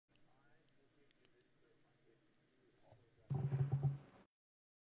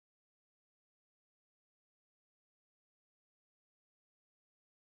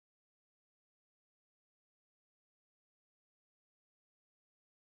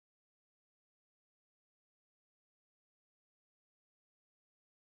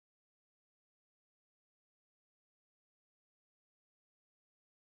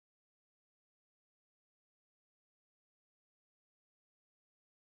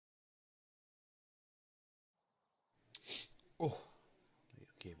Oh, right,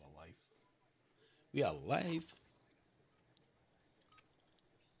 okay, we're live. We are live.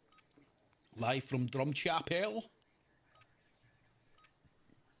 Live from Drumchapel. Okay.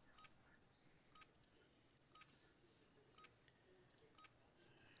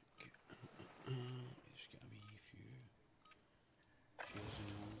 Just get a wee few shares in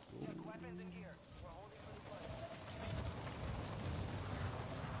all. Weapons in gear. We're holding for the flank.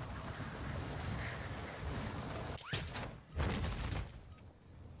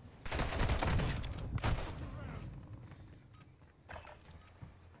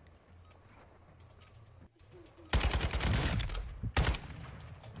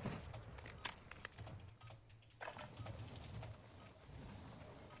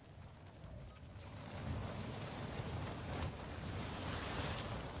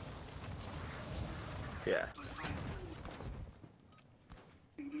 Yeah.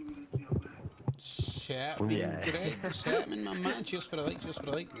 Shatman, Greg, Shatman, my man. Cheers for the like, cheers for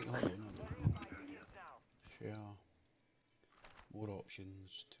the like. Wait, hold on. Share. More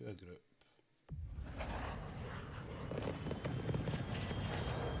options to a group.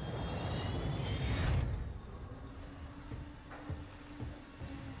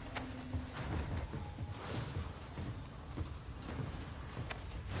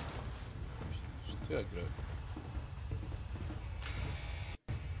 To a group.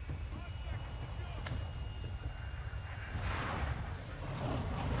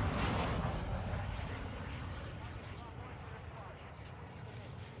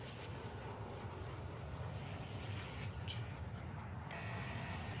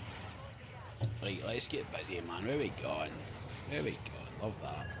 Right, let's get busy, man. Where we going? Where we going? Love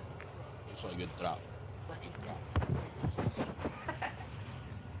that. Also a good trap. Good trap.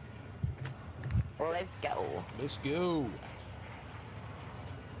 Well, let's go. Let's go.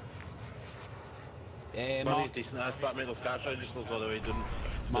 Money's decent as but middle scratch registers all the way done.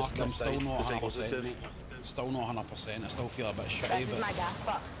 Mark, I'm still not 100%, mate. Still not 100%. I still feel a bit shitty, This is but my gaff,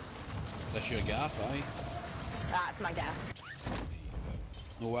 but this your gaff, aye? that's my gaff.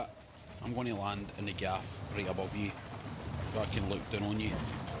 You know what? I'm going to land in the gaff right above you, so I can look down on you.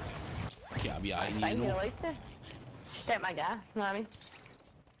 Can't be eyeing you, Fine, you you're know? allowed to. Get my gaff, you know what I mean?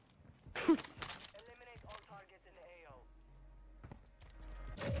 Eliminate all targets in the AO.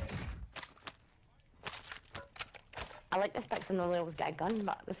 I like this pick from the Royals get a gun,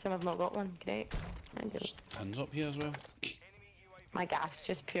 but this time I've not got one. Great. Thank you. There's tins up here as well. Enemy UAV. My gaff's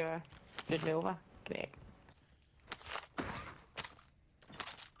just pure revolver. Great.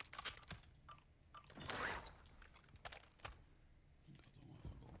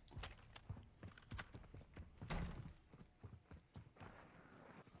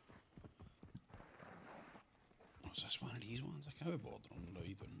 What's this one of these ones? I can't be bothered on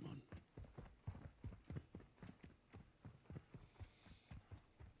riding, man.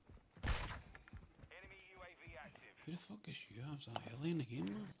 Enemy UAV active. Who the fuck is you? Is that early in the game,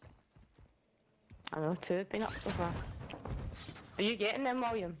 man? I know, two have been up so far. Are you getting them,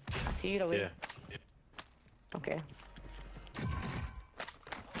 William? I see you're away. Yeah. Okay.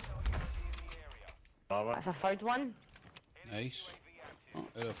 Hostile UAV in the area. Alright. That's a third one. Nice. UAV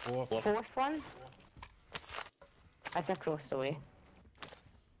active. Oh, out of four. Fourth one. That's across the way.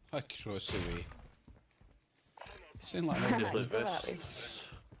 Across the way. You sound like Free a plate Go that vest. way.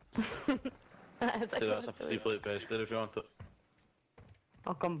 That's Yeah, that's a across the free way. plate vest there if you want it.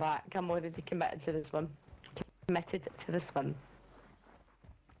 I'll come back. I'm already committed to this one. Committed to this one.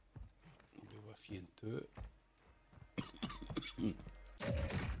 I'll be with you into it.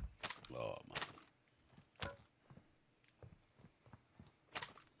 Oh, man.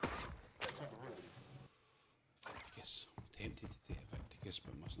 Victicus. I'm tempted to take a Victicus,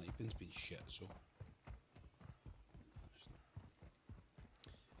 but my sniping's been shit, so.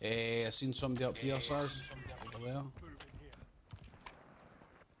 I seen somebody up here, Saz. Over there.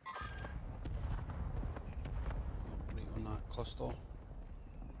 Right on that cluster. UAV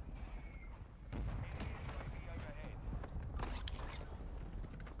overhead.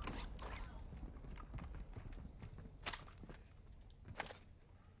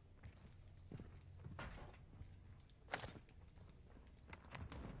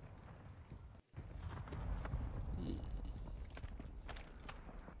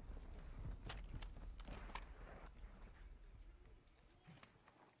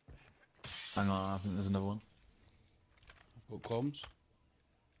 Hang on, I think there's another one. I've got comms.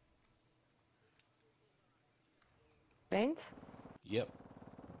 Right? Yep.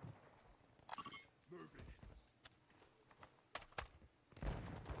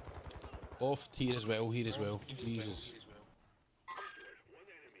 Off here as well, here as well. Jesus.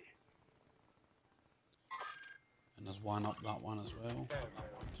 there's one up that one as well.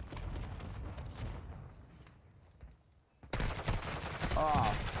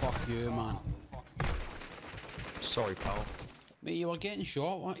 Ah, fuck you, man. Sorry, pal. Mate, you were getting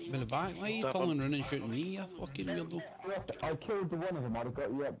shot what, in the back. Why are you turning around and shooting me, you fucking weirdo? I killed the one of them, I'd have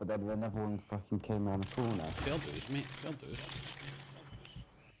got you up, but then another one fucking came around the corner. Fair dues, mate, fair dues.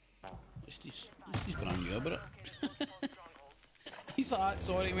 At least he's been on you about it. He's like,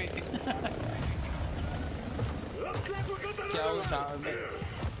 sorry, mate. Cal, what's happening, mate?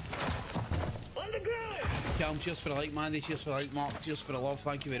 Cal, cheers for the like, man. Cheers for the like, Mark. Cheers for the love.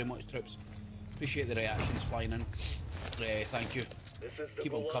 Thank you very much, troops. Appreciate the reactions flying in. Thank you.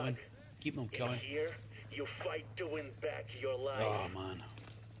 Keep them coming. Keep them coming. Here, you fight to win back your life. Oh, man.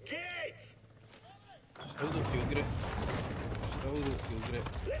 Gates! Still don't feel great. Still don't feel great.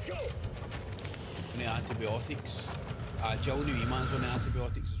 Let's go! On the antibiotics. Jill knew man's on the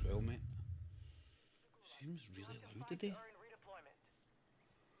antibiotics as well, mate. Seems really loud today.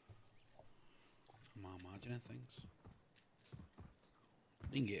 Am I imagining things?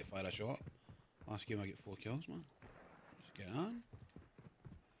 Didn't get to fire a shot. Last game I get 4 kills, man. Just get on.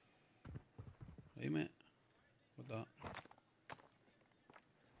 Right, mate. What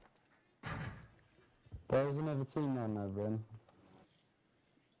that? There's another team down there, Bryn.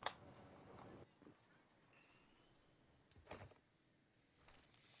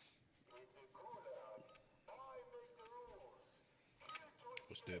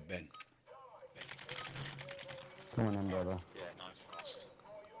 Let's do it, Ben. Come on in, brother. Yeah, nice.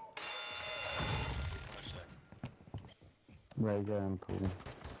 Where you going, Paul?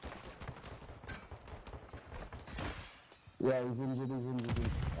 Yeah, he's injured.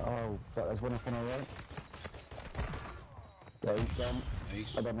 Oh, fuck, there's one up on our right. Yeah, he's done.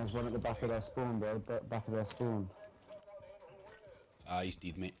 Nice. And then there's one at the back of their spawn, bro. Back of their spawn. Ah, he's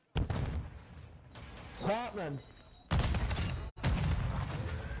dead, mate. What's happening?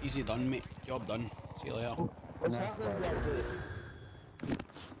 Easy done, mate. Job done. See you later. What's happening, bro?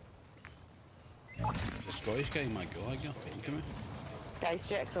 There's a Scottish guy in my gulag here. Talking to me. Guys,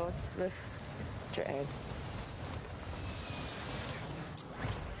 straight across, roof, straight ahead.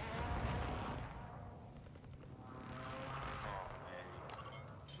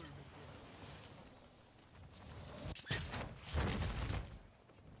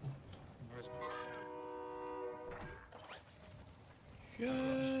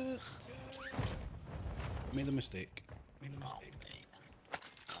 Shit. Made a mistake.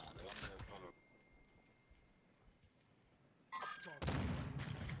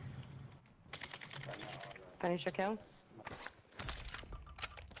 Finish your kill.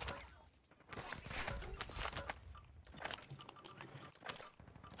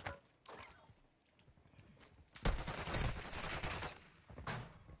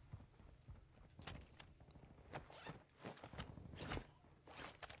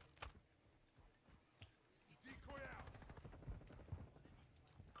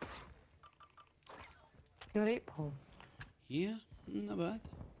 You're right, Paul. Yeah, not bad.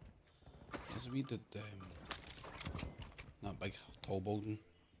 Yes, we did that big tall building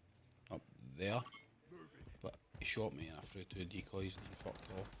up there, but he shot me and I threw 2 decoys and then fucked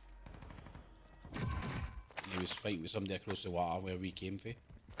off. And he was fighting with somebody across the water where we came from.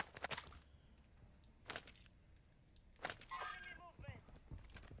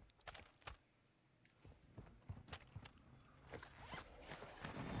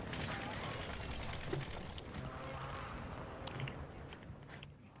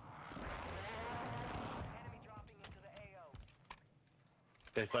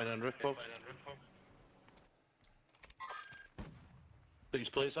 Okay, fine on roof box. Please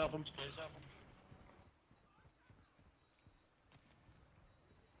place off him.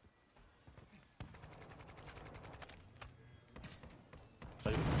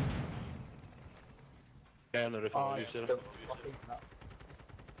 Guy on the roof. Oh, You see him?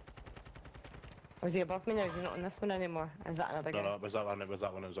 Was he above me now? Is he not on this one anymore? Is that another guy? No, it was that one. It was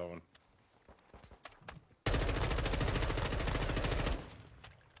that one. It was that one.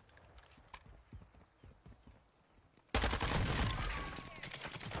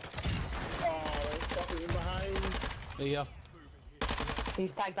 Right here.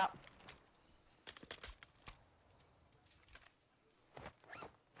 He's tagged up.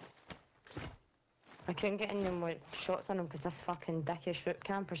 I couldn't get any more shots on him because this fucking dickish root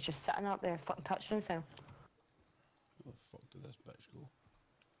camper's just sitting up there fucking touching himself. Where the fuck did this bitch go?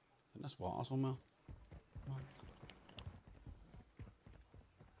 In this water somewhere.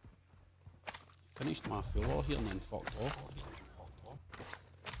 Finished my full all here and then fucked off.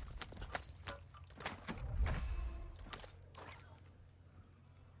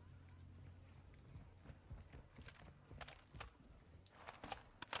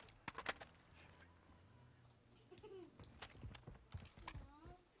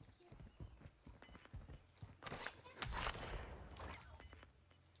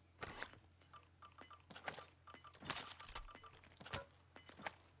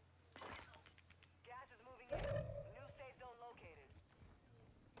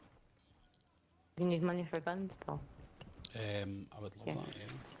 You need money for guns, Paul? I would love Yeah. that, yeah.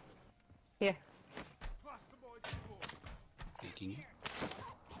 Here. 18 years.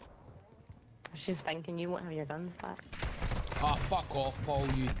 She's thinking you won't have your guns back. Ah, fuck off, Paul,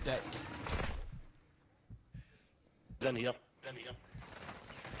 you dick. He's in here.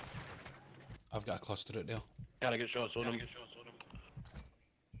 I've got a cluster out there. Can I get shots on him? You're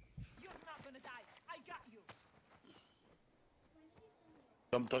not gonna die. I got you.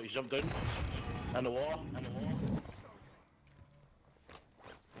 He jumped down. In the wall.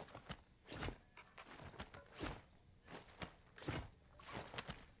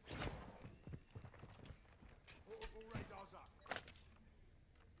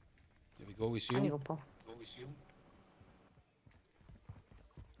 There we go, we see There you him. go, Paul.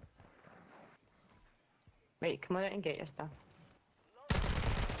 Right, come on out and get your stuff.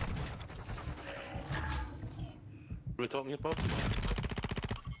 What are we talking about?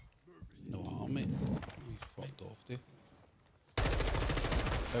 No harm, mate. Oh, he's fucked off, too.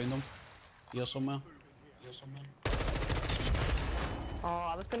 Found him. Here somewhere. Oh,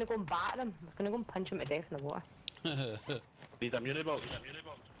 I was gonna go and batter him. I was gonna go and punch him to death in the water. Need a muni box.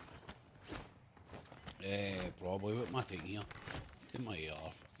 Probably. What am I taking here? Take my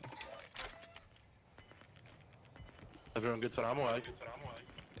AR. Everyone good for ammo, eh?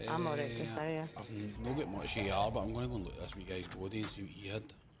 I'm alright just now, yeah. I've not got much AR, but I'm going to go and look at this wee guy's body and see what he had.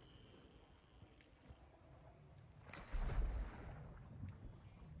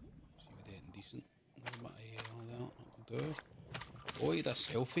 See if he's anything decent. There's a bit of AR there. That'll do. Oh, he had a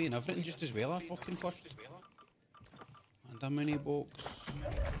selfie and everything just as well, I fucking pushed. And a mini box.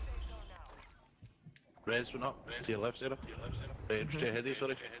 Res went up. To your left, Sarah. Straight ahead of you,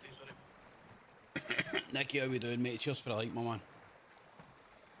 sorry. Nicky, how we doing, mate? Cheers for the like, my man.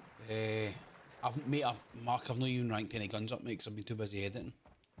 Mark, I've not even ranked any guns up, mate, because I've been too busy editing.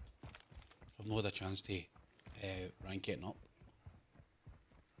 I've not had a chance to rank getting up.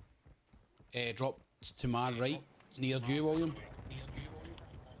 Drop to my right, near you, William.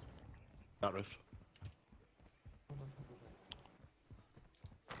 That roof.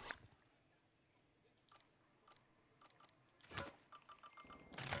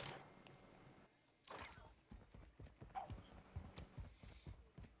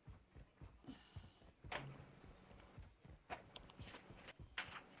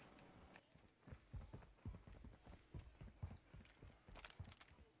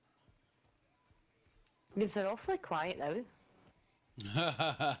 Because they're awfully quiet now.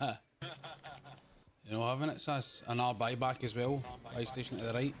 You know, having it, Sass. And our buyback as well. Buy station to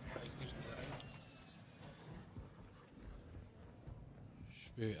the right.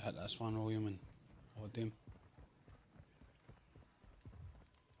 Should be hit this one, William, and hold him.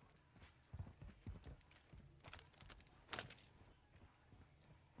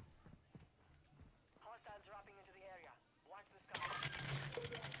 Hostiles dropping into the area. Watch the sky.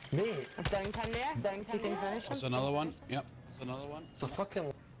 Mate, Downtown there, downtown, you can finish There's him. another one. Yep, there's another one. it's a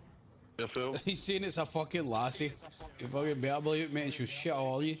fucking... You're full. He's saying it's a fucking lassie. You fucking better believe it, mate, and she'll shit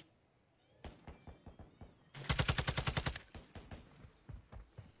all of you.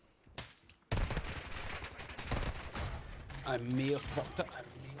 I may have fucked it.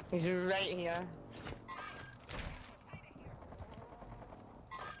 He's right here.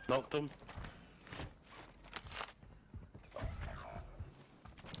 Knocked him.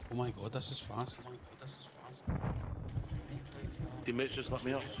 Oh my god, this is fast. Teammates just let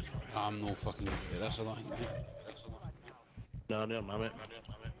me up. I'm no fucking good at this, I don't think, mate. No, near my mate.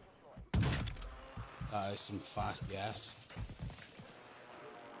 That is some fast gas.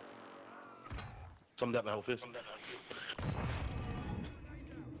 Somebody at the health face.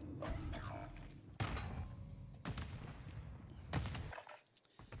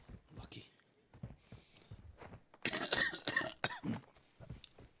 Lucky.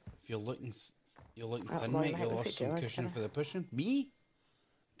 If you're looking thin, well, mate, I you haven't lost put some George, cushion have I? for the pushing. Me?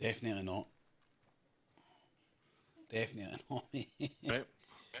 Definitely not. Definitely not. Right.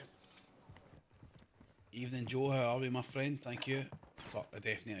 Evening, Joe. How are we, my friend? Thank you. Fuck, I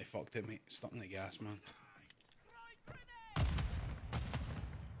definitely fucked it, mate. Stuck in the gas, man.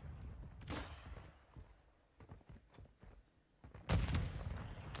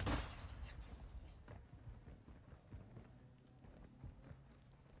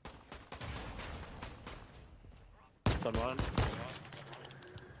 Done one.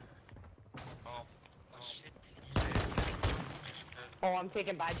 Oh, I'm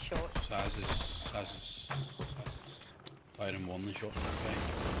taking bad shots. Saz is firing warning shots.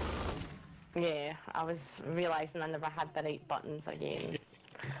 Okay. Yeah, I was realising I never had the right buttons again.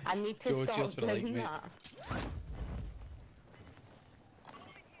 I need to Joe, cheers stop for the like, doing mate. that.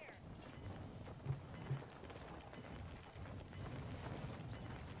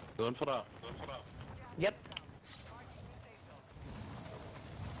 Going for that. Yep.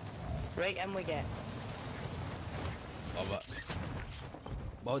 Right in we get. Love it.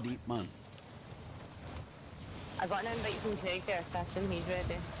 Ball deep, man. I got an invite from Craig to assist him, he's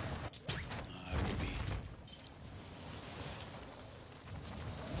ready. I will be.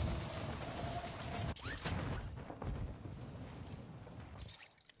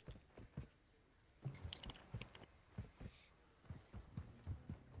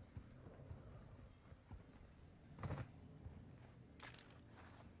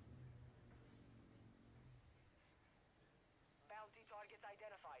 Bounty target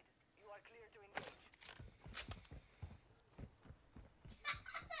identified. You are clear to engage.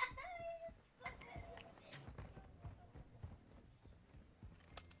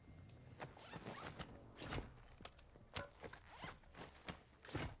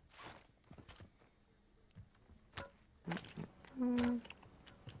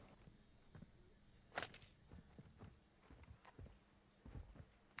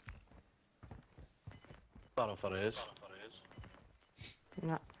 Battle for his.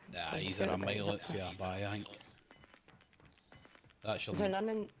 No. Nah, he's a mile out for a buy, I think. That's your Is there none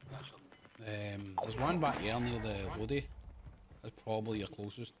in... there's one back here near the Lodi. That's probably your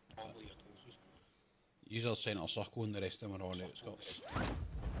closest. Use our centre circle and the rest of them are all outskirts.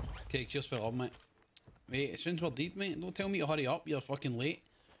 Craig, cheers for love, mate. Mate, as soon as we're dead, mate, don't tell me to hurry up, you're fucking late.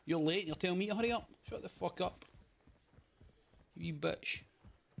 You're late and you're telling me to hurry up. Shut the fuck up. You bitch.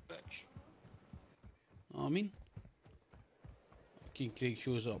 Know what I mean? Fucking Craig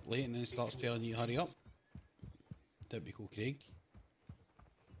shows up late and then starts telling you to hurry up. Typical Craig.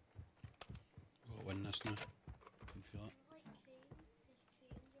 Gotta win this now. Can feel it.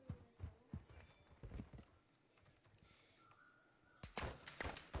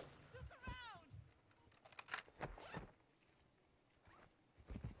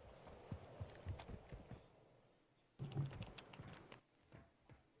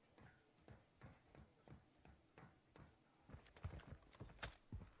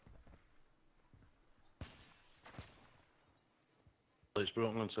 It's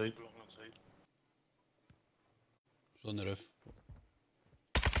broken inside. It's on the roof.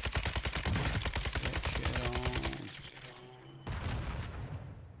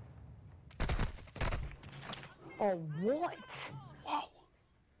 Oh, what? Wow.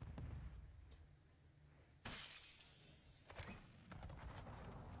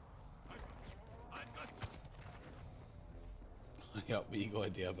 Yep, what you gotta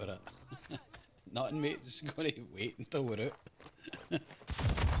do about it? Nothing, mate, just gotta wait until we're out.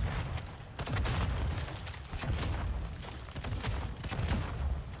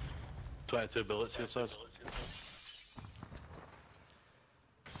 22 bullets here, says.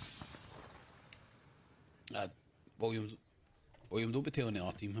 William, don't be telling the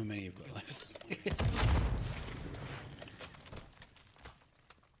other team how many you've got left.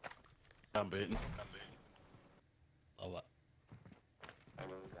 I'm beaten. Love it.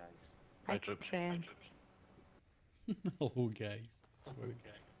 My troops. Train. Hello, guys.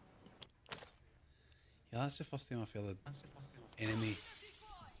 Yeah, that's the first time I've heard an enemy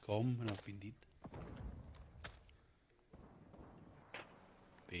come when I've been dead.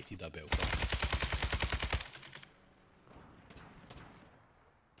 Baited a belter.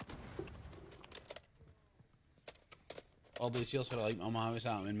 All the cheers for the like, mama, how is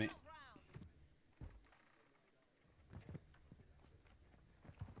happening, mate?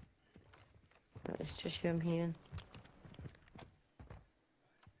 It's just you I'm hearing.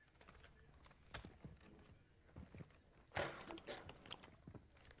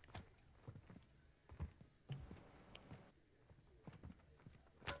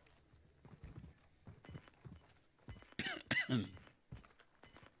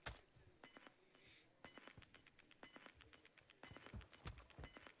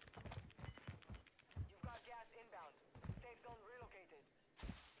 You've got gas inbound. Safe zone relocated.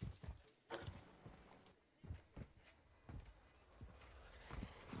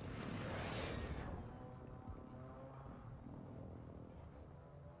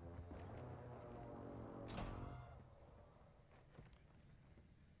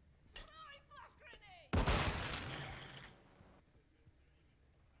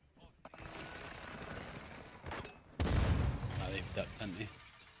 Ah, they've dipped, haven't they?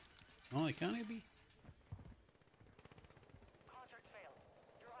 Oh, they can't be. Contract failed.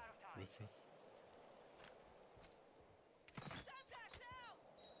 You're out of time. Roof, roof.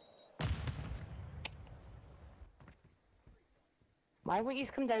 Why won't you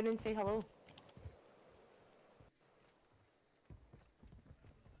come down and say hello?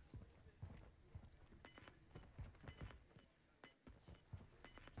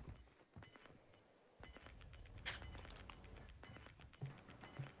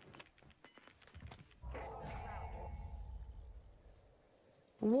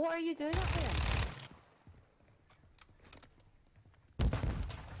 What are you doing up there?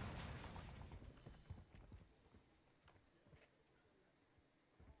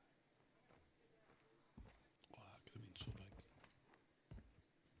 Oh, that could have been so big.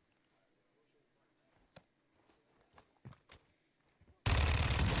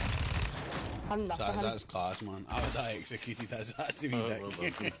 I'm So nothing. that's class, man. How would I executed that's a wee Well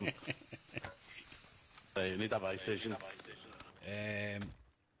dick. done. Right, you need a buy station.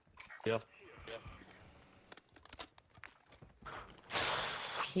 Yeah.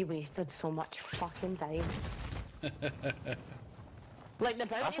 He wasted so much fucking time. Like the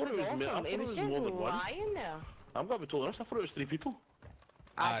bounty thought was it was me- I awesome. thought It it was was just more than one. lying there. I'm gonna be totally honest, I thought it was 3 people.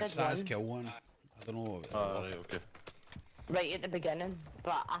 I did That's one. kill one. I don't know. Right, okay. Right at the beginning,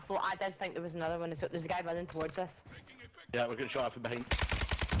 but I did think there was another one. There's a guy running towards us. Yeah, we're getting shot up from behind.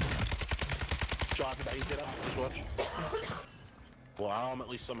 Shot up from behind, Sarah. Just watch. Well, I am at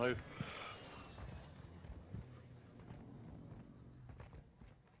least somehow.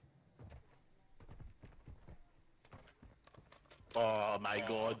 Oh my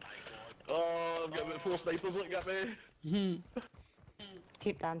god. Oh, I've got about 4 snipers looking at me.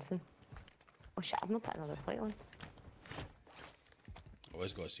 Keep dancing. Oh shit! I've not put another plate on. I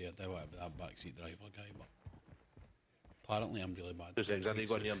always got to say I do it with that backseat driver guy, but apparently I'm really bad. 2 seconds, I need to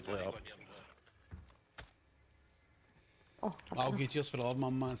go in here and play up. Oh, Okay, cheers for the love,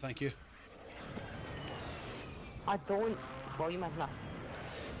 man. Thank you. I don't. Volume is not.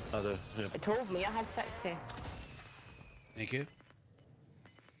 I do, yeah. It told me I had 60. Thank you.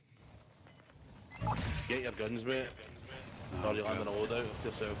 Get your guns, mate. Or you're landing a load out of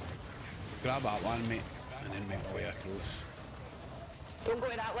yourself. Grab that one, mate, and then make way across. Don't go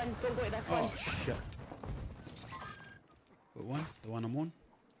to that one. Don't go to this one. Oh shit. What one? The one I'm on?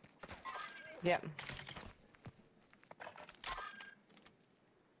 Yep.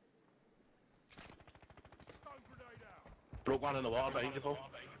 Broke one in the water behind you, Paul.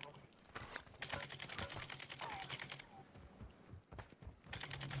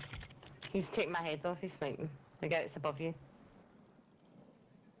 He's taking my head off. He's sniping. The guy that's above you.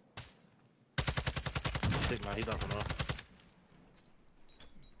 Take my head off and off.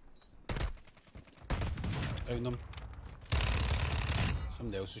 Found them.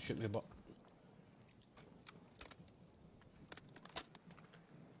 Somebody else is shooting me, but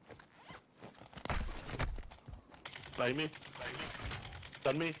Behind me.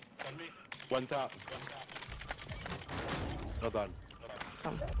 Done me. One tap. Not done.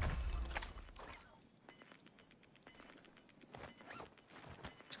 Come.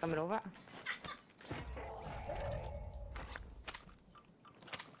 It's coming over.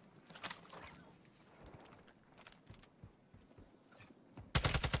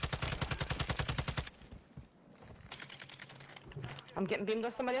 I'm getting beamed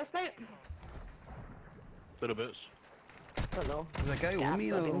off somebody else now. Whereabouts? Don't know. there's a guy Yeah, on me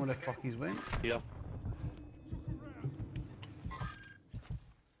and I don't know bloody- where the fuck he's went. Here.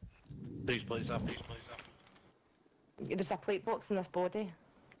 These plates up. There's a plate box in this body.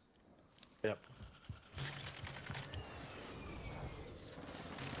 Yep.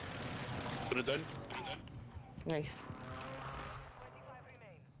 Put it down. Nice. 25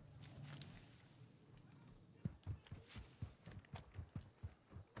 remain.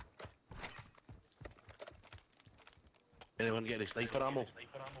 Anyone get any sniper ammo?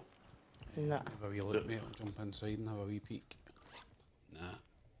 No. Have a wee look, mate. I'll jump inside and have a wee peek. Nah.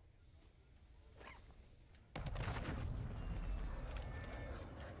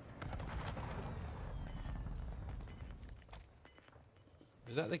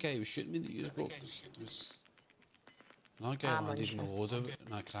 Is that the guy who was shooting me that you just got? 'Cause there was another guy I'm landed in the unsure. load of it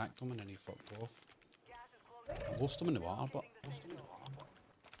and I cracked him and then he fucked off. Gas is closing. I lost him in the water, but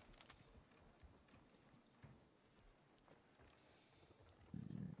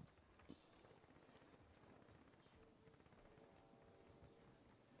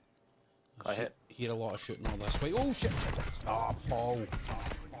I hit. hear a lot of shooting all this way. Oh shit! Ah, Paul.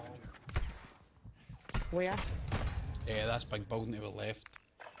 Where? Yeah, that's big building to the left.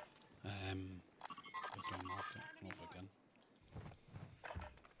 What's the wrong market? Come over again.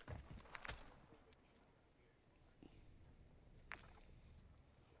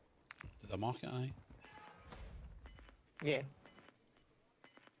 Did I mark it? Aye. Yeah.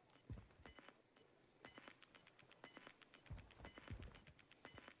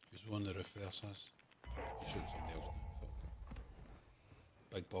 There's one on the roof there, says. He's shooting somebody else now. Fuck.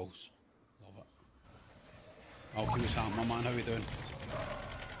 Big balls. Love it. I'll keep us out, my man. How we doing?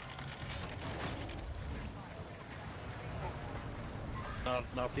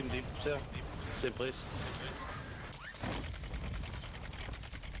 No, team deep, sir. Same place.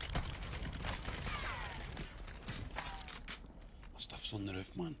 It's on the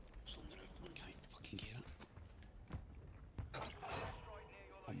roof, man. It's on the roof, man. Can I fucking get it?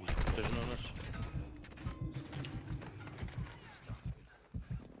 Oh my god. Vision on us.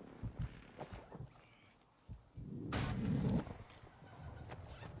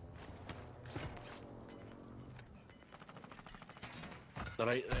 The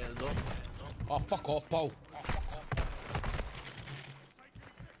right at the door. Oh, fuck off, Paul.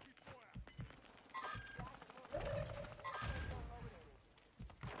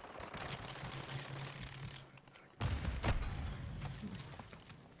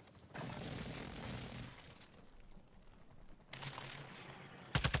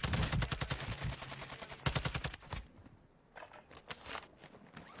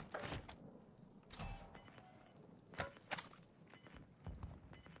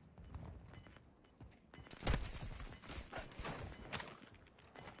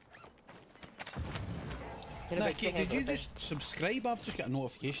 Nicky, did you just subscribe? I've just got a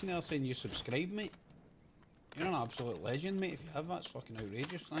notification there saying you subscribed, mate. You're an absolute legend, mate. If you have, that's fucking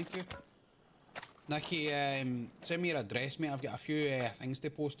outrageous. Thank you. Nicky, send me your address, mate. I've got a few things to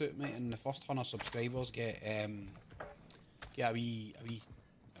post out, mate, and the first 100 subscribers get a wee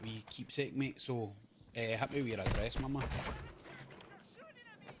keepsake, mate. So hit me with your address, mama.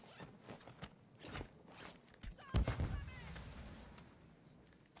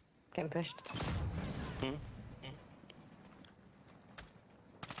 Getting pushed.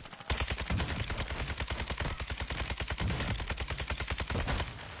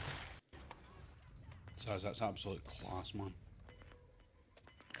 So that's absolute class, man.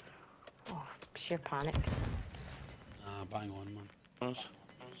 Oh, sheer panic. Ah, bang on, man. Us.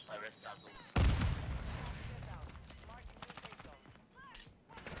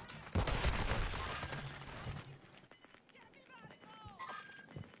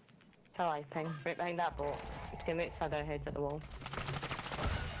 It's a live ping. Right behind that box. Teammates had their heads at the wall.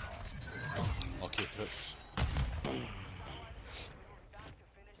 Okay, troops.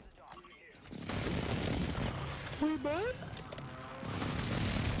 We bad?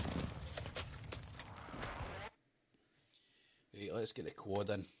 Right, let's get the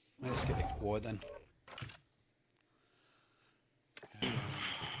quad in. Let's get the quad in.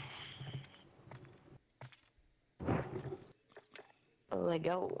 There we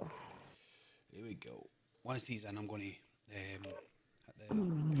go. Here we go. Once these in, I'm going to hit the...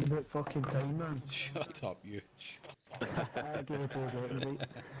 It's about fucking time, man. Shut up, you. Give it to us out, mate.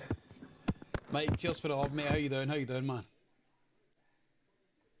 Mike, cheers for the love, mate. How you doing? How you doing, man?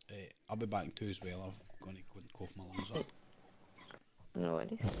 I'll be back in 2 as well. I'm going to go and cough my lungs up. No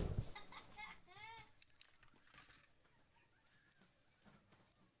worries.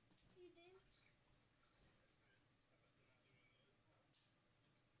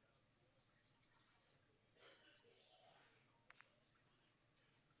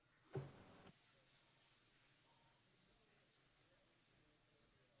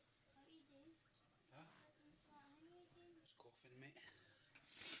 Just coughing, mate.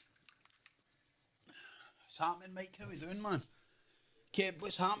 What's happening, Mike? How you doing, man? Okay,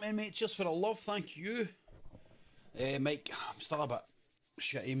 what's happening, mate? Cheers for the love, thank you. Mike, I'm still a bit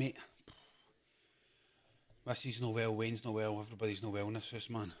shitty, mate. Missy's no well, Wayne's no well, everybody's no well in this house,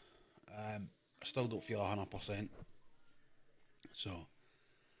 man. I still don't feel 100%. So,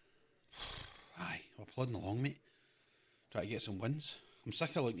 aye, we're plodding along, mate. Try to get some wins. I'm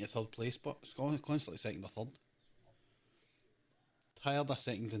sick of looking at 3rd place, but it's constantly 2nd or 3rd. Tired of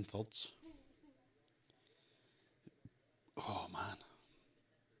 2nd and 3rds. Oh, man.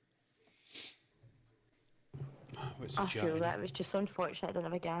 What's the I chat feel in? that. It was just unfortunate I don't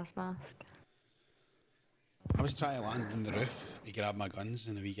have a gas mask. I was trying to land on the roof to grab my guns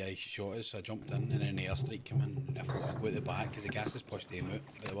and the wee guy shot us, so I jumped in and then the airstrike came in and I thought I'd go at the back because the gas has pushed them out,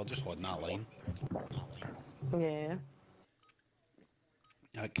 but they were just holding that line. Yeah.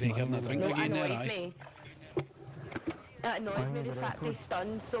 Craig having a drink No, it again there, annoyed aye? me. It annoyed me the fact they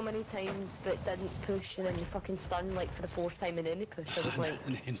stunned so many times but didn't push, and then they fucking stunned like for the 4th time and then they pushed. I was like,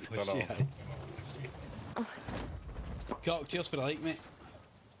 And then push you, aye. Cock, cheers for the like, mate.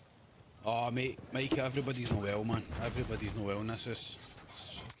 Oh, mate, Mike, everybody's no well, man. Everybody's no well, and this is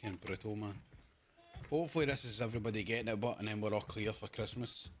fucking brutal, man. Hopefully this is everybody getting it, but and then we're all clear for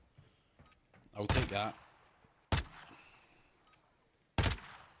Christmas. I'll take that.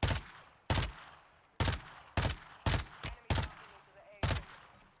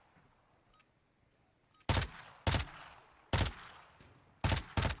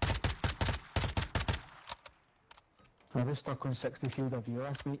 I was stuck on 60 field of view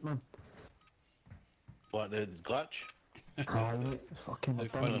last week, man. What, the glitch? Aye, mate, fucking How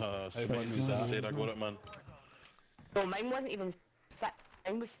fun was that? Said I got it, man. no, mine wasn't even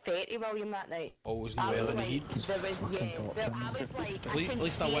sound was fatty, William, that night. Always no I well was in the like, heat. there was, yeah, there, I was like, At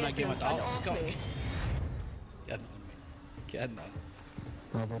least I win a game of darts, Scott. Me. Kidding on me. Kidding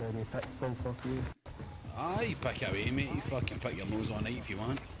on. I've already picked full fuck you. Aye, you pick it away, mate. You fucking pick your nose all night if you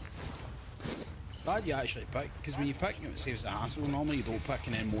want. Glad you actually pick, because when you pick, it saves the hassle. Normally you don't pick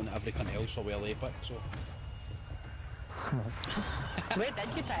and then moan at every cunt else for where they pick, so. Where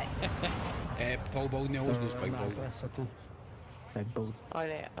did you pick? Tall building, always goes big building. City. Big build.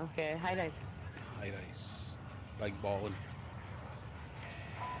 Alright, okay, high rise. High rise. Big balling.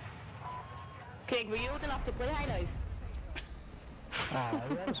 Craig, were you old enough to play high rise? Ah,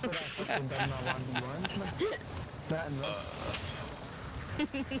 that's what I fucking done my 1v1s, man. That and this. I was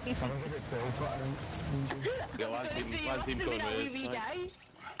about 12, but I don't... Yeah, one team That going wee with guy.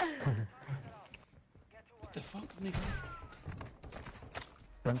 What the fuck, nigga?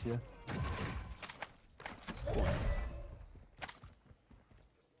 Runs here.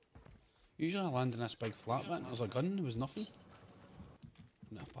 Usually I land in this big flat bit and there's a gun, there was nothing.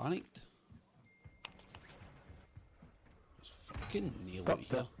 And I panicked. It's fucking nearly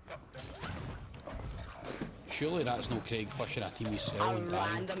here. Surely that's no Craig pushing a team cell A and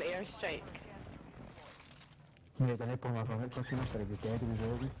dying. random airstrike. Yeah, the head on my running quick enough, but he was dead, he was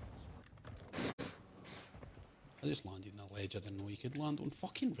early. I just landed on a ledge I didn't know you could land on.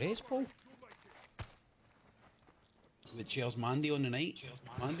 Fucking res ball. The cheers Mandy on the night.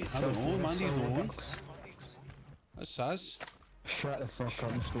 Mandy, I don't know, Mandy's no on. That's Saz. Shut the fuck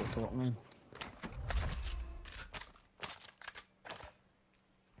up and stop talking, man.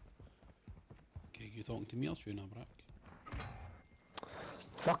 Okay, you talking to me or Tuna Brick?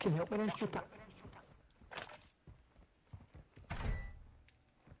 Fucking help me then, stupid.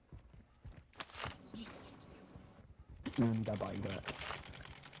 You need a bag that.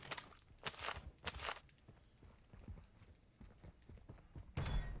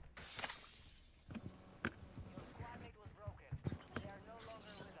 Squadmate was broken. They are no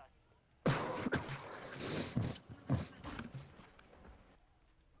longer with us.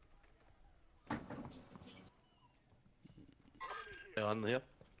 Yeah, on here.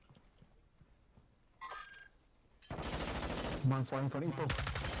 Man flying for people.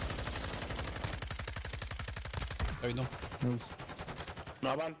 Down them. Nice.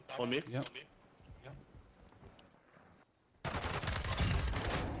 No man, on me. Yep.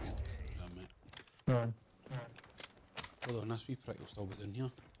 Damn it. Run. Hold on, this wee prick will still be down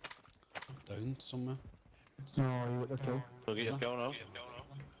here. Down somewhere. No, you got the kill. Go get your kill now.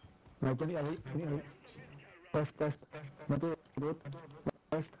 No, give me a light, give me a light. Left. Middle, road.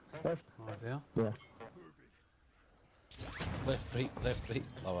 Left. Oh, there. Yeah. Left, right.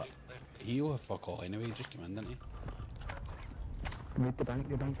 Love it. He'll have fuck all anyway, just come in, didn't he? Meet the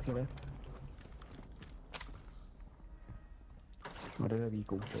bank's to your left. Or do a wee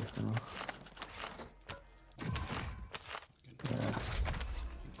gold chest now. Yes.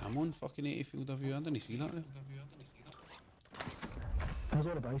 I'm on fucking 80 field of view, I didn't see that there. I was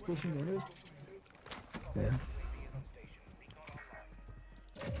on a buy station anyway. Yeah.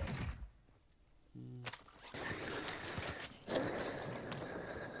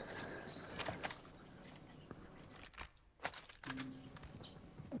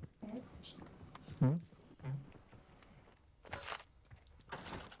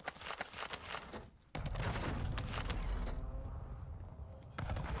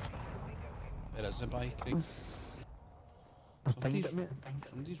 There is a bike, Craig. I pinged it, mate.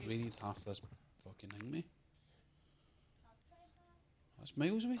 Somebody's raided half this fucking thing, mate. That's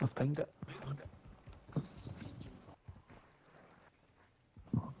miles away. I've pinged it.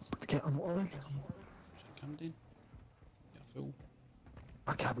 Get on water then. Camden. You're full.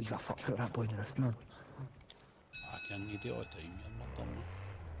 I can't believe I fucked out that boy in the roof, man. I can, you do it all the time, you're not done, man.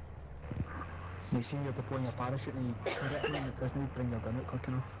 You see you're deploying a parachute and you hit it and it doesn't bring your gun out quick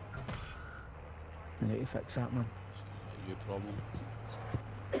enough. You need to fix that, man. It's your problem.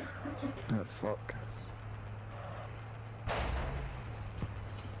 Oh, fuck.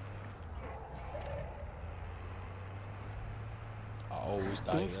 I always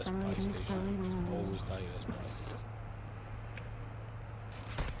die at this buy station. Always die at this buy.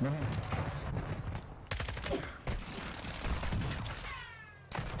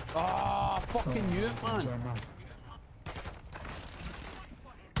 Ah, fucking knew it, man.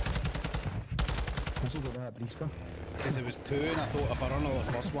 Where'd you get that breeze from? Because it was two, and I thought if I run all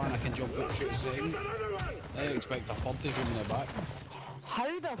the first one, I can jump out and shoot a second. I didn't expect a third to shoot in the back.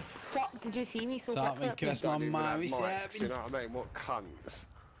 How the fuck did you see me so That quickly? Chris, my man, we You said. know what I mean? What cunts.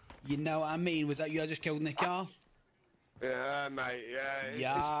 You know what I mean? Was that you I just killed in the car? Yeah, mate, yeah. It's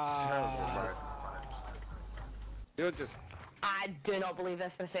Yes. terrible, mate. You're just I do not believe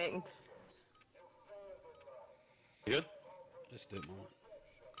this for a second. Good? Let's do it, man.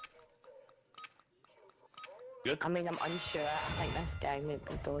 Good? I mean, I'm unsure. I think this guy may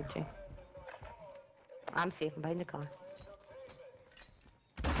be dodgy. I'm safe. I'm behind the car.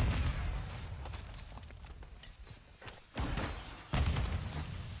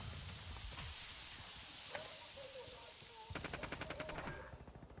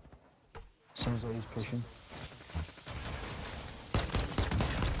 Sounds like he's pushing.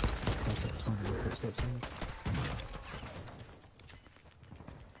 Footsteps in.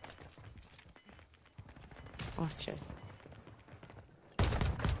 Oh, cheers.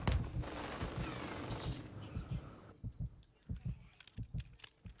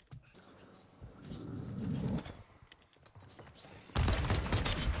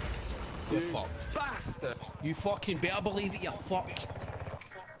 You're fucked. Bastard! You fucking better believe it, you fuck.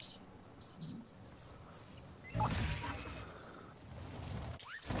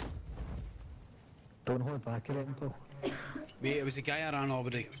 Don't hold back at it, Paul. Mate, it was the guy I ran over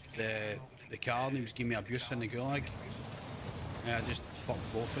the car and he was giving me abuse in the gulag. Yeah, I just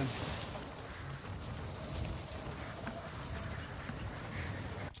fucked both of them.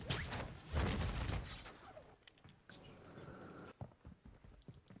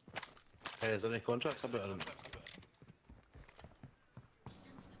 Hey, is there any contracts about him? I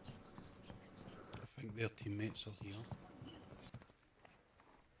think their teammates are here.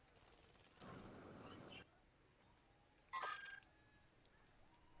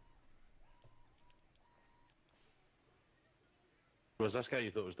 Was this guy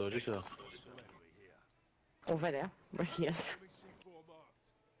you thought was dodgy, sir? Over there, where he is.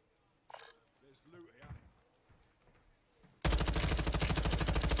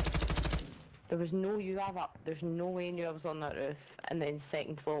 There was no UAV up. There's no way I knew I was on that roof. And then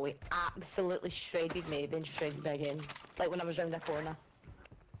second floor, we absolutely shredded me, then shredded me again. Like when I was round the corner.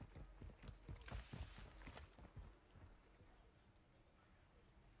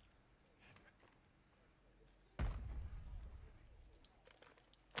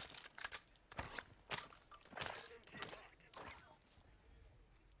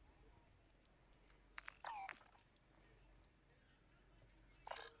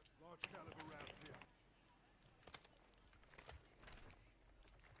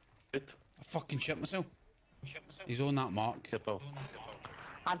 Good. I fucking shit myself. He's on that mark. Good, pal.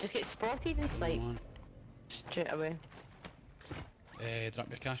 I just get spotted and it's like, Come on. straight away. Drop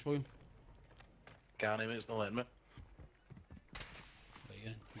your cash, William. Can't even, it's not letting me. Right,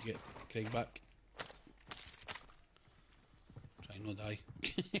 yeah, you get Craig back. Try and not die.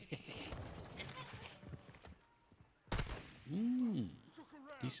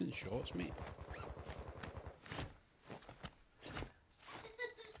 Decent shots, mate.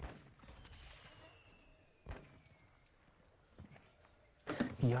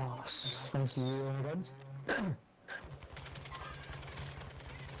 Yes, thank you, guns.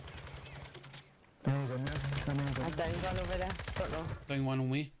 Man's in there. Man's I in. downed one over there. Don't know. Down one on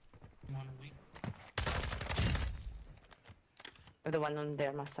me. Or the one on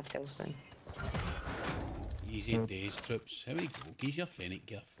there must have tails down. Easy days, troops. Here we go. Geez, your Fennec,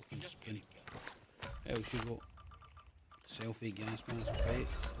 get a fucking spin. How else you got? Selfie gas mask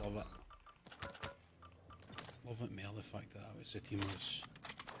plates. Love it. Love it more the fact that was the team was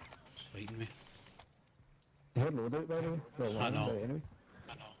fighting me. You had loadout, by the way. Well, I know. Anyway.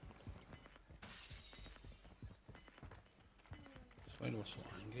 That's why they were so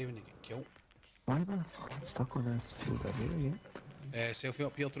angry when they get killed. Why am I fucking stuck on this field right here again? Selfie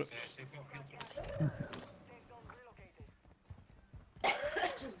up here, troops.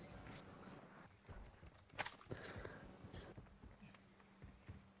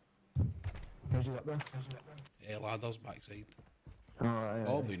 Where's you up there? Ladders backside. Oh, aye,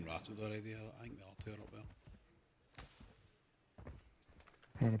 All aye. been rattled already. I think the other two are up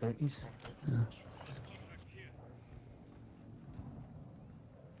there. Any bounties? Yeah.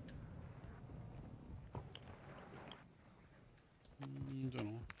 Don't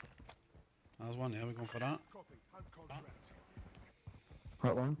know. There's one there. We going for that?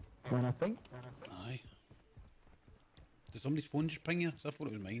 What one? One I think? Aye. Did somebody's phone just ping you? I thought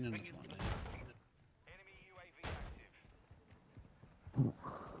it was mine and it's not there. Enemy UAV active.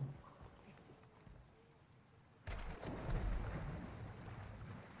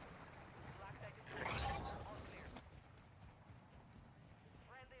 Black tag is ready. All clear.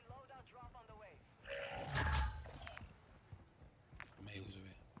 Friendly loadout drop on the way. Miles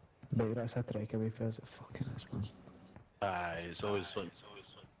away. But that's a trek away for us. Fucking this man. Aye, it's always like...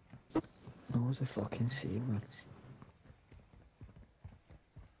 What was the fucking save, man?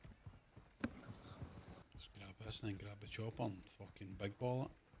 Let's grab this and then grab the chopper and fucking big ball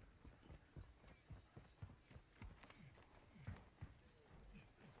it.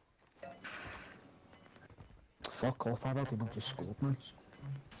 Fuck off, Aberdeen have just scored, man.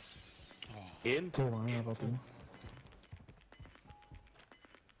 In? 2-1 Aberdeen.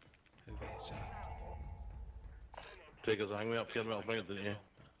 How very sad. Take his hang me up here, mate, I'll bring it to you.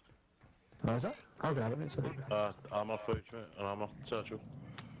 Oh, is it? I'll grab it, mate, sorry. Armour pouch, mate, an armour satchel.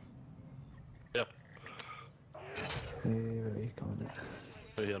 Yep, Really, come on, mate.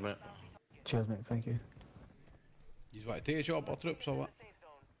 right here, mate. Cheers, mate, thank you. You want to take a chopper troops or what?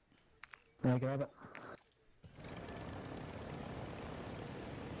 Yeah, grab it.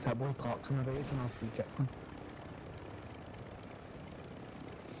 That boy Clarkson about it, and I'll free kick him.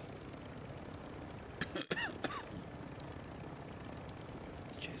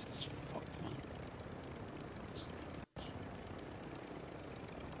 Chest is fucked, man.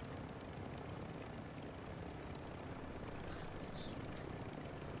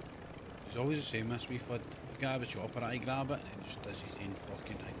 It's always the same, this wee fud. The guy with a chopper, I grab it and then just does his own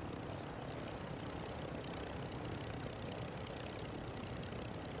fucking thing.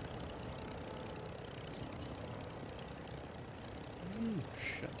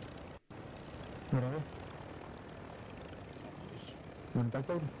 Shit. Where are we? Fuck knows. We're in big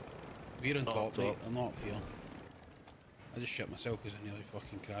building. We're on Not top, up mate. top. I'm not up here. I just shit myself because I nearly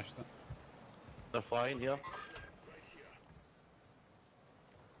fucking crashed it. They're flying here.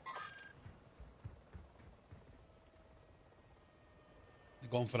 They're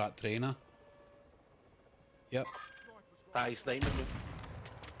going for that trainer. Yep. Aye, sniping me.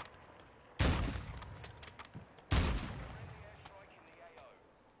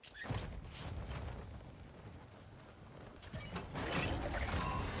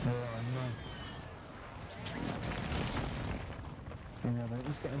 Oh, no. Yeah, right,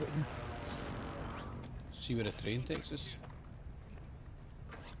 let's get a bit here. See where the train takes us.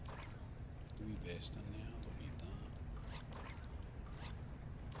 Do we vest in there? I don't need that.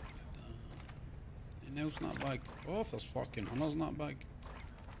 Anything else in that bag? Oh, if there's fucking hunters in that bag.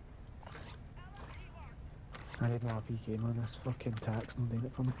 I need more PK, man. This fucking tax not doing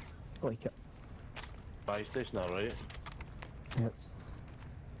it for me. Like it. Buy station, alright. Yep.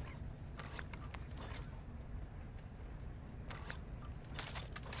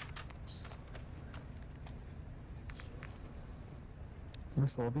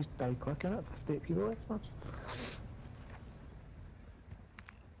 This lobby's died quick, innit? 58 people left, man.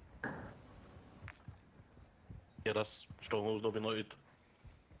 Yeah, this stronghold's not been looted.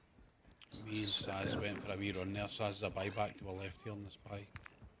 Me and Saz went for a wee run there. Saz is a buyback to our left here on this buy.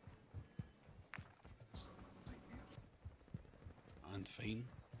 And fine.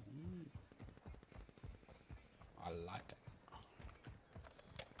 I like it.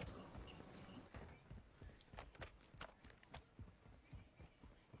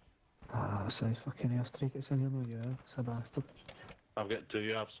 Ah, so fucking airstrike it's in here, no, yeah. It's a bastard. I've got 2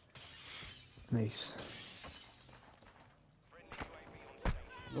 yards. Nice.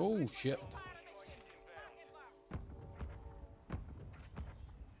 Oh shit.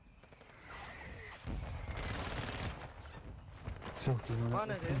 Filthy, man.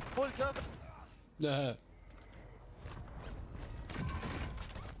 Full cover!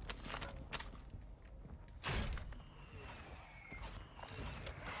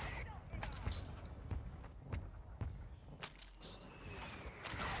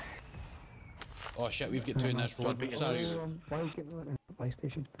 Oh shit, we've got two in this road. Beacon Saz, Why are you getting that in the buy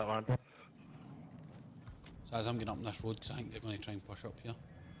station? That one. Saz, I'm getting up on this road because I think they're going to try and push up here.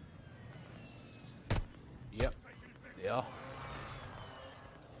 Yep, they are.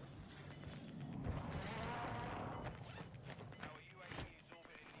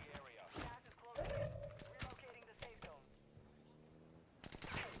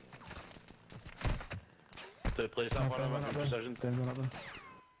 To place that one on with precision. Down one up there.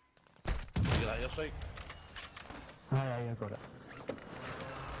 Get that airstrike. Aye, aye, I got it.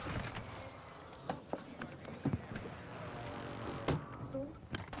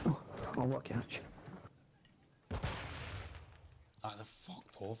 Oh, what catch? Ah, they're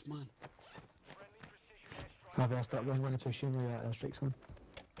fucked off, man. I'll be start going to push you with that airstrikes on.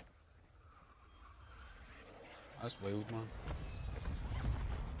 That's wild, man.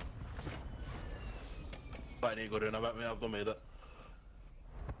 But I need to go down a bit, mate, I've not made it.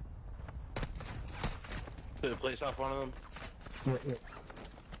 To place off one of them. Yeah, yeah.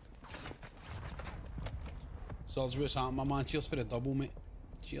 So that's what's happening, my man. Cheers for the double, mate.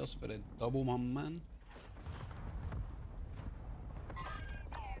 Cheers for the double, my man.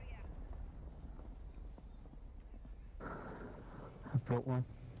 I've brought one.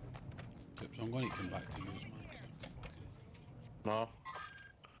 Oops, I'm going to come back to you, man. No.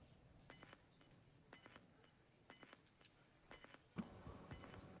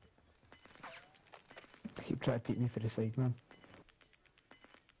 Keep trying to peek me for the side, man.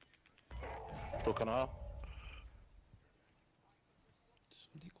 Looking up.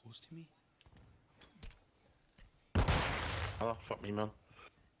 Somebody close to me. Oh, fuck me, man.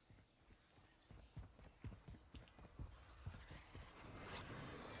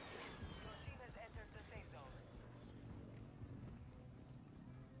 Your team has entered the safe zone.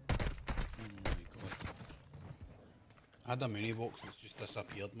 Oh my god. I had a mini box and it's just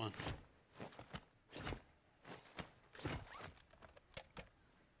disappeared, man.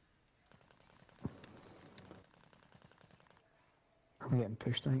 I'm getting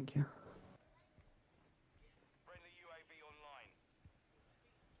pushed, thank you. Friendly UAV online.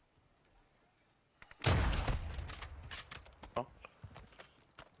 Oh.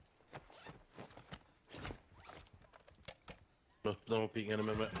 No peeking in a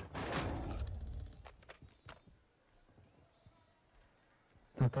minute.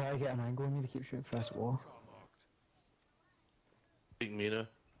 I thought I'd get an angle on you to keep shooting for this wall. Peeking me now.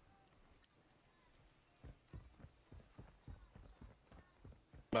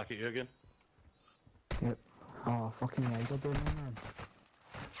 Back at you again. Yep. Oh, fucking eyes are doing it, man.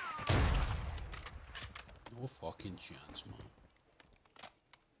 No fucking chance, man.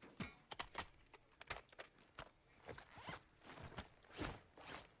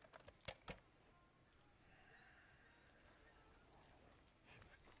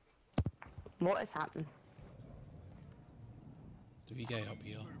 What has happened? Do we get up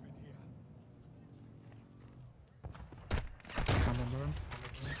here? I'm under him.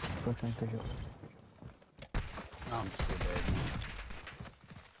 Go try and push up. I'm so dead, man.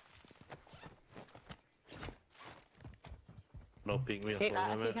 No peeking me. Take That's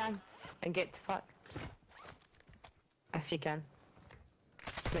that all if you in a minute. can, and get to fuck. If you can.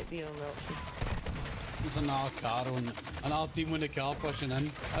 Might be your only option. There's another car on, another team with a car pushing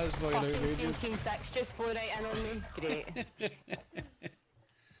in. That's fucking Fucking outrageous. Team 6 just flew right in on me. Great.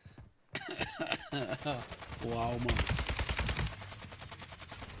 Wow, man.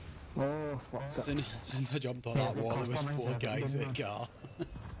 Oh, fuck that. Since I jumped on Yeah, that the wall, there was customers 4 have guys in been the car.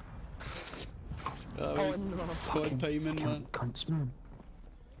 That Oh was no. good timing, man. Cunts, man.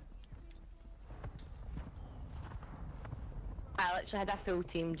 I literally had a full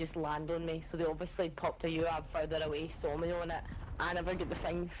team just land on me, so they obviously popped a UAV further away, saw me on it. I never got the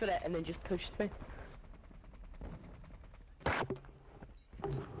thing for it, and then just pushed me. New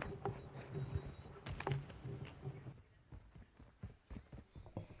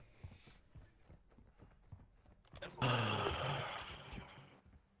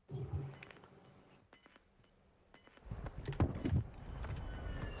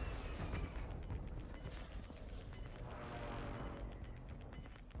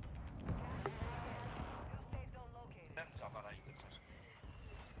safe zone located.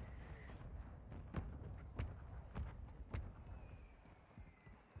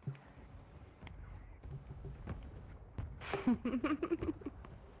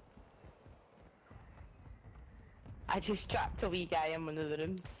 I just trapped a wee guy in one of the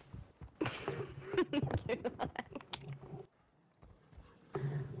rooms.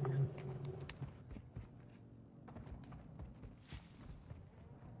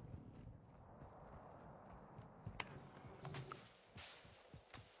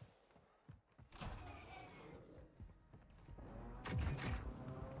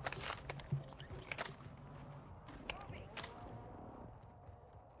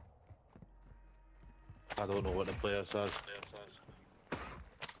 I don't know what the player says.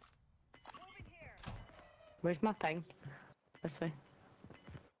 Moving here. Where's my ping? This way.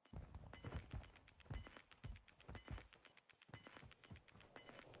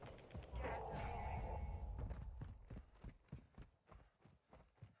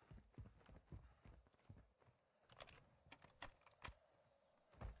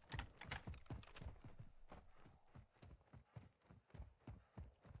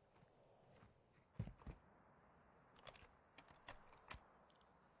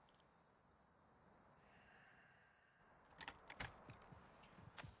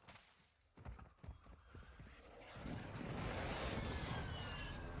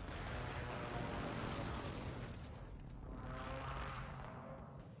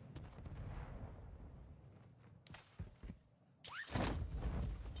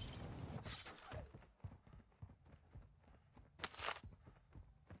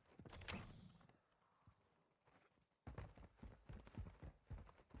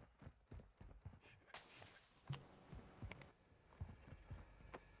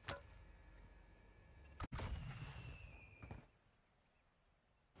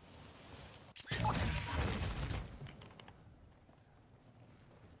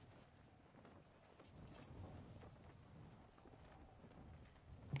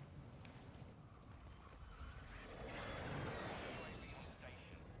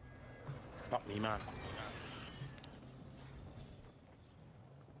 Fuck me, man.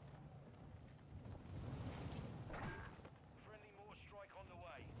 Friendly mortar strike on the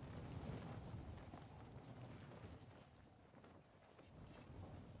way.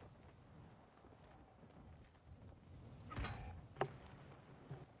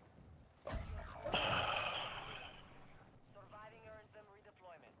 Surviving earns them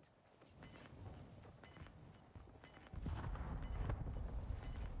redeployment.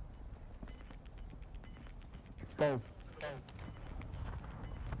 Stove.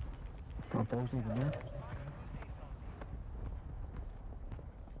 My ball's not even there.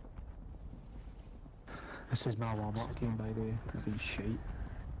 This is my warm-up game, by the way. It'll be shite.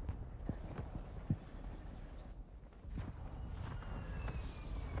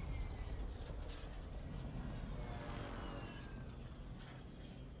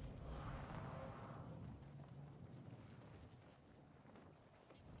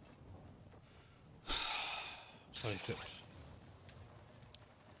 Sorry, tips.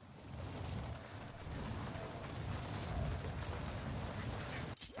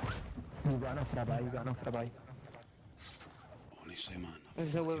 You got enough for a buy, you got enough for a buy. Honestly, man.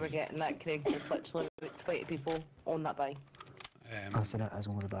 There's no way we're getting that, Craig. There's literally about 20 people on that buy. I said it as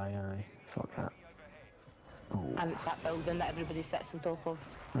I'm gonna buy, aye. Fuck that. Oh, And it's that building that everybody sits on top of.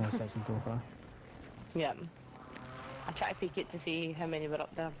 sets and top, Yeah. I tried to peek it to see how many were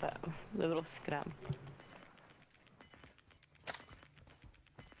up there, but they were all scram.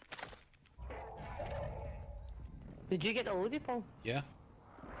 Did you get the loadie, Paul? Yeah?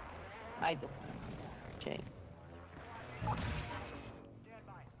 I don't. Okay. Stand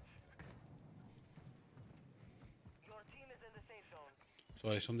by. Your team is in the safe zone.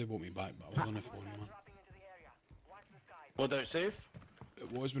 Sorry, somebody brought me back, but I was on the phone, man. Dropping into the area. Watch the sky. What out safe?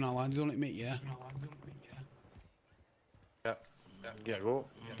 It was when I landed on it, mate, yeah. Yeah. Yeah, go.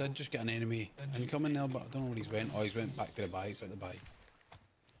 I did just get an enemy incoming there, but I don't know where he's went. Oh, he's went back to the buy. It's at the buy.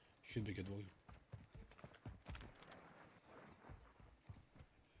 Should be good, William.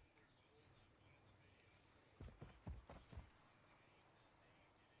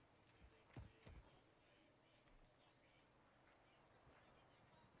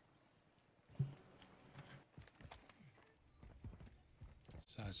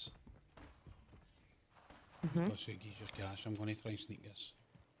 Says. Got to use your cash. I'm going to try and sneak this.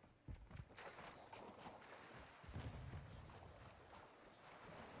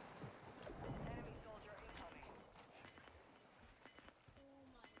 Enemy soldier incoming.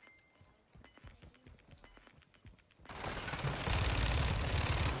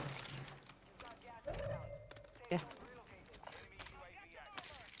 You've got gas inbound. Safe Yeah. zone relocated. Enemy UAV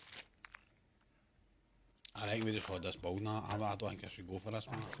active. I reckon we just hold this build now. I don't think I should go for this,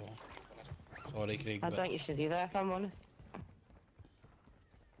 man, at all. Sorry, Craig, I but don't think you should either, if I'm honest.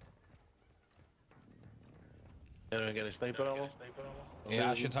 Anyone get a sniper ammo?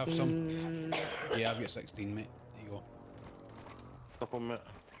 yeah, I should have some. Yeah, I've got 16, mate. There you go. Couple minutes.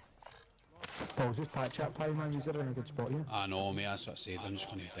 Paul, just patch up 5 man, you're in a good spot here. I know, mate, that's what I said. I'm just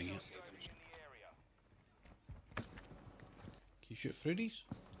going to ding it. In the area. Can you shoot through these?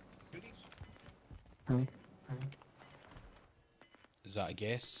 Aye. Is that a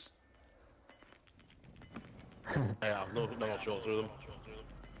guess? Yeah, no shot through them.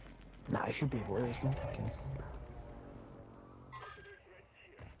 Nah, I should be able to, it's not fucking...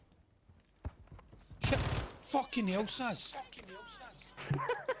 Shit! Fucking hell, Saz!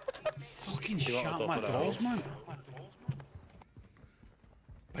 Fucking You want shot to my top it drawers, out? man!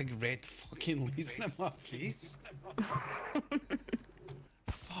 Big red fucking laser in my face.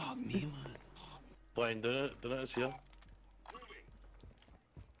 Fuck me, man. Blind, didn't it? It's here.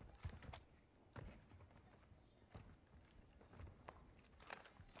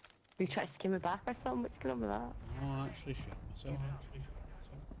 You try to skim me back or something? What's going on with that? Oh, I actually shot myself.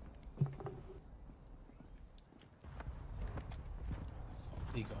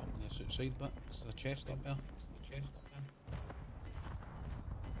 Fuck, he got up in this outside bit. There's a chest up there.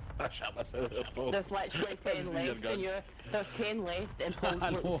 I shot myself. There's literally 10 left, and there's 10 left, and Paul's I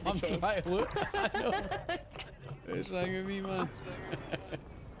looking know, for the I'm chest. trying to look. I know. What's wrong with me, man?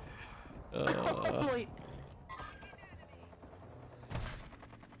 Like,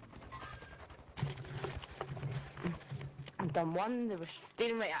 I've done one, they were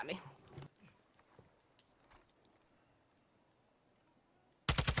staring right at me.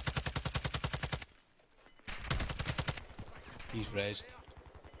 He's rezzed.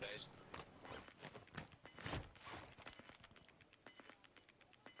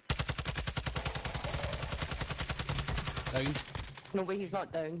 Down. No way, he's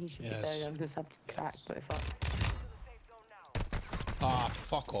not down, he should Yes. be down. I'm just have to crack, but if I... Ah,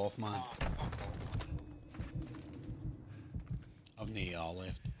 fuck off, man. Nay, I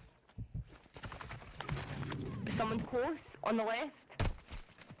left. Someone's close on the left.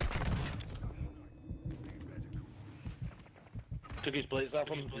 Took his plates off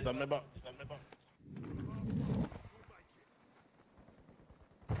him. He's done me back.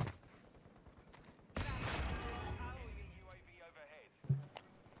 UAV overhead.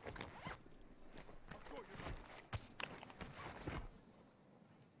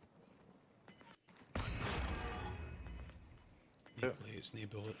 No plates, no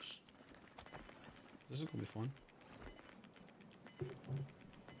bullets. This is gonna be fun.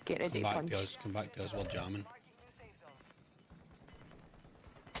 Get ready Come to back punch. to us, come back to us, we're jamming. Marking new safe zone.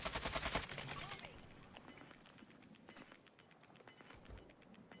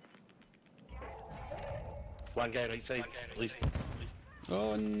 One guy right side, at least.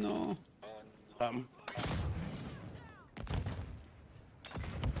 Oh no. Him.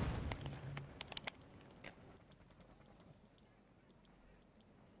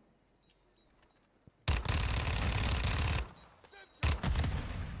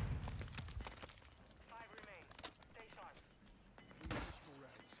 Five remain. Stay sharp.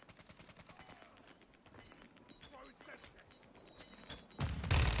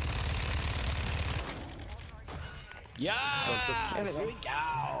 Yeah! There we Here we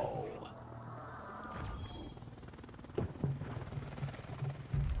go!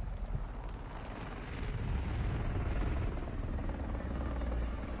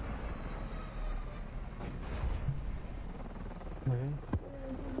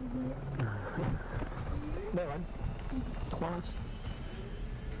 There one. Class.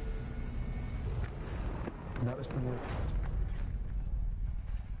 That was pretty good.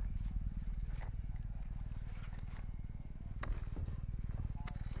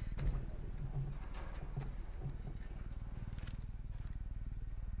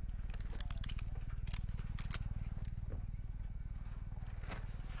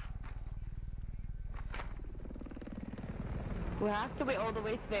 We have to wait all the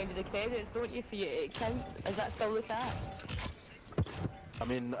way to the end of the credits, don't you, for you to count? Is that still the case? I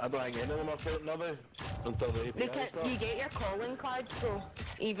mean, I don't think any of them are counting now until the API Because starts. you get your calling cards though,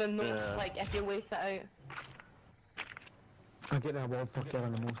 even though, Yeah. like, if you wait it out. I get the award for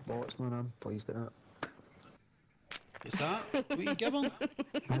killing the most bots, man. I'm pleased at that. What's that? What are you giving?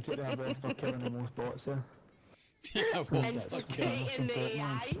 I get the award for killing the most bots there. Well, And fuck that's- yeah. creating the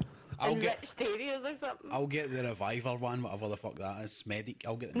AI I'll in get- rich areas or something. I'll get the reviver one, whatever the fuck that is. Medic.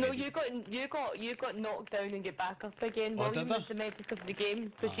 I'll get the No, medic. you got knocked down and get back up again. Oh, William did I? was the medic of the game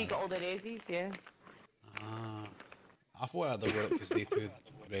because she got all the raises, yeah. Ah. I thought I'd have got it because they threw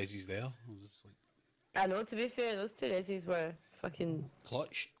resis there. I was just like, I know, to be fair, those two raises were fucking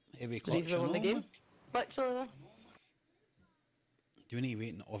clutch. Heavy clutch. reasonable in the and all, game. Literally. man. Do we need to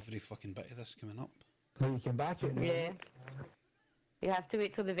wait on every fucking bit of this coming up? Now you can back it now. Yeah. You have to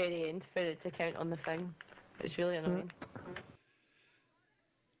wait till the very end for it to count on the thing. It's really annoying.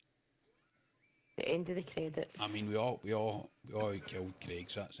 The end of the credits. I mean, we all killed Craig,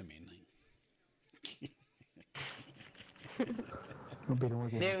 so that's the main thing. It'll be the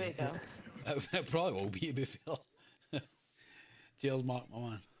only game. There we go. It probably will be, to be fair. Cheers, Mark, my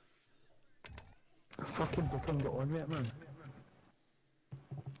man. Fucking Brooklyn got on with it, man.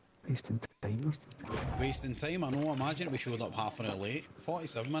 Wasting time. Wasting time, I know. Imagine we showed up half an hour late.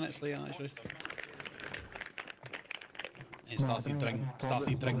 47 minutes late, actually. And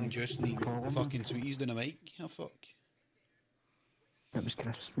started drinking juice and eating fucking sweeties down the mic. Oh, fuck. It was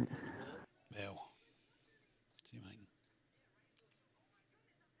crisp, mate. Well, see mine.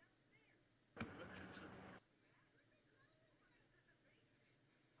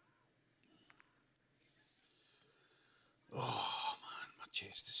 Oh man, my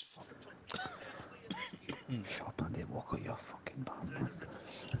chest is fucked. Shut up, Andy Walker, you're fucking bad, man.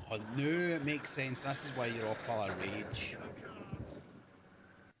 Oh no, it makes sense. This is why you're all full of rage.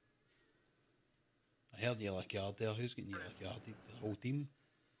 I heard you like yard there. Who's getting you like yarded? The whole team?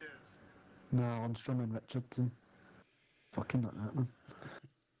 No, Armstrong and Richardson. Fucking like that, man.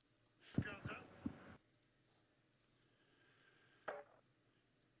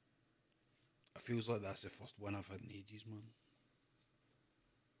 It feels like that's the first win I've had in ages, man.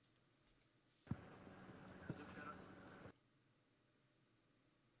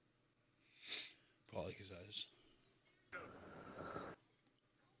 Probably because it is.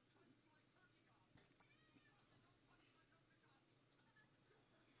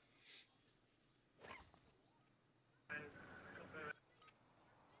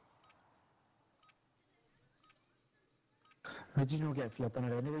 How did you not get for your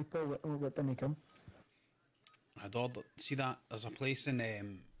dinner anyway, Paul? What didn't he come? I'd ordered. See that? There's a place in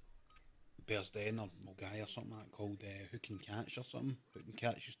Bearsden or Mulgai or something like that called Hook and Catch or something. Hook and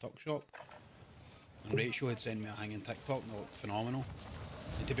Catch's tuck shop. And Rachel had sent me a hanging TikTok and it looked phenomenal.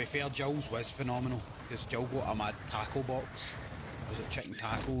 And to be fair, Jill's was phenomenal because Jill got a mad tackle box. Was it chicken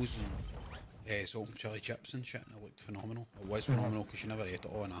tackles and salt and chilli chips and shit, and it looked phenomenal. It was phenomenal because she never ate it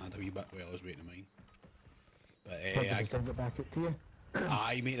all, and I had a wee bit while I was waiting in mine. But I send it back out to you.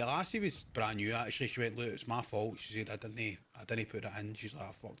 aye, mate, the lassie was brand new actually. She went, look, it's my fault. She said I didn't put it in. She's like,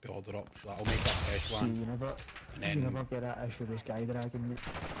 I fucked the order up. She's like, I'll make a fresh See, one. you never get that issue with Skydragon, mate.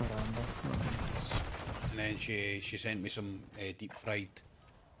 And then she sent me some deep fried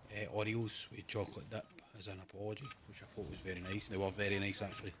Oreos with chocolate dip as an apology, which I thought was very nice. They were very nice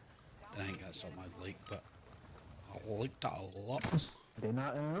actually. Didn't think that's something I'd like, but I liked it a lot. Doing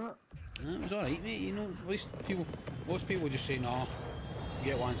that and that. No, it was alright, mate. You know, at least most people just say, nah, you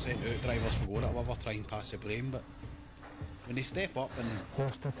get one sent out, drivers forgot it, whatever, try and pass the blame, but when they step up and...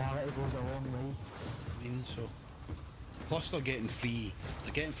 Hospitality goes a long way. I mean, so... Plus they're getting free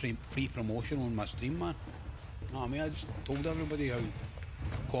promotion on my stream, man. No, I mean, I just told everybody how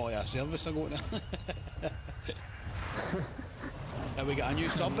quality of service I got there. Have we got a new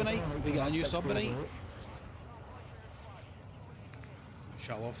sub tonight? We got a new sub tonight?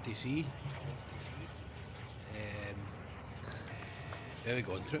 Shut off DC. There we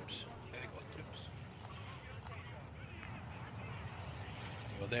go, troops.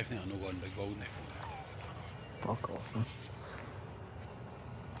 You're definitely no going big building. Fuck off, man.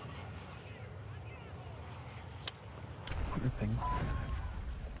 What the ping?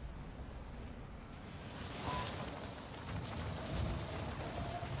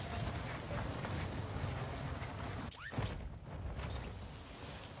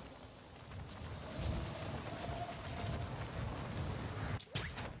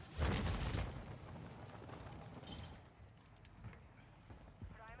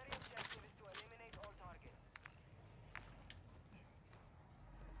 Primary objective is to eliminate all targets.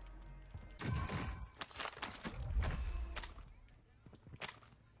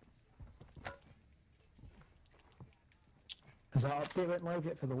 Has that update went live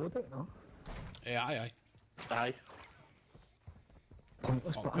yet for the loadout, no? Aye. Aye.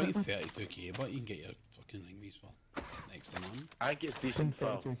 Pointless, I'll but pay I think 32k, but you can get your fucking thingies for next to none. I think it's decent for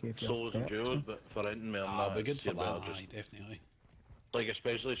 32k if you're solos and better. duos, but for anything more than I'll that, be good it's for better that, just- aye, definitely. Like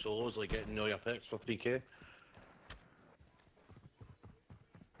especially solos, like getting all your picks for 3k.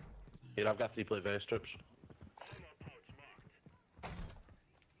 Here, I've got 3 plate vest strips.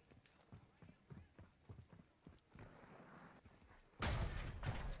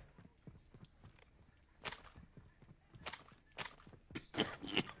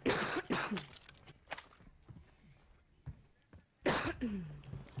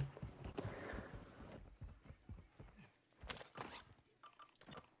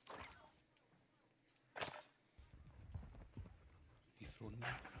 Wee thrown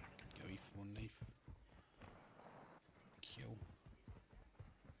knife. Get a wee thrown knife. Kill.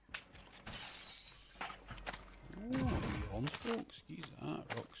 Oh, wee arms folks. Excuse that.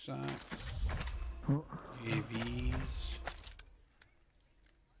 Rucksacks. Oh. UAVs.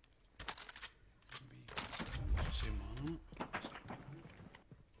 Same on that.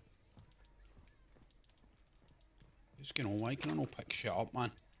 It's going on, why can I not pick shit up,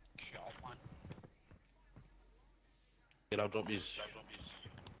 man? Here, I'll drop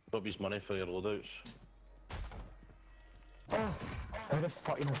his money for your loadouts. Oh! How the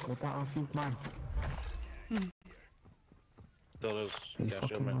fuck you not scored that outfield, man? There is He's cash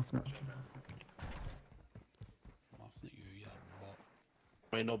fucking in, man. laughing at. Laughing at you, yeah,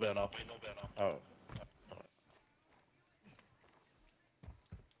 but Might not be enough. Oh.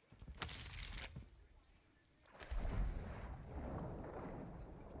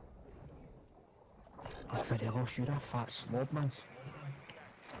 Oh, for the loss, you're a fat slob, man.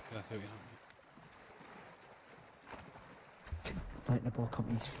 can I tell you that? Letting the ball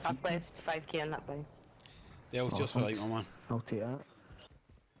companies I've left 5k on that boy. They'll just for like, thanks. my man. I'll take that.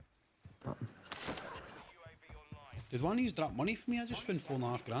 Nothing. Did one of these drop money for me? I just found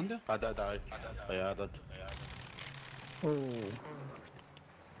 4.5 grand there. I did, aye. Yeah, I did. Oh.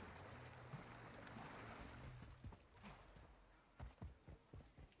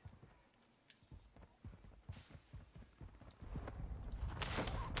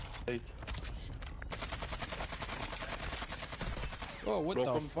 Right. Oh, what Broke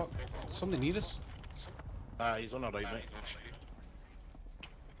the him. fuck? Somebody need us? Aye, he's on our right, mate.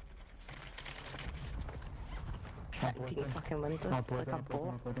 Sit peeking fucking windows I bought like a them,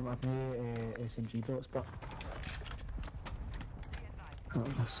 bot. I've no SMG bullets, but... Oh,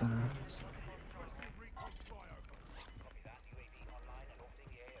 that's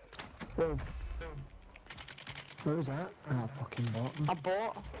Whoa. What was that? Ah, fucking bot. A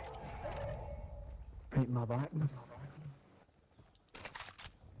bot. Right in my back.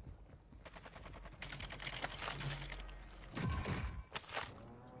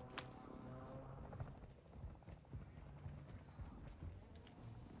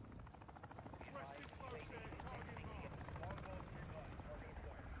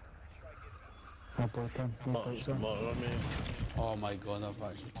 I bought him. He Much bought some. more on me. Oh my god, I've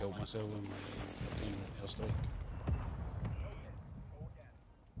actually killed myself with my fucking airstrike.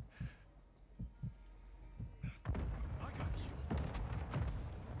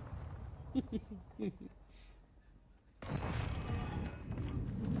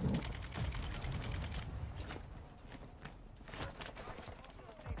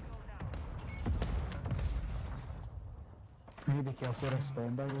 You need to be careful with a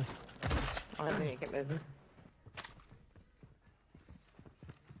stone by this. I don't think you can move.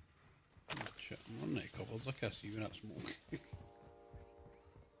 Oh, shit, I'm running out of covers. I can't see you in that smoke.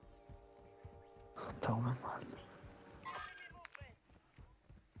 Tell me, man.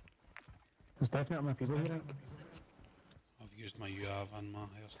 There's definitely my people here. I've used my UAV and my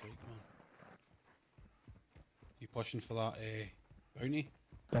airstrike, man. You pushing for that bounty?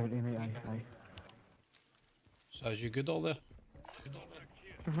 Bounty, mate, aye. So is you good all there?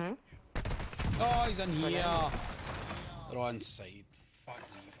 Mhm. Oh, he's in here! They're all inside. Fuck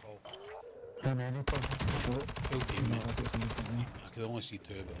me, Paul. How many, Paul? Full game, No, mate. I got something. I could only see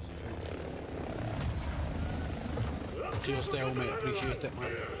two, but it was a full. Cheers, Del, mate. Appreciate it,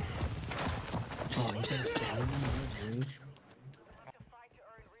 man. Oh, he's in the sky. To fight to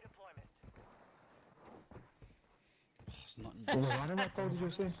earn redeployment. There's nothing. What was that in that, Paul, did you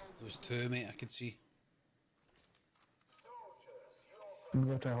say? There was two, mate, I could see. I'm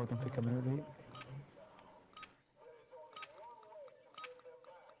gonna try hold him for coming out, right?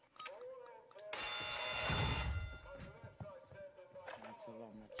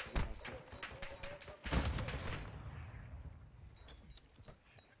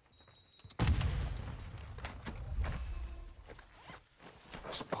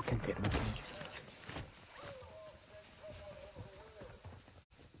 Let's fucking take him again.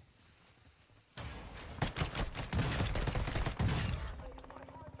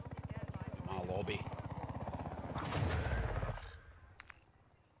 My lobby.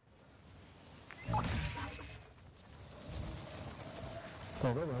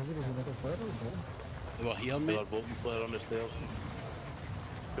 Paul, what was it? Was it like a player or what? They were here, They mate. were bolting player on the stairs.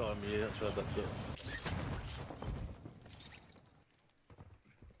 Got him, yeah, that's where that's it.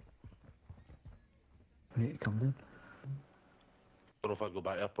 Right, come in. Don't know if I go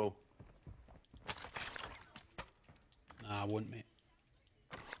back there, Paul. Nah, I won't, mate.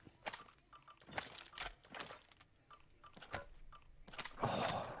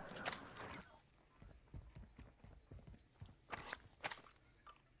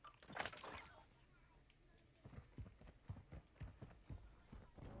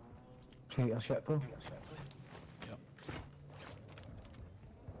 Right, I'll shit, Paul. Yep.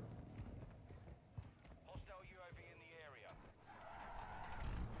 Hostile UAV in the area.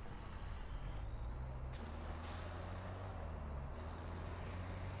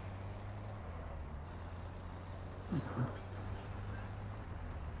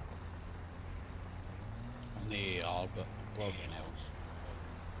 On the AR, but I've got everything else.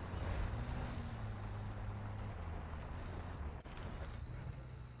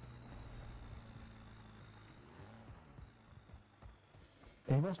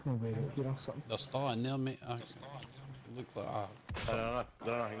 They must know where you're or something. They're still in there, mate. It looks like a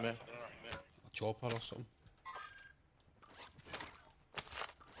They're not hitting me. chopper or something.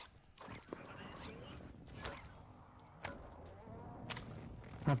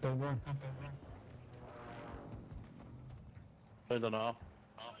 I've done one. Found an R.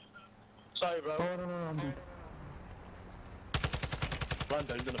 Sorry, bro. Oh, no, I'm dead. Ran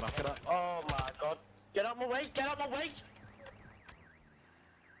down in the back of that. Oh my god. Get out my way! Get out my way!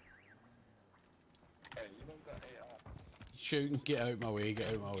 Shooting, get out my way,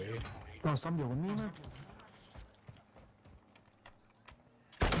 get out my way. Oh, somebody on me, man.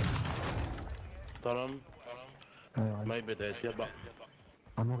 Done him. Might be dead here, but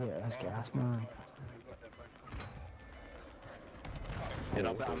I'm not gonna ask gas, man. you're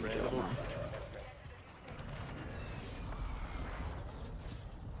not that unreadable.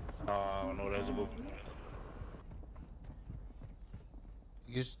 Oh, no resible.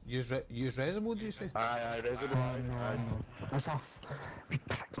 Use Resable, do you say? Aye, resible. Oh, no, no. That's off. We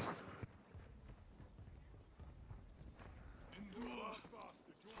pricked, man.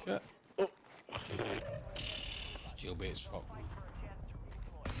 Shit. Oh. Jailbait's fuck, man.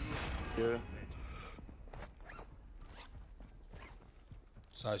 For a chance to redeploy. Yeah.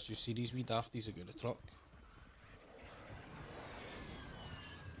 So as you see these wee dafties that got the truck.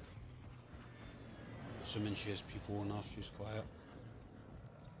 Assuming she has people enough, she's quiet.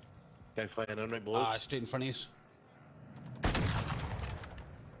 Guy flying in right below. Ah, straight in front of us.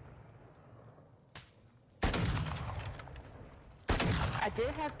 I do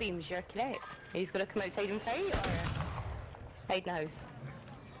have beams, you're correct. He's gonna come outside and fight, or hide in the house?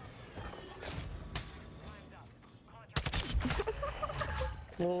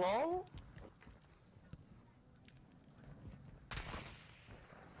 Lol.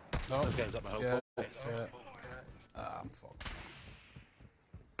 Oh, This guy's up my hill. shit. Ah, I'm fucked.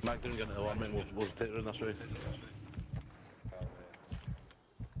 Mac didn't get into the one, man. We'll take her in this way.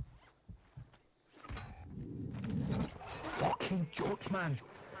 Fucking joke, man.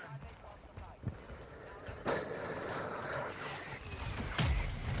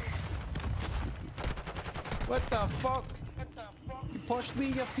 What the fuck? You pushed me,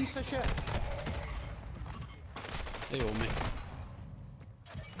 you piece of shit. They owe me.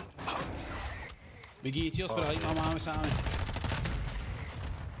 Biggie, cheers for the light, my man was at me.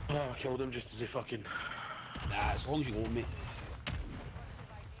 Oh, I killed him just as he fucking... Nah, as long as you owe me.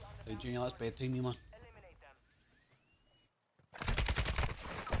 Hey, Junior, that's bedtime, you man.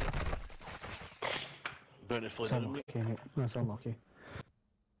 Burnt it That's flooded. unlucky, mate. That's unlucky.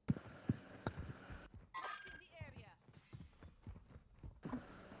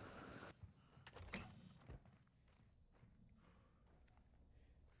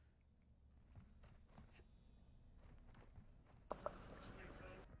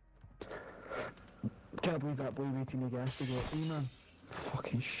 Can't believe that boy waiting the gas to go up me, man.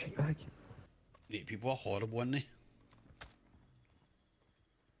 Fucking shitbag. Yeah, people are horrible, aren't they?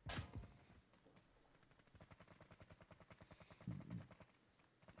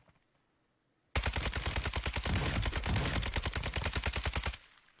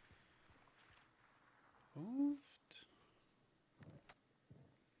 Moved.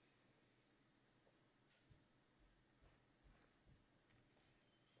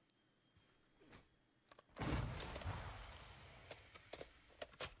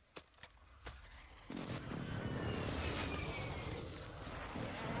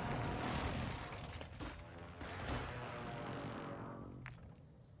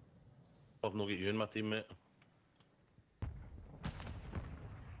 I've not got you in my team, mate.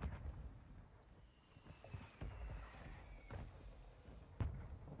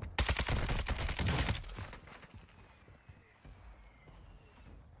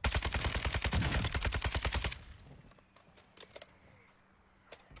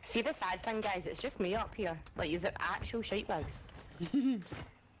 See the sad thing, guys, it's just me up here. Like, is it actual shitebags?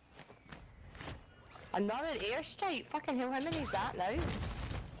 Another airstrike? Fucking hell, how many is that now?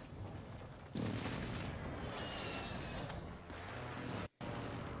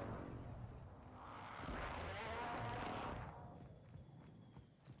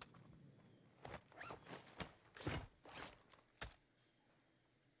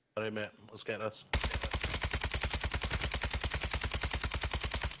 Alright, mate, let's get this.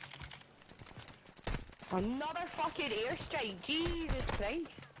 Another fucking airstrike, Jesus Christ.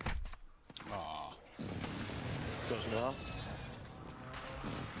 Ah. Doesn't matter.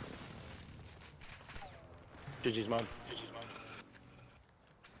 GG's, man.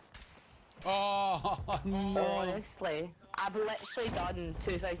 Oh, no. Honestly, I've literally done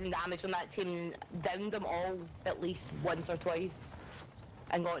 2,000 damage on that team, downed them all at least once or twice,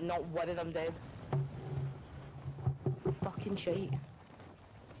 and got not one of them dead. Fucking shite.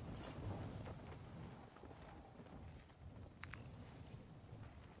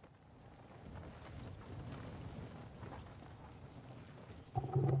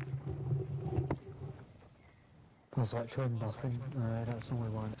 There's actually nothing. That's the only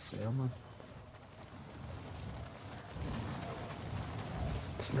one that's there, man.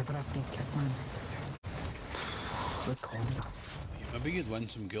 There's never a free kick, man. Good corner. Maybe you'd win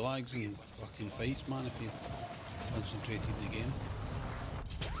some gulags and fucking fights, man, if you concentrated in the game.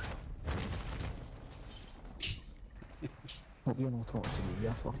 Hope you're not talking to me,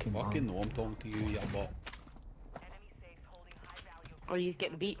 you fucking Fucking man. know I'm talking to you, you bot. Or he's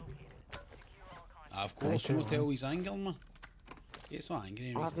getting beat. Of course, Okay, no tell he's angry, man. He's so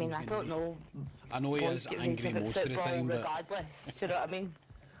angry. I mean, I don't know. I know he Boys is get angry into most of the football time, but regardless, do you know what I mean?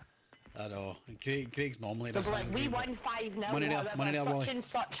 I know. Craig's normally They'll this be like, angry. we but won 5-0, Money there, however, money there, such boy. and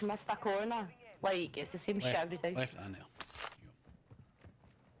such missed a corner. Like, it's the same shit every time. Left and there.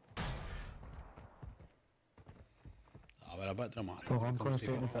 Ah, we're a bit dramatic. So when I'm it comes to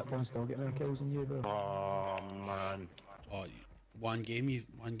concentrating football. if that one still getting any kills on you, bro. Oh, man. Oh, One game. You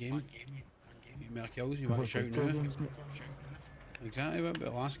more kills. You want to shout now? Exactly. What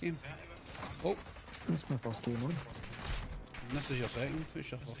about the last game? Oh, This is my first game on. and this is your second.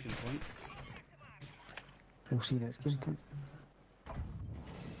 What's your fucking point? We'll see next game.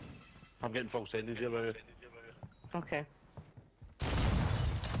 I'm getting false endings here, by the way. Okay.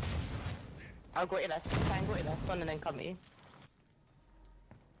 I'll go to this. Try and go to this one and then come to you.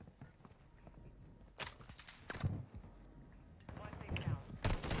 One thing down.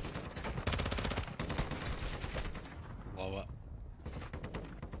 Love it.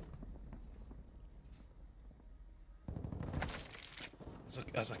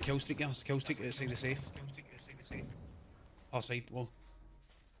 There's a kill streak. There's a kill streak outside the safe. Outside. Whoa.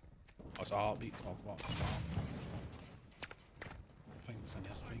 Oh, it's a heartbeat. Oh, fuck. I think it's an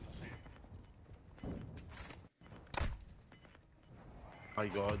airstrike. My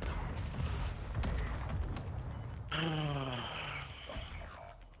god.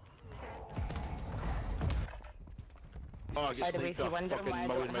 Oh, I By get the way, if sniped you're a wondering fucking why I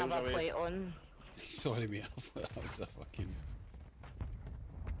million don't have miles a away. plate on, Sorry, mate. I thought that was a fucking.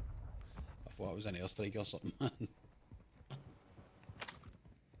 I thought it was an airstrike or something, man.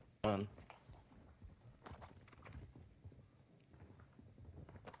 Man.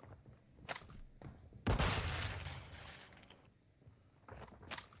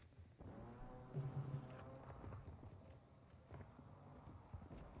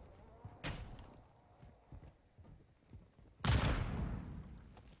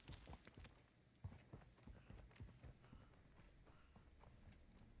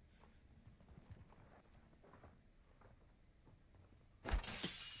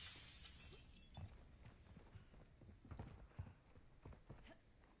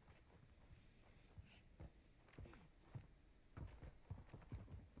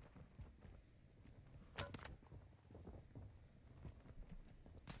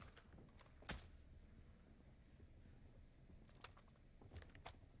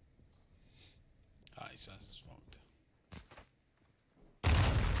 Aye, so this is fucked.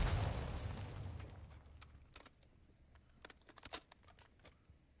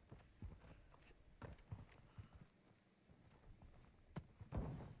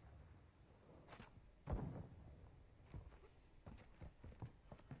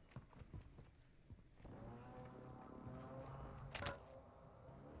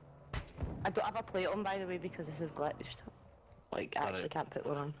 I don't have a plate on, by the way, because this is glitched. Like, I actually Alright. can't put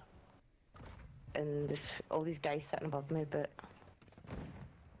one on. And there's all these guys sitting above me, but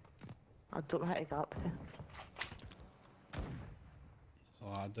I don't know how to get up there.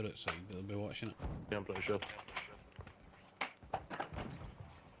 There's a ladder outside, but they'll be watching it. Yeah, I'm pretty sure.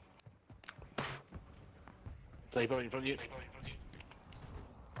 Sniper right in front of you.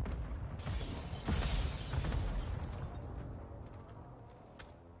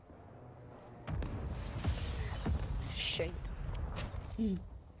 Shite.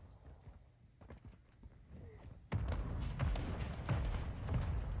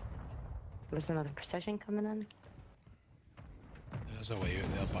 There's another precision coming in. There is a way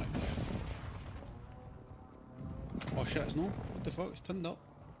out there back there. Oh shit, it's no. What the fuck? It's turned up.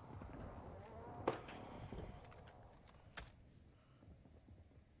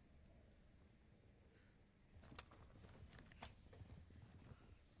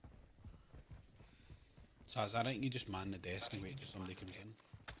 Saz, I think you just man the desk and wait till somebody comes in.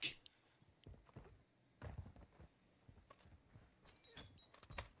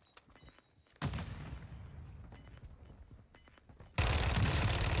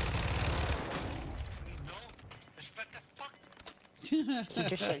 You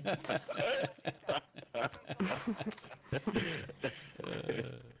just shite.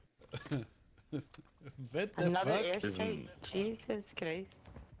 What the Another fuck? airstrike. Jesus Christ.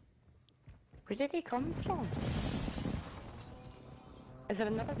 Where did he come from? Is there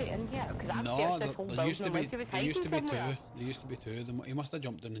another bit in here? Because I'm No, scared this whole there used to building be. unless he was There used to be hiding somewhere. two. There used to be two. He must have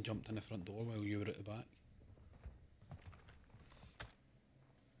jumped in and jumped in the front door while you were at the back.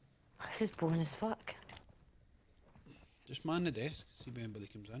 This is boring as fuck. Just man the desk. See if anybody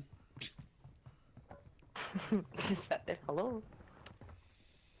comes in. Just sit there. Hello.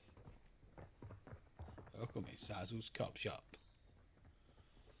 Welcome to Sazzle's Cup Shop.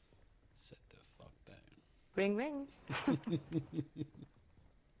 Sit the fuck down. Ring ring.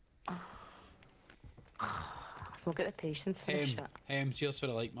 We'll get the patience for this shit. Cheers for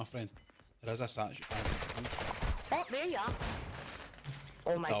the like, my friend. There is a satch. Oh, there you are.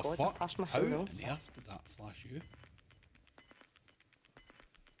 Oh my The god, fuck? I passed my How phone on off. earth did that flash you?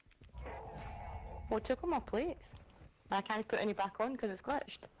 Well, it took all my plates. I can't put any back on because it's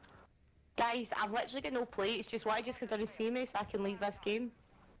glitched. Guys, I've literally got no plates. Just why just gonna see me so I can leave this game?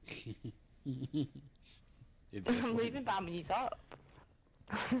 You I'm definitely- leaving Bammies up.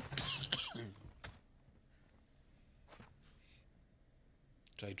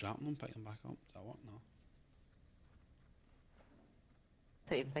 Try dropping them, pick them back up. Does that work? No.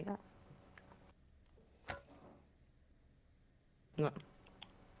 Don't even think that. No.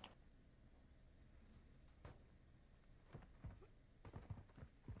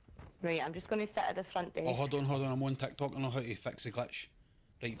 Right, I'm just going to sit at the front desk. Oh, hold on. I'm on TikTok. I know how to fix the glitch.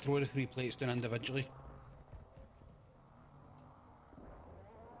 Right, throw the 3 plates down individually.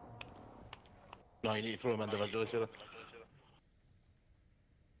 No, you need to throw them individually, Sarah.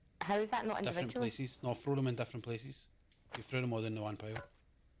 How is that not Different individual? places. No, throw them in different places. You throw them all in the one pile.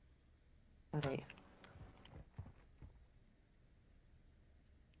 Alright.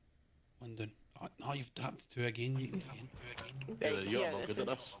 One down. Oh, no, you've trapped 2 again. You need it again. Right, You're here, not good at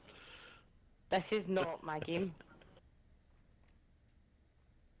this. This is not my game.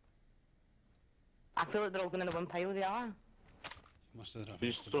 I feel like they're all going in the one pile, they are. You must have dropped.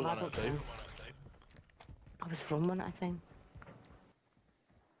 You just don't run out of time. I was from one at a time.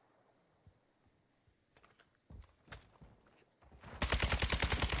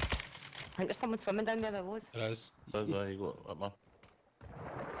 I think there's someone swimming down there, there was. There is. That's why you got up, man.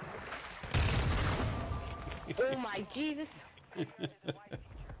 Oh my Jesus!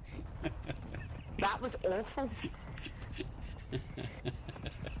 That was awful.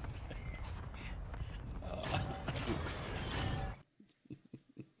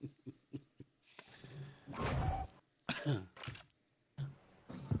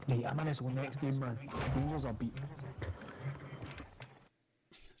 Hey, I'm gonna go next game, man. Rangers are beat.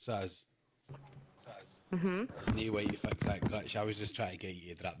 Saz. Mm-hmm. There's no way to fix that glitch. I was just trying to get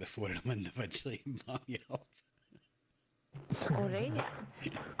you to drop before them individually and bang you up. Alright.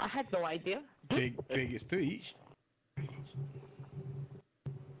 I had no idea. Craig, it's 2 each.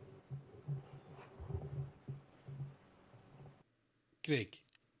 Craig.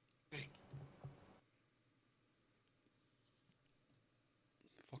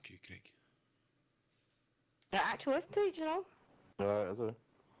 Fuck you, Craig. It actually is too, you know? Alright, is it?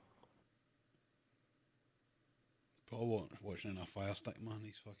 Probably watching a fire stick, man.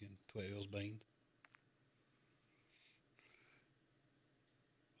 He's fucking 20 hours behind.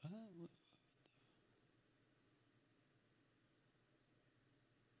 What?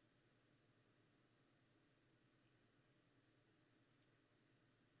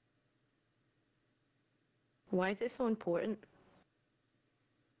 Why is it so important?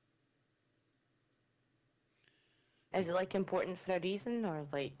 Is it like important for a reason or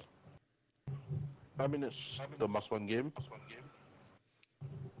like... I mean, it's the must-win game.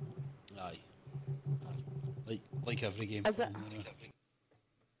 Aye. Like every game. Is it? Uh,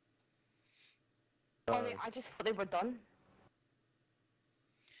 Oh wait, I just thought they were done.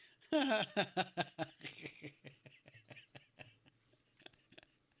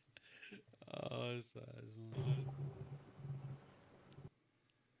 Oh, Saz, man.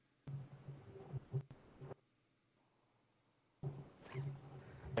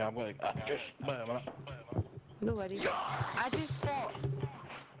 Yeah, I'm going to just wait a minute. No worries. I just thought...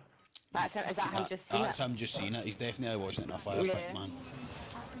 That's him, is that him just seeing That's it? him just seeing it. He's definitely watching it in a fire stick, Yeah. man.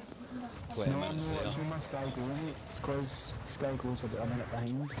 20 No, minutes no, it's later. when my Sky goes, mate. It's because Sky goes about a minute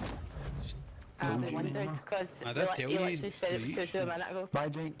behind. I Told you. wondered because I did tell he you literally said it's it each. to a minute ago. Bye,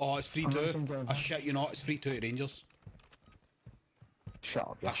 Jake. Oh, it's 3-2. mentioning Gavin. I shit you not, it's 3-2 to Rangers. Shut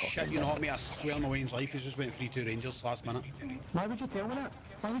up, you I shit you not, mate. I swear on Wayne's life, he's just went 3-2 Rangers last minute. Why would you tell me that?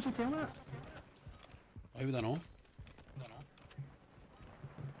 Why would you tell me that? Why would I know?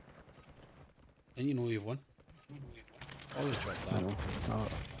 And you know you've won. Always drop that.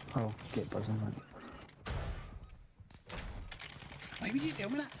 Oh, get buzzing, man. Why would you tell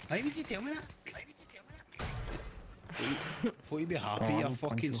me that? Why would you tell me that? Thought you'd be happy, Oh, you I'll punch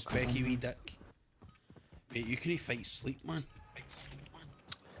fucking your specky cunt. wee dick. Mate, you can't fight sleep, man.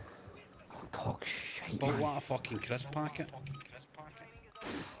 Talk shit, But man. what a fucking crisp packet.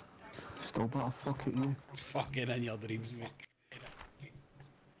 Still better fuck at you. Fucking in your dreams, mate.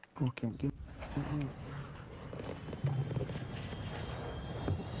 Fucking give.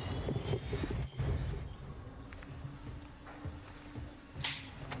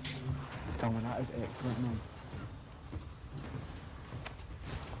 Tell me that is excellent, man.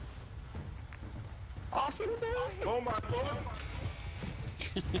 Oh my god!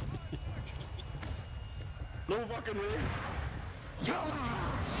 No fucking way!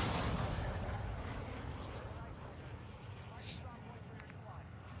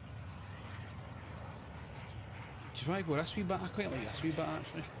 Do you want to go this wee bit? I quite like this wee bit,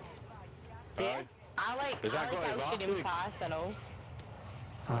 actually. Yeah. I like Is that going Alchin to in pass and all.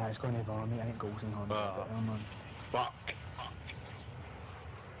 Ah, it's going to VAR, mate. I think goals in hand. Ah. Man. Fuck.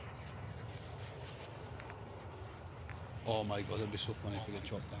 Oh my god, it'd be so funny if we get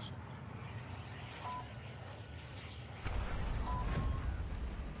chopped down.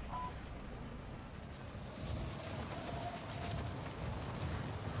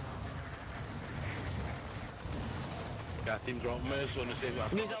 Got team dropping me, so on the same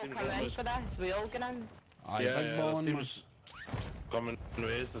We all come in for this. We all get in. Aye, big ball on, man. team's coming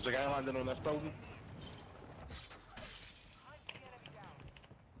raised. There's a guy landing on this building.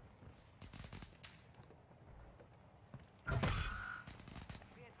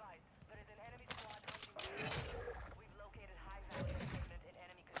 Be advised, there is an enemy squad hunting you. We've located high-value equipment in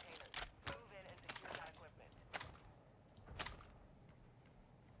enemy containers. Move in and secure that equipment.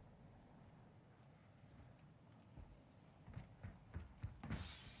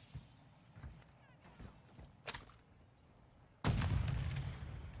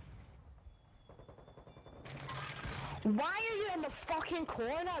 Why are you in the fucking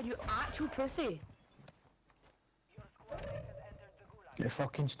corner, you actual pussy? Your squad mate has entered the gulag. You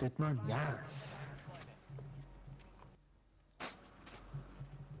fucking stood, man. Yes.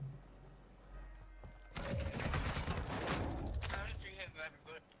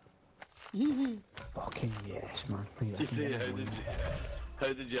 Fucking yes, man. Please, You see, how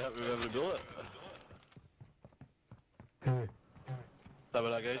did you hit with every bullet? Who? Is that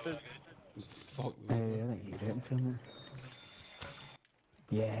what that guy said? Fuck I them. think you did for me.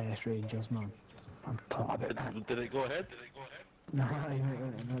 Yes, Rangers, man. I'm proud about that. Did it go ahead? Nah,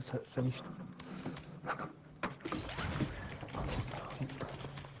 that's it, finished.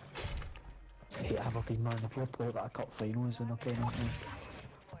 Hate Aberdeen, man. If you're playing at a cup final, is when they're playing anything.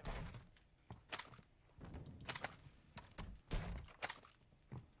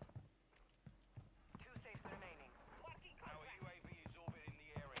 Two safes remaining. Our UAV is orbiting the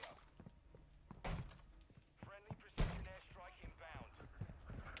area. Friendly precision airstrike inbound.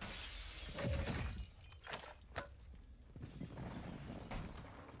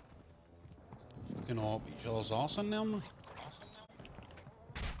 Fucking all up each other's arse in there, man.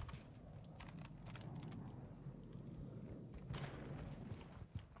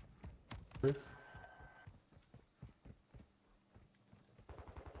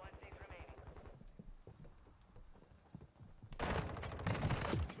 One safe remaining.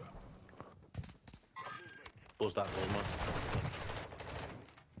 Close that door, man.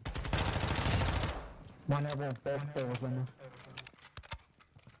 One elbow, both balls, winner.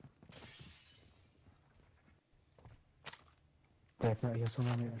 Definitely, here's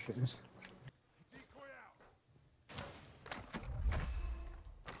someone out shooting us.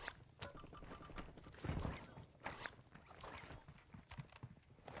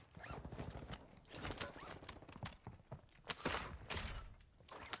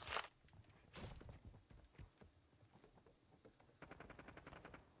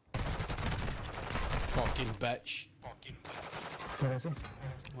 Fucking bitch. Where is he?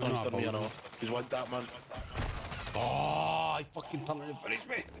 We're not Under me, I about know. it. He's went that, man. Oh, I fucking turned and finished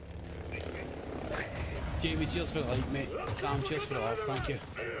me. Jamie, cheers for the like, mate. Sam, cheers for the love, thank you.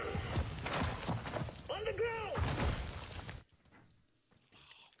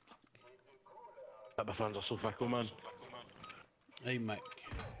 My fans are so fickle, man. Hey, Mick.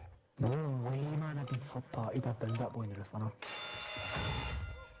 No way, man. I've been third partied. I've downed that boy in the roof, I know.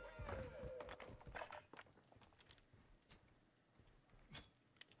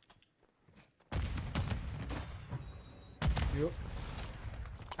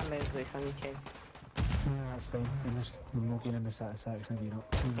 I'm Leslie from UK. Yeah, that's fine. I'm not giving him the satisfaction of you know.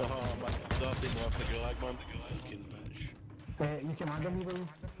 Oh, man. That team off the gulag, man. Fucking bitch. You can handle me, though.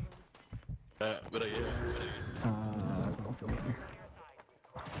 Where are you? I don't know if you'll let me.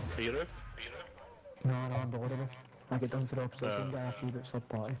 Are you roof? No, I'm bored of it. I get done for the opposition guy after it's third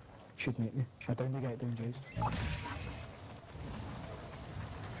party. Should make me. I down to get down, Jays.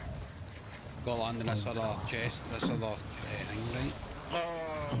 Got land in this other chest, this other thing, right?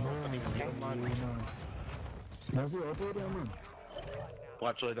 Oh, Man. Where's the audio there, man? well,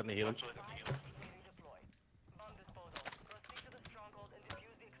 actually, I didn't hear him. Deployed. Bomb disposal. Proceed to the stronghold and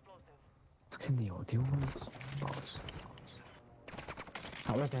defuse the explosives. Fucking the audio, man. Boss.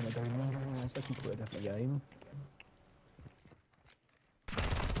 That wasn't it down there, that's a completely different game.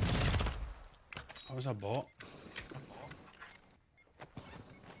 That was a bot.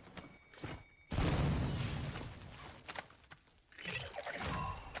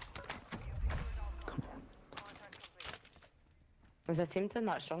 Was a team in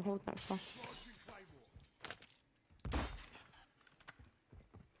that stronghold next one?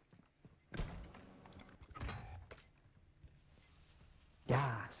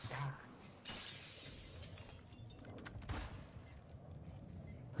 Gas.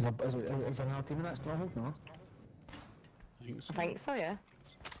 Is there another team in that stronghold? No. I think so. I think so, yeah.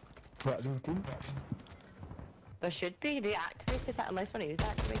 What, the team? There should be. They activated it unless one of you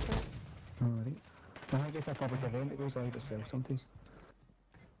activated it. Alright. I think it's a public event that goes live itself sometimes.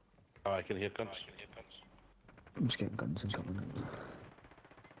 Oh, I can hear guns. I'm just getting guns and coming in.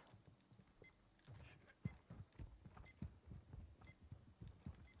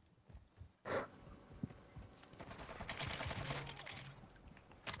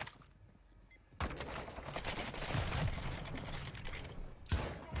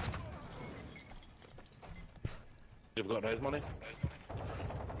 You've got res money?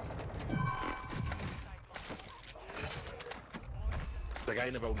 The guy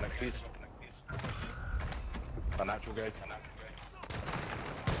in the building next to us. A natural guy.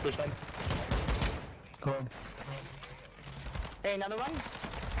 Push in. Go on. Hey, another one?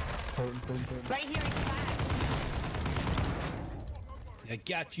 Point. Right here, he's back. I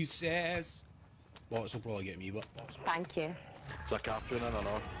got you, says. Bots will probably get me, but. Thank you. It's a cartoon in or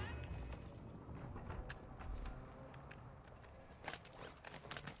not?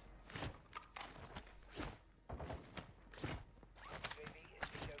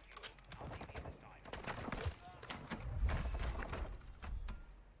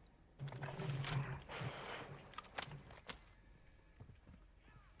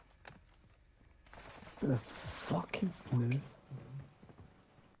 The fucking move.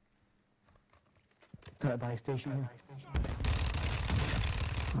 At a buy station here.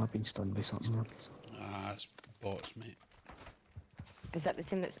 I've been stunned by something, man. Ah, it's bots, mate. Is that the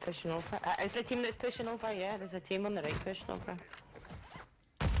team that's pushing over? Is the team that's pushing over? Yeah, there's a team on the right pushing over.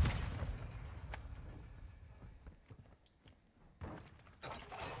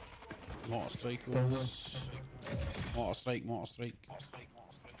 Mortar strike was. Mortar strike.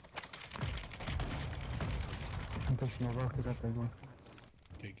 I'm pushing over because that's big one.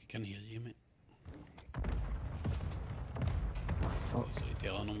 I can hear you, mate. Fuck. He's like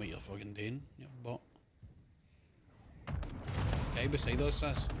telling him what you're fucking doing, you bot. Guy beside us,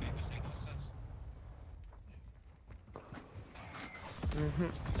 says.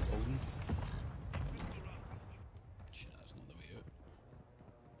 Golden. Shit, that's not the way out.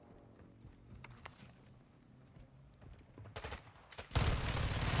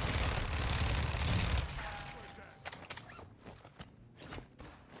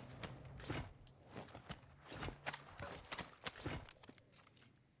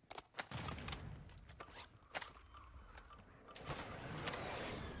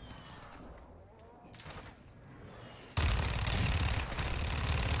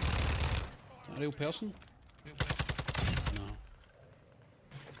 A real person? No.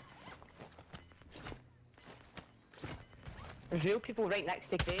 There's real people right next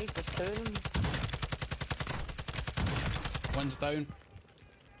to Craig. There's two of them. One's down.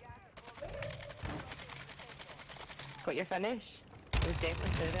 Got your finish? There's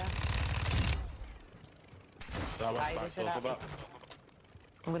definitely two there. That Aye, one's there's back an over actual-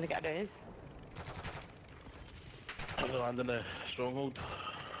 I'm gonna get a raise. I'm gonna land in the stronghold.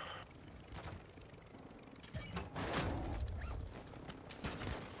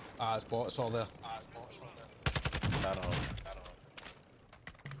 Ah, it's bots all there. I know.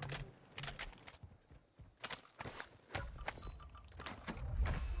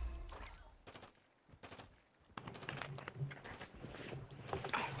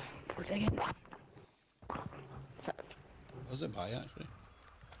 Poor thing. Was it by actually?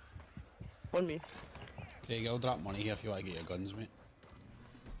 On me. Craig, I'll drop money here if you want to get your guns, mate.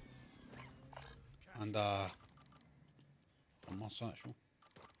 And one more satchel.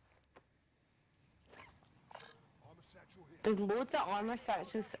 There's loads of armor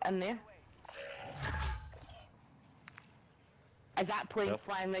satchels in there. Is that plane Yep.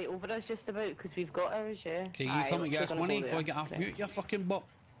 flying right over us just about? Because we've got ours, yeah. Okay, you Aye, come and we're get us gonna money, go go there. get off Yeah. mute, you fucking bot.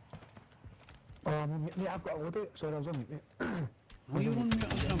 Oh, mate, I've got a load out. Sorry, I was on mute, mate. Why are you on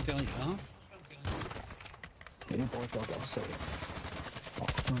mute? I'm telling you off. Yeah, you boys all get a set.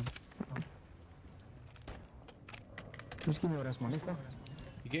 Fuck, man. Who's giving me all this money for?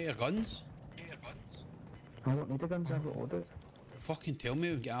 You get your guns? I don't need the guns, I've got a load out. Fucking tell me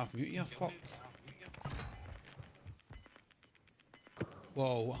and get off mute, you fuck.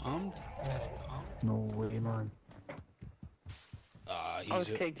 Whoa, what armed? No way, man. Ah, Oh,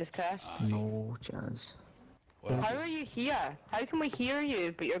 he's Craig just crashed. No chance. How are you here? How can we hear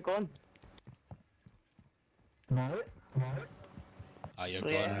you, but you're gone? No? Ah, you're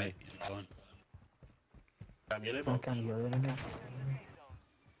Yeah. gone, mate. You're gone. I'm in it, I box. can't hear you anymore.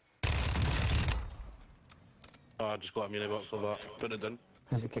 Oh, I just got a mini box of that. Put it in.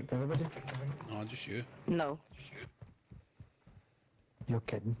 Has it kicked everybody? No, just you. No. You're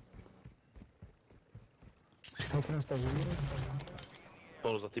kidding. How can I still hear you?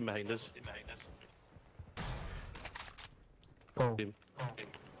 Paul, there's a team behind us. Paul, Team.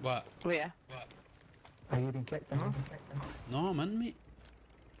 What? Where? are you being kicked off? No, I'm in, mate.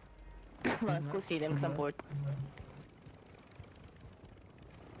 Let's go see them because I'm bored.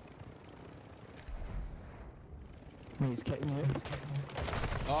 Mate, it's kicking you.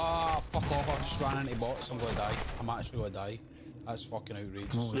 Ah, fuck off, I just ran into bots, I'm gonna die. I'm actually gonna die. That's fucking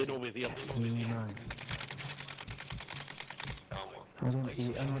outrageous. No. They know we're here. Man. I was only 8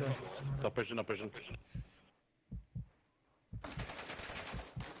 anyway. They're pushing, they're pushing.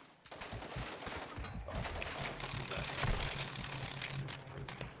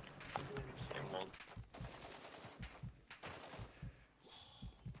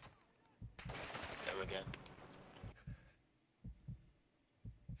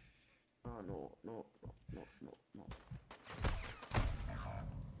 Oh no, no, no, no, no, no.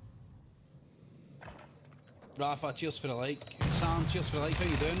 Rafa, cheers for the like. Sam, cheers for the like. How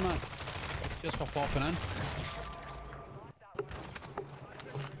you doing, man? Cheers for popping in.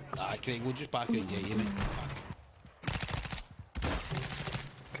 Aye, Craig, we'll just back out and get you, mate.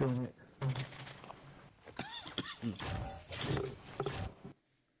 Cool, mate.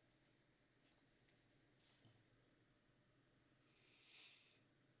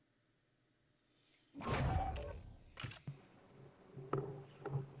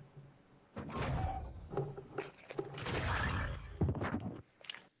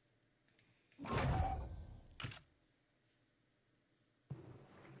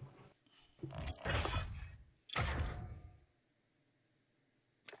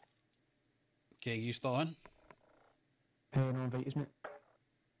 Okay, you still in? Hey, no invite mate.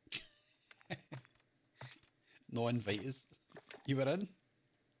 No inviters. You were in?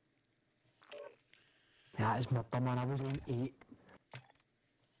 Yeah, it's my dumb man, I was only 8.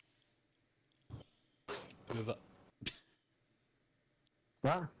 Move it.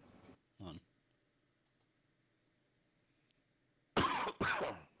 What? None.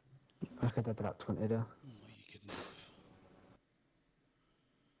 I could have dropped 20 there. No, you couldn't have.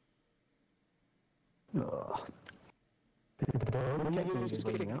 Oh. Did you just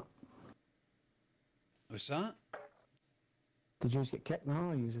get kicked? What's that? Did you just get kicked now?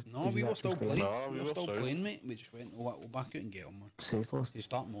 Or you just, No, did we you were actually still stay? playing. No, we we were were still still. playing, mate. We just went, oh, we'll back out and get them, man. Says lost. You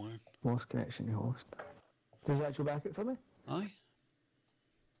start more. Lost connection to host. Does it actually back it for me? Aye.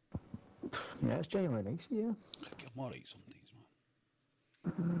 Yeah, it's genuinely nice, yeah. I'm alright sometimes,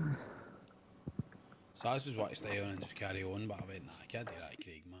 man. So I just want to stay on and just carry on, but I went, nah, I can't do that,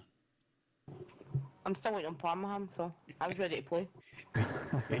 Craig, man. I'm still waiting on Birmingham, so I was ready to play.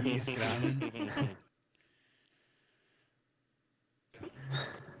 He's cramming.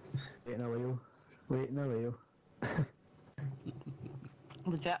 Waiting a while. Waiting a while.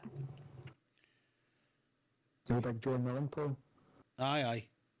 Legit. The big John Millen, Paul. Aye, aye.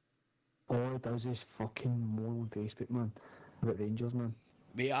 All he does is fucking moan on Facebook, man. About Rangers, man.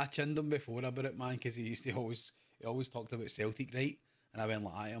 Mate, I chinned him before about it, man, because he always talked about Celtic, right? And I went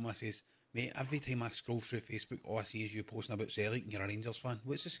like at him, I says, mate, every time I scroll through Facebook, all I see is you posting about Celtic and you're a Rangers fan.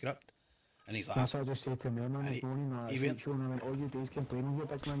 What's the script? And he's like, That's what I just said to me, man. and This morning, he that went- shit show, and I went, all you do is complaining, you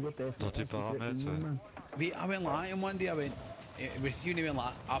big man, you're definitely a secret EU, man. mate, I went like at him one day, I went, with you, and he went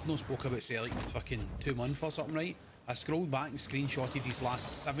like, I've not spoke about Celtic in fucking 2 months or something, right? I scrolled back and screenshotted his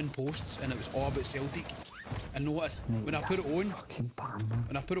last 7 posts, and it was all about Celtic. And know what? When I put it on, Fucking bam, man.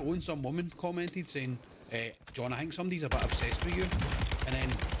 when I put it on, some woman commented saying, John, I think somebody's a bit obsessed with you. And then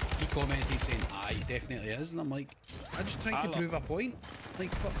he commented saying, aye, he definitely is. And I'm like, I just tried to prove a point. Like,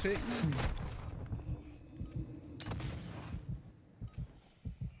 fuck's sake.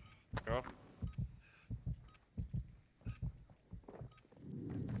 Go.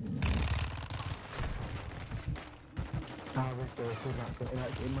 I was awful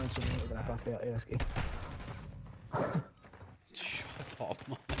that game, man, so I'm not going to have 30 this game. Shut up,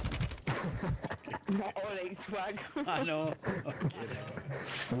 man. Not alright, swag. I know. Okay,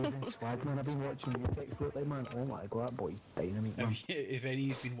 Steven Swag, man, I've been watching Mutex lately, man. Oh my god, that boy's dynamite, man. if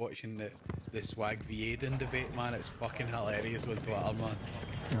any's been watching the Swag v Aiden debate, man, it's fucking hilarious on Twitter, man.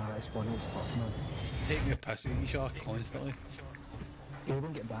 Nah, it's funny as fuck, man. It's taking the piss out of each other constantly. He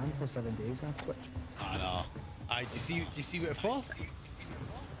didn't get banned for 7 days on Twitch. I know. Aye, do you see what it for?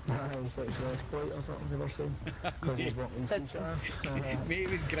 Nah, it's like his exploit or something they were saying. Because he's wanting to teach it. Mate, he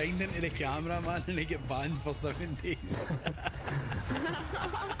was grinding to the camera, man, and he get banned for 7 days.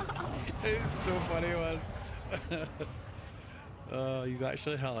 It's so funny, man. He's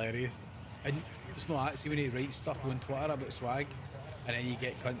actually hilarious. And just not that, see when he writes stuff on Twitter about Swag, And then you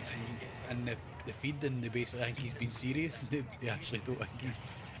get cunts in the feed and they basically think he's been serious. They actually don't think he's...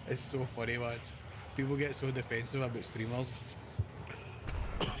 It's so funny, man. People get so defensive about streamers.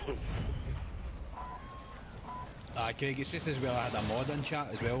 Craig, it's just as well I had a mod in chat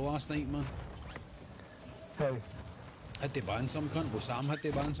as well last night, man. How? Had to ban some cunt. Well, Sam had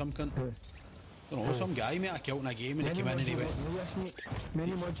to ban some cunt. Who? Don't know, some guy, mate, I killed in a game and he came in and he went...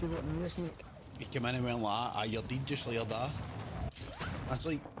 Many mods you want in this, Snake? He came in and went like, ah, you're dead just like your dad. I was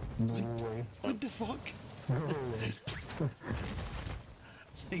like, No way. what the fuck? No way.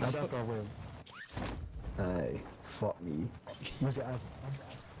 It's like, I don't fuck. know. Aye, fuck me. Was it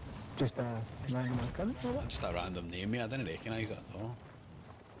just a random cunt or what? Just a random name, mate. I didn't recognise it at all.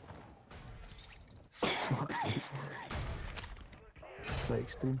 Fuck. It's like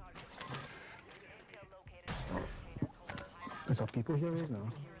extreme. Is there people here, isn't there?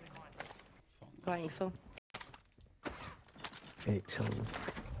 I think so. Excellent.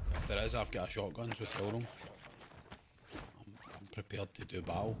 If there is, I've got a shotgun, so kill them. I'm prepared to do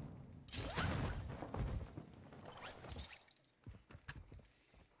battle.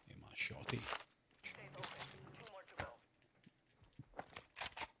 Get my shotty.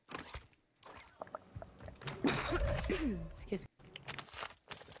 Excuse me.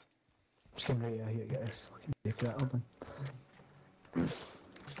 Just getting right out here, get this. Fucking safe that open.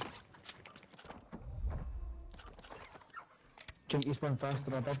 Think you spin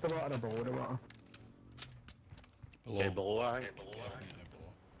faster above the water or below the water? Below. Okay, below, aye. Definitely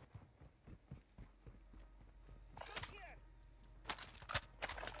below.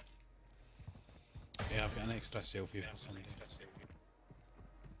 Yeah, I've got an extra selfie for Sunday.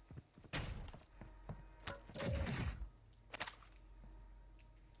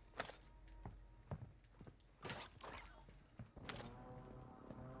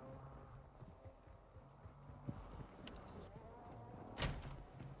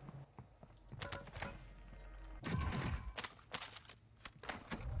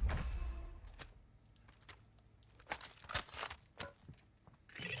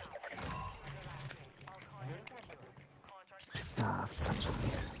 Ah, that's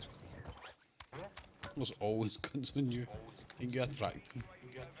okay. There's always guns on you. You get attracted.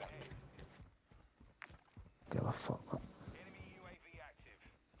 Give a fuck.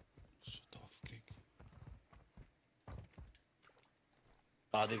 So tough, Craig.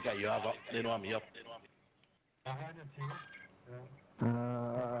 Ah, they've got you up. They know I'm here.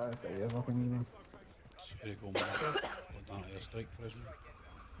 Yeah, fucking email. Here we go, man. Got that airstrike for us, man.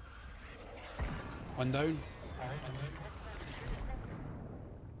 One down.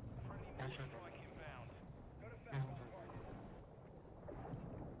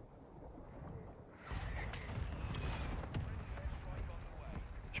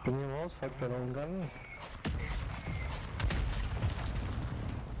 Springen wir raus, folgt der neuen Gang.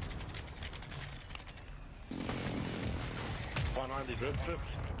 One on the drip trips.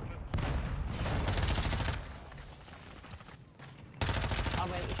 I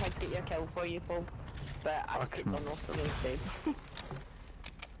went to try to get your kill for you, Paul, but I just keep on off the instead.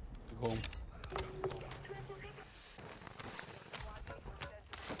 Go home.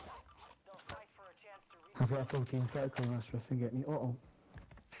 I've got a full team critical on this roof and get me auto.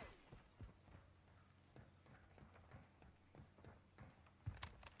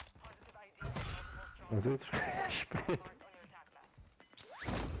 Is it?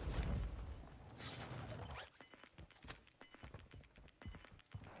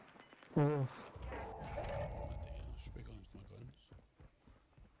 Oh, Speak on my guns.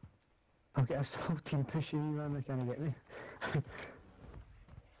 I've got a full team pushing me around, they can't get me.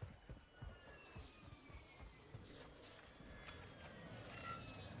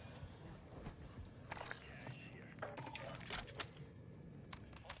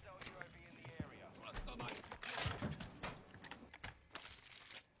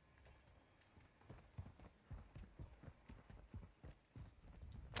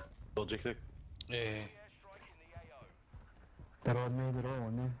 Logic. Eh, They're on me, they're all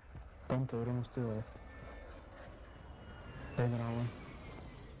on me. Down to almost two left. Down the one.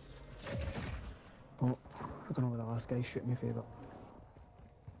 Oh, I don't know where the last guy shooting me favourite.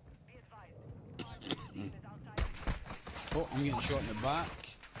 oh, I'm getting shot in the back.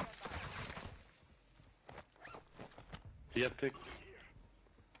 Here, tick.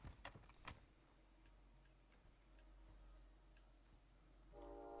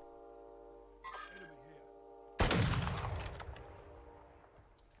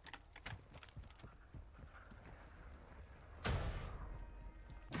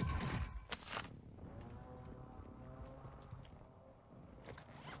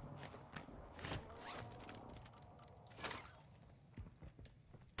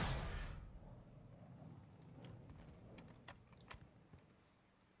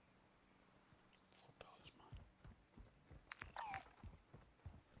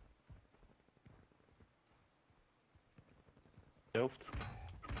 Helped.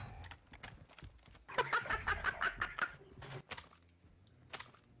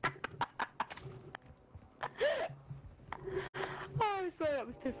 Oh, I swear that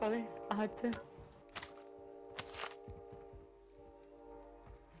was too funny. I had to.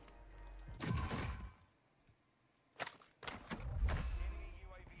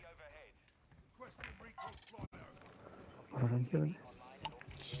 Thank you.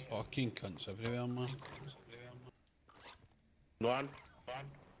 Fucking cunts everywhere, man. One.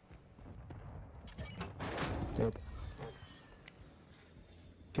 Dead.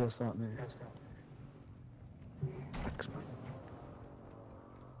 Kills that mate. Thanks, man.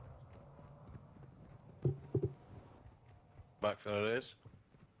 Back for the race.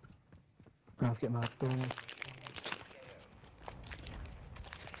 I've got my door.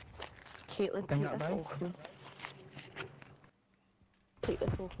 Caitlin, Bring take that this back. off me. Take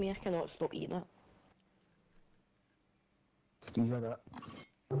this off me, I cannot stop eating it. Excuse me that.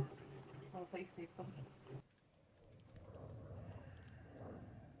 I'll please say something.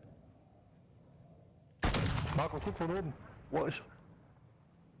 Mark, I'll cook for open. What is?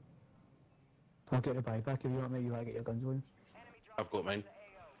 I'll get the buyback if you want me, you want to get your guns on. I've got mine.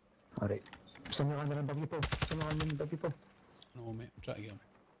 Alright. Someone landing above you, Paul. Someone landing above you, Paul. No, mate, I'm trying to get him.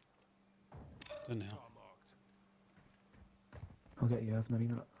 Down there. I'll get you, I've never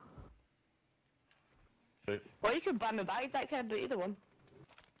been Right. Well, you could buy me bag, that can't do either one.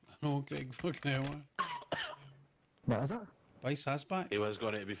 No, Greg, fucking hell, man. What is that? Buy Saz back. He was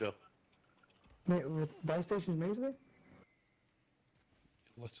going to be fair. Mate, the buy station's miles away.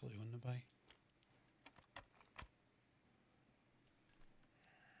 Literally on the buy.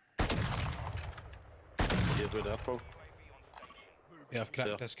 Yeah, do that, bro. Yeah, I've cracked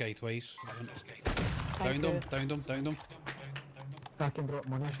Yeah. this guy twice. Thank Downed him, you. downed him, downed him. I can drop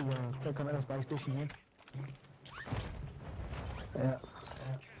money if you come to this buy station here. Yeah.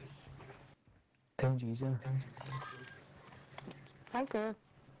 10 G's, yeah. Thank you.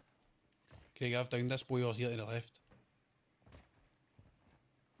 Craig, I've downed this boy over here to the left.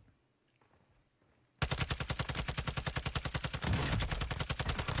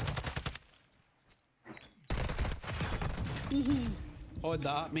 Hold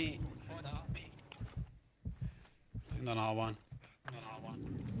that, mate. Downed another one.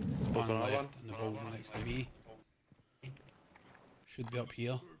 One another left one? in the building next to me. Should be up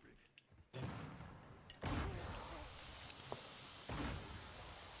here.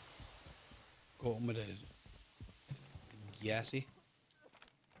 Got him with a gassy.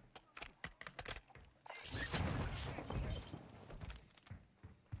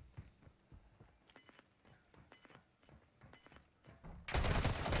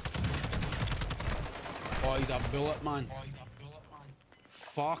 Oh, he's a bullet, man.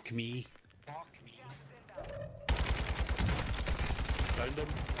 Fuck me. Found him.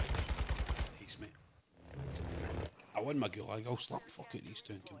 Thanks, mate. I won my gulag. I'll slap fuck out these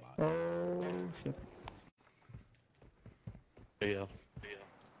two and come back. Oh, shit. Yeah.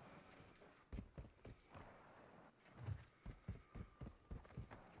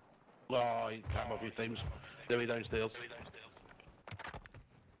 Oh, he came a few times. There he downstairs.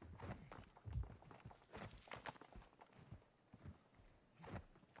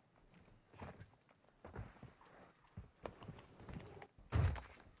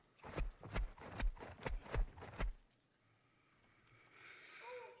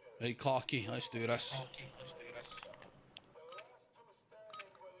 Right, Clarky, let's do this.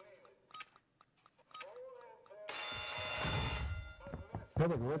 Where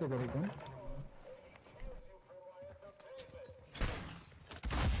the road they got it done?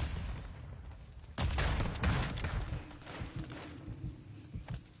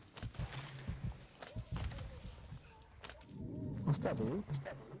 What's that, dude?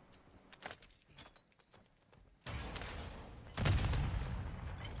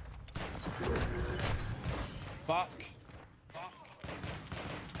 Fuck.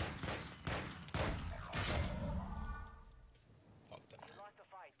 Fucked it. Lost the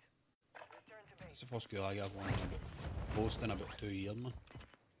fight. Return to That's the first gulag I've won in about, most in about 2 years, man.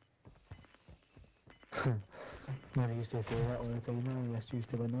 Man, I used to say that all the time, man. I just used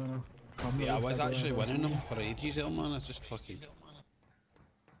to win, no. Yeah, I was actually winning them for ages there, man. It's just fucking...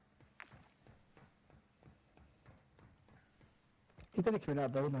 He didn't come in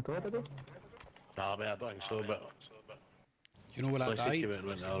that building at all, did he? Nah, mate, I don't think so, but... Do you know where I Unless he died? came in and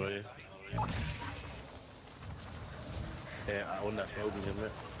went there already. Yeah, I own that building, isn't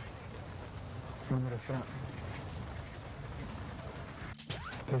it? Under the shot.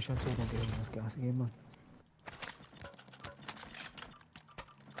 Push him so he don't get in this gas again, man.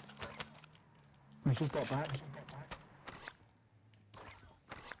 We should pop back.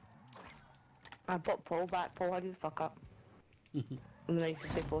 I brought Paul back. Paul, hurry the fuck up. In the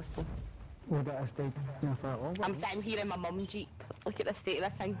nicest way possible. Would that have stayed there for that long? I'm sitting here in my mum Jeep. Look at the state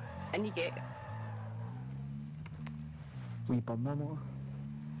of this thing. And you get. Wee bum my motor.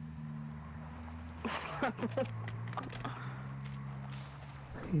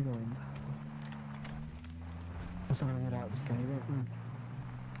 You going? That's how I get out of the sky, right, man?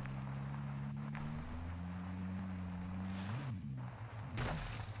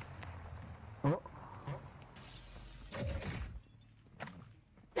 Oh.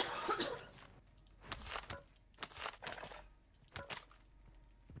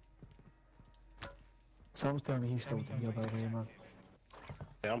 Someone's telling me he's still here, by the way, man.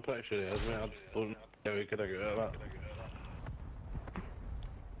 Yeah, I'm pretty sure he is, mate. I don't know how we could have got out of that.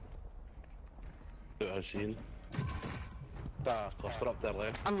 What I've seen. Cluster up there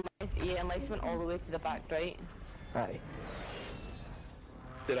left. Unless he went all the way to the back right. Aye.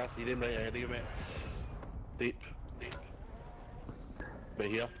 Did I see him right ahead of you, mate? Deep.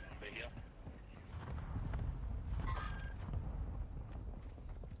 Right here.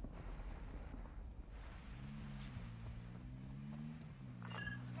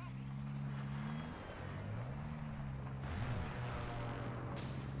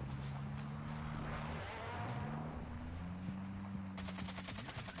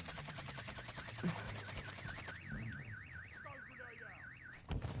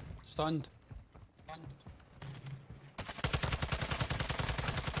 Stunned.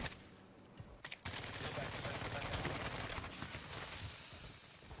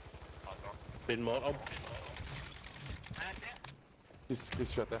 Been mortal. He's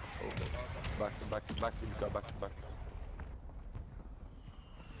shot there. Okay. Back, you got back.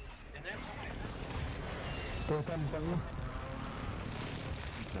 Don't tell me.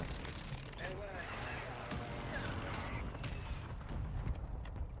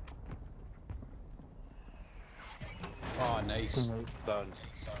 Oh, nice. Done.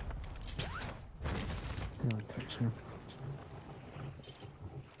 No, touch him.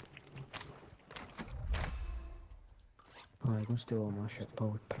 Alright, go steal all my shit,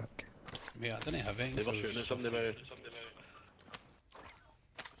 Paul, prick. Mate, I didn't have anything. They were shooting at somebody, mate.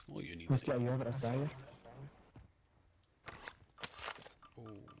 What you need. Let's get you over to Australia. Oh.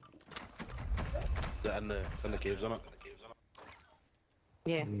 Is it in the caves, isn't it?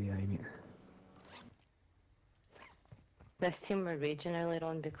 Yeah. Yeah, I mean. This team were raging earlier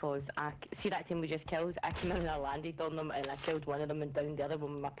on because see that team we just killed? I came in and I landed on them and I killed one of them and downed the other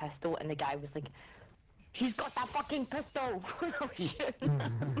one with my pistol and the guy was like, "He's got that fucking pistol!" I was shooting.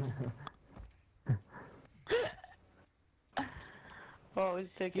 Oh, it was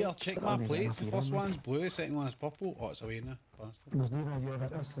too good. Yeah, I'll check my plates. The first one's blue, the second one's purple. Oh, it's away now, bastard. There's no idea about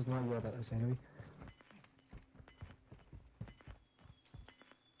this, there's no idea about this anyway.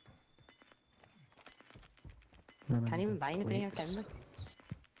 Can't even buy anything here, can we?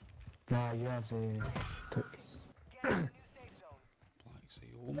 Nah, you have the... Black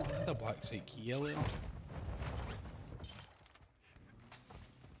site. Oh man, I had a black site key earlier.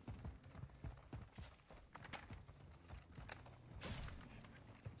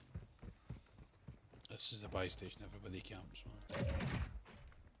 This is the buy station, everybody camps, man.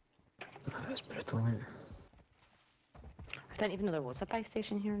 That's brutal, mate. I didn't even know there was a buy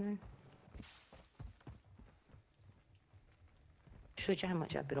station here now. Showed you how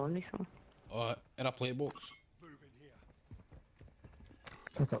much I've been on recently. In a play box.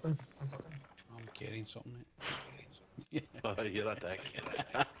 Pick up then. I'm carrying something, mate. Oh, you're a dick.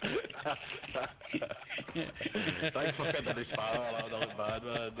 Thanks for getting the sparrow, that was bad,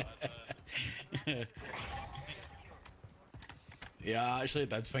 man. Yeah, I actually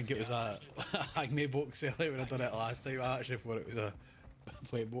did think it was a Acme box earlier when I done it last time. I actually thought it was a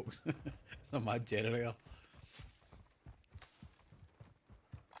plate box. It's a mad generator.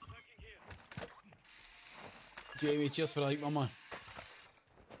 Jamie, cheers for the like, my man.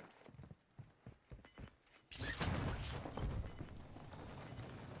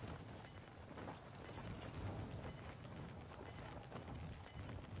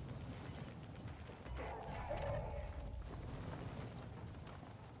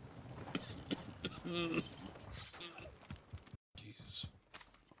 Jesus. I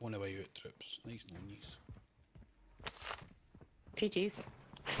wonder why you out troops. Nice knowing GG's.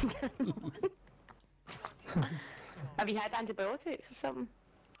 Have you had antibiotics or something?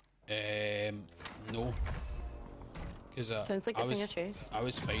 No. Because Sounds like it's in your chest. I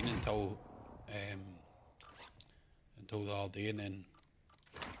was fine until the other day, and then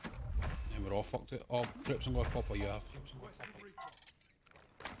we're all fucked it. Oh, trips and got proper you have.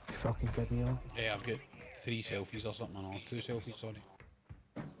 You fucking good me on. Yeah, I've got 3 selfies or something, or 2 selfies, sorry.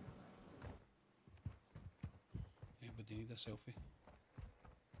 Do you need a selfie?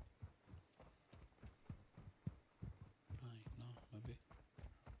 Aye, no, maybe.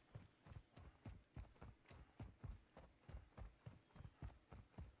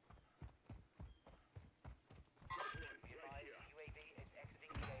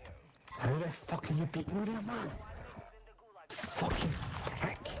 How the fuck are you beating me there, man? Fucking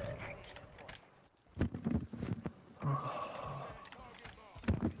prick.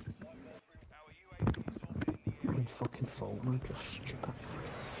 My fucking fault, man. You're stupid.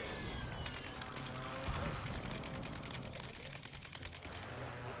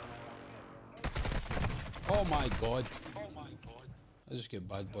 Oh my god. I just get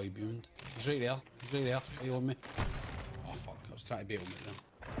bad boy beamed. He's right there. He's right there. Are you on me? Oh fuck, I was trying to bail me there.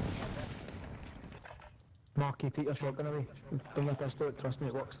 Marky, take your shotgun away. Bring your pistol out, trust me,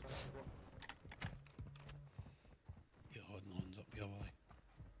 it works. You're holding hands up your way.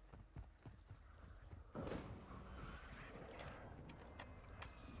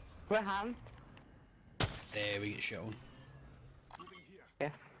 We're ham. There we get shit on. Yeah.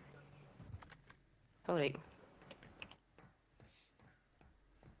 Alright.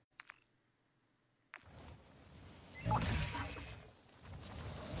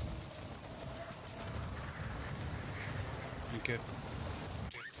 Thank you.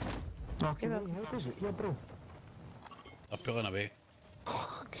 Marky, what the hell is it here, bro? I'm pulling away.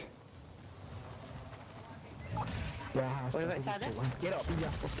 Fuck. Yeah, What about Saturday? Get up, you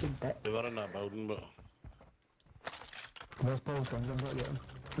fucking dick. We were in that building, but Where's Paul's guns? I'm not getting.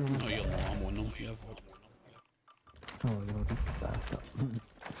 No, you're not. I'm on them. Yeah, fuck. Oh, you're a big bastard.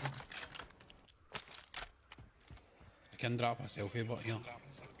 I can drop a selfie, but here.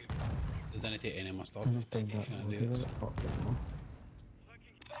 They didn't take any of my stuff. I'm just playing that. Can I do it? Fuck it, man.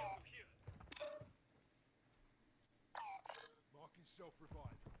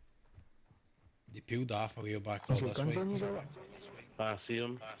 They peeled off a while back all Is your this guns way. on you, Zola? I see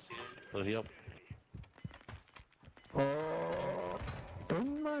them. They're here. Oh,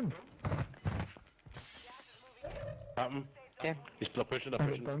 done, man. Happen. Yeah. He's still pushing, they're I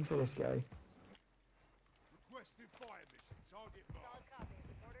get pushing. done for this guy.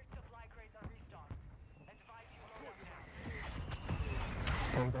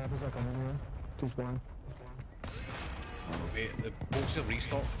 Paul Dabbers are coming here. Just one. Wait, the boats are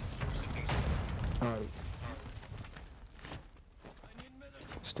restocked. Alright.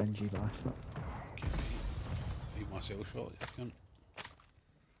 Stingy bastard. Okay, leave myself shot, you cunt.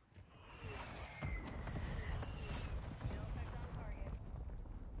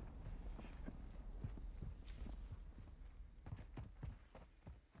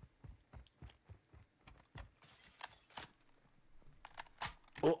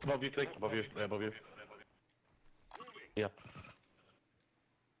 Oh, above you, Craig. Above you. There, above you. Yep.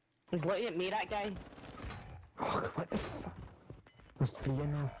 He's looking at me, that guy. Oh, what the fuck? There's 3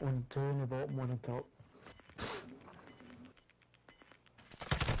 in there. 1, 2 in the bottom, 1 on top.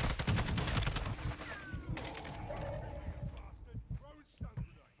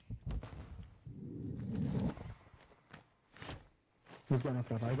 He's getting a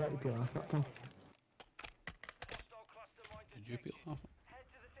revive out, he'd be laughing at him. Did you peel off?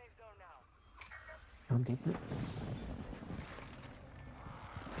 I'm deep in it.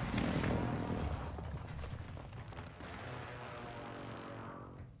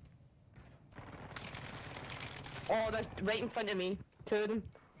 Oh, they're right in front of me. 2 of them.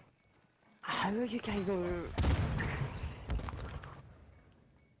 How are you guys over?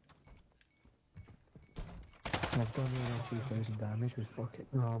 I've done around 3,000 damage with fucking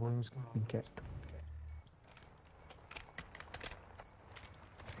Rollins and kicked.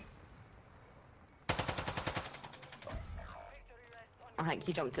 I think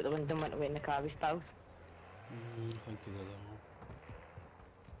he jumped out the window and went away in the car with Styles. I think you did that.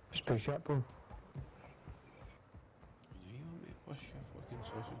 Just push up, bro. No, you want me to push your fucking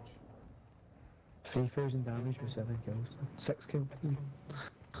sausage. 3,000 damage with 7 kills. 6 kills.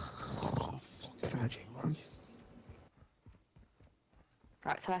 Oh, fucking Tragic, man.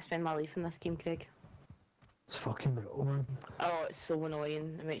 That's how I spend my life in this game, Craig. It's fucking brutal, man. Oh, it's so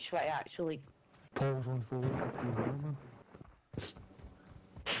annoying. I make sure I actually... Paul's on 450 man.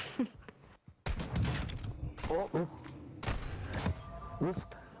 Oh,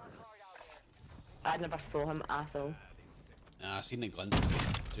 Roofed. I never saw him at all. Nah, I seen the glint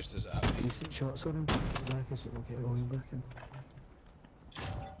just as it happened. Decent shots on him. Back as it will get rolling back in.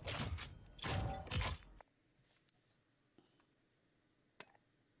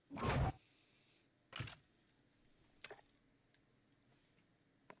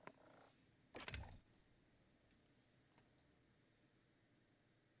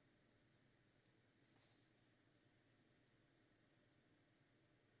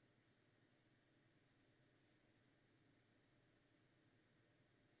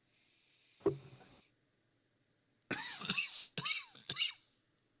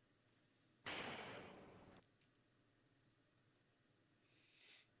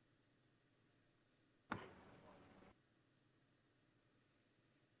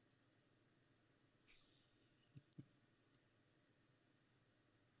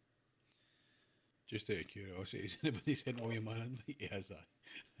 Just out of curiosity, has anybody sent all your man invite? Yes,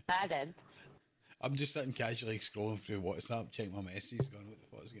 I did. I'm just sitting casually scrolling through WhatsApp, checking my messages, going, what the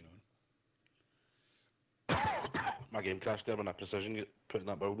fuck is going on? My game crashed there when I precision get put in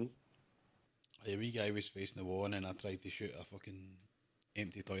that building. A wee guy was facing the wall and then I tried to shoot a fucking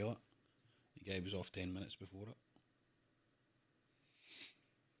empty toilet. The guy was off 10 minutes before it.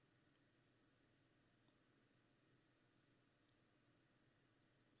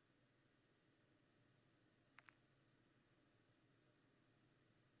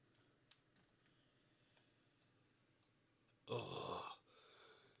 Oh,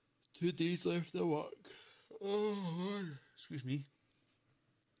 2 days left to work. Oh, excuse me.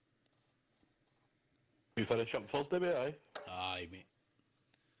 You finish up Thursday, mate, aye? Aye, mate.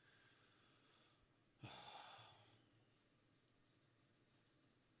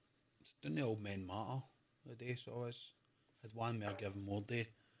 Didn't the old men matter the day, so I was. Had one where I give him more day.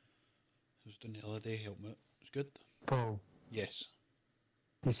 I was doing the other day, help me out. It was good. Paul, Yes.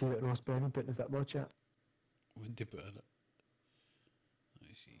 you see what Ross Brennan put in the football chat? What did they put in it? Let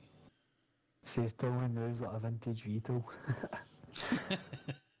me see. Says Tillman moves like a vintage Vito.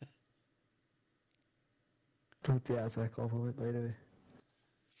 Don't take that as a compliment, by the way.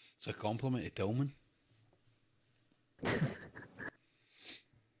 It's a compliment to Tillman.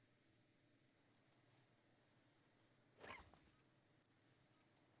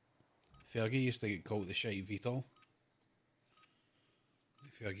 Fergie used to get called the shite Vito.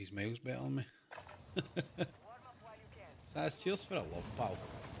 Fergie's miles better than me. Says cheers for a love, pal.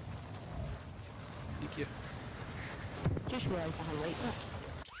 Thank you. Just realised I hadn't liked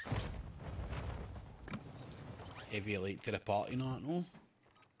it. Heavy late to the party, not no.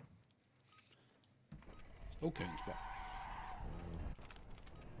 Still counts, but.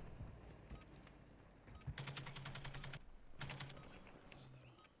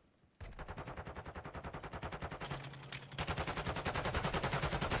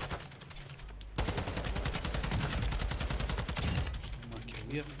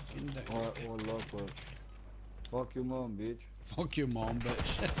 One love, bro. Fuck your mom, bitch. Fuck your mom,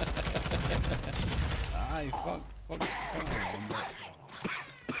 bitch. Aye, fuck your mom,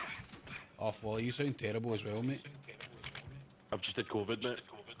 bitch. Oh, well, you sound terrible as well, mate. I've just had COVID, mate.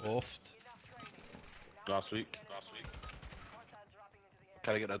 Oft. Last week.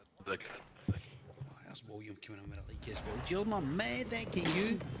 Can I get that? There's William coming in with a like as well. Jill, my medic, and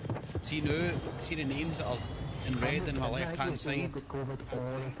you. See now, see the names that are in red on my left hand side?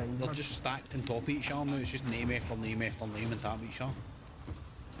 They're just stacked on top of each other now. It's just name after name after name on top of each other.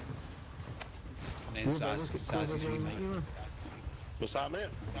 And then Sazzy's wee mic. What's that, mate?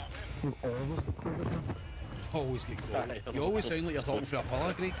 You always get COVID now. Always get COVID. You always sound like you're talking for a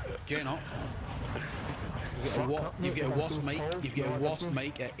pillar, Greg. Get up. You've got a worst mic. You've got a worst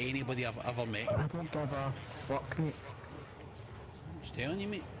mic that anybody I've ever met. I don't give a fuck, mate. I'm just telling you,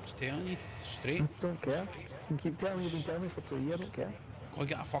 mate. Just telling you straight. I don't care. You keep telling me, you've been telling me for 2 years, I don't care. Go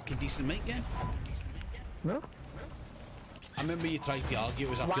get a fucking decent mic again. No? I remember you tried to argue it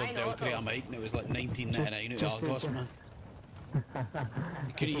was a pure Delta a mic and it was like 1999 at Argos, man.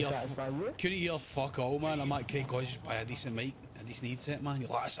 Couldn't hear fuck all, man. I'm like, okay, guys, just buy a decent mic, a decent headset, man. You're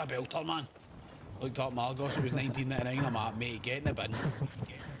like, that's a belter, man. Looked up Margos, it was 1999. I'm like, mate, get in the bin.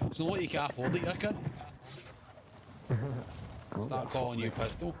 It's not like you can't afford it, you can. Start calling you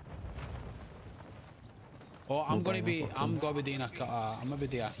pistol. Oh, I'm gonna be doing I'm gonna be doing a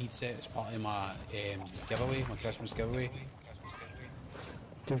headset as part of my giveaway, my Christmas giveaway.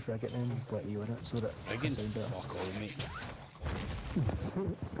 Just rig it then, let you in it so that Rigging? Fuck all, mate.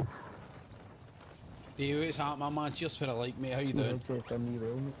 Hey, what's happening, man? Cheers for the like, mate. How you doing?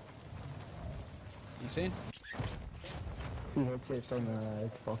 You saying? The headset's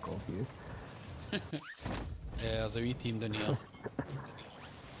done fuck off you. Yeah, there's a wee team down here.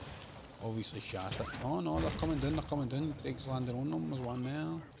 Obviously shot it. Oh no, they're coming down. Greg's landing on them, there's one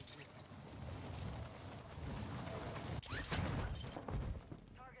there.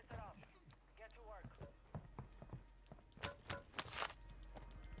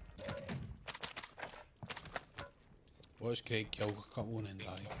 Watch Craig kill a couple and then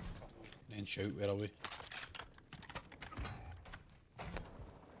die. And then shout, where are we?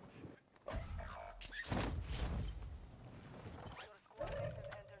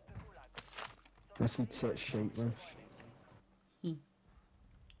 This headset's shite, man.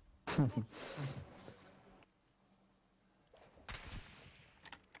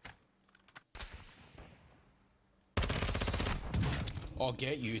 Oh,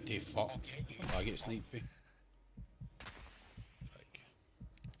 get you to fuck. I get sniped for.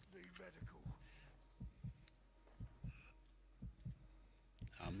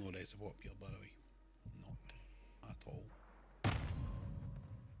 I'm not ready to walk up here, by the way. at all.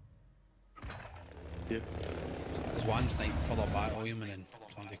 Yeah. There's one sniper further back, William, and then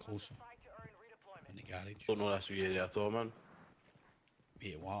somebody closer in the garage. Don't know this area at all, man.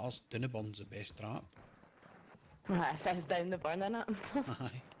 Mate, Waters, Dunaburn's the best trap. It says down the burn, innit?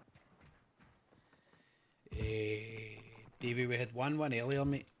 Aye. Davey, we had 1-1 earlier,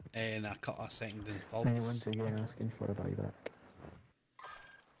 mate, and a couple of second and Hey, thirds. once again asking for a buyback.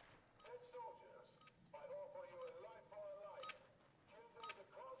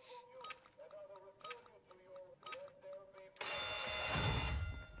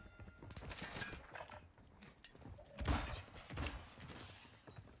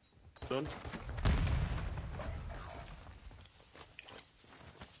 Done.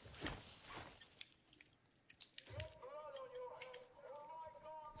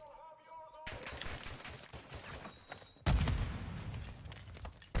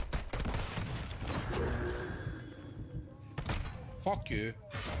 Fuck you.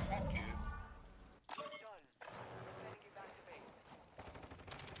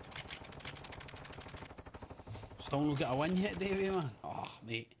 Still not get a win yet, Davey, man. Oh,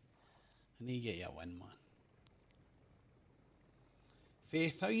 mate. I need to get you a win, man.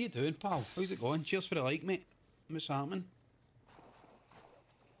 Faith, how you doing, pal? How's it going? Cheers for the like, mate. What's happening?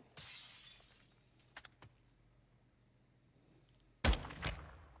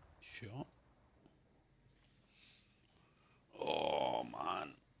 Sure. Oh,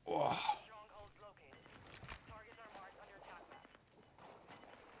 man. Oh. Strongholds located. Targets are marked on your attack map.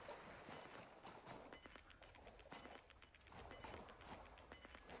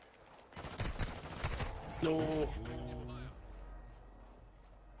 No.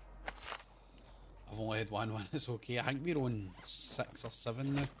 I've only had one win, it's okay. I think we're on 6 or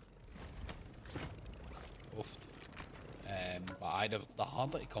 7 now. Oofed. But I'd have the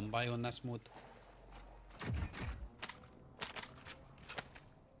harder to come by on this mode.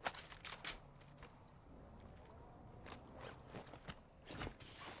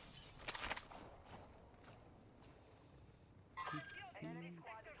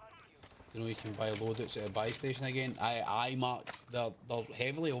 You know, you can buy loadouts at a buy station again. I Mark, they're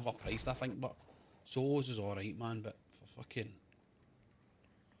heavily overpriced, I think, but Solos is alright, man, but for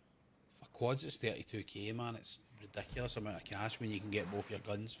quads it's 32k, man. It's ridiculous amount of cash when you can get both your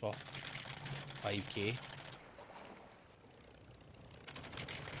guns for 5k.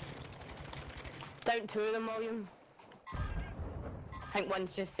 Down 2 of them, William. I think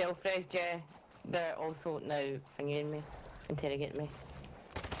one's just self-res, yeah. They're also now thingying me, interrogating me.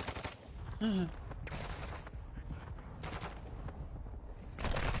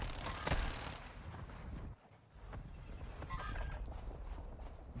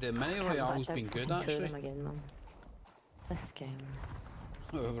 The mini royale's been good, actually. Again, man. This game.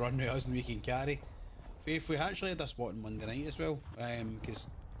 We've run out and we can carry. Faith, we actually had a spot on Monday night as well, because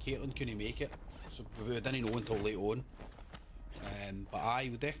Caitlin couldn't make it, so we didn't know until late on. But I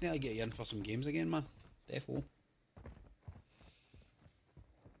would definitely get you in for some games again, man. Defo.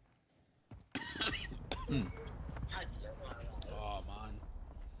 Oh man,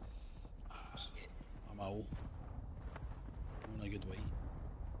 I'm ill. I'm in a good way.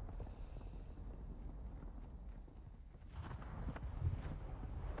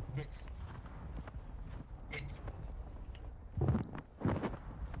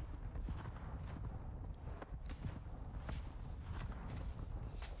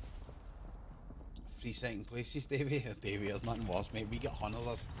 Three second places, Davey. Davey, there's nothing worse, mate. We get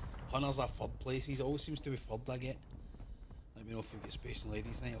Hunters are third places. Always seems to be third I get. Let me know if we get space and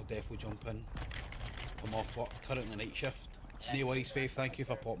ladies tonight. I'll definitely jump in. I'm off work, currently night shift. No worries, Faith. Thank you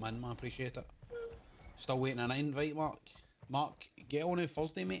for popping in, man. Appreciate it. Still waiting on an invite, Mark. Mark, get on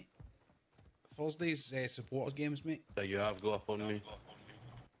Thursday, mate. Thursday's supporter games, mate. There you have, go up on me.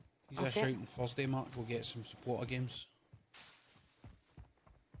 He's a shout on Thursday, Mark. We'll get some supporter games.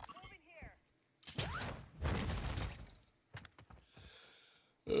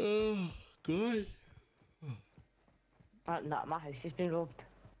 Oh, good. No, my house has been robbed.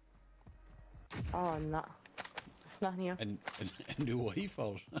 Oh, no. It's not here. And new wife,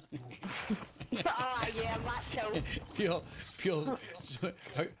 or? Oh, yeah, that too. Pure. So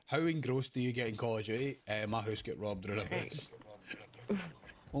how engrossed do you get in Call of Duty? My house get robbed around a house.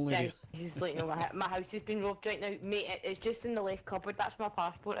 Only. Yeah, he's like, no, my house has been robbed right now. Mate, it's just in the left cupboard. That's my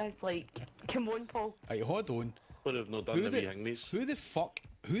passport. It's like, come on, Paul. Hey, hold on. Would have not done the wee hangmies. Who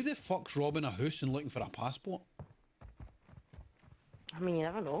the fuck's robbing a house and looking for a passport? I mean, you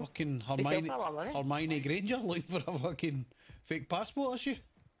never know. Fucking Hermione Granger looking for a fucking fake passport, is she?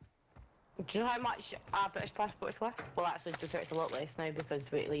 Do you know how much our British passport is worth? Well, actually, it's a lot less now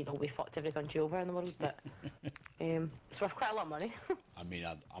because we fucked every country over in the world, but It's worth quite a lot of money. I mean,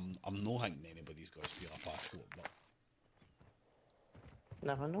 I'm not thinking anybody's got to steal a passport, but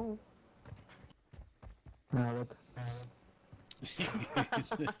Never know. Nah, I would.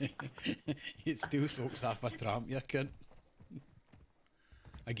 it still soaks off a tramp, you cunt.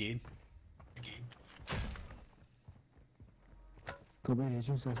 Again. Don't be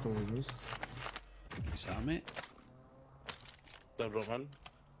agents, that's what it is. What's that, mate? Don't run.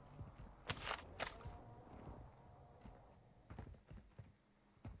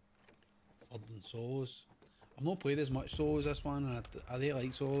 Flooding solos. I've not played as much solos this one, and I do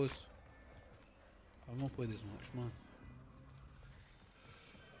like solos. I've not played as much, man.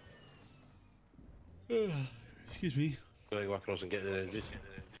 Excuse me. Gotta go across and get the edges.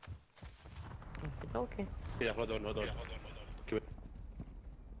 Okay. Yeah, hold on. Come here.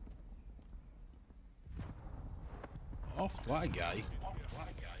 Off, what a guy.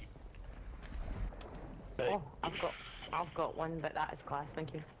 Oh, I've got one, but that is class.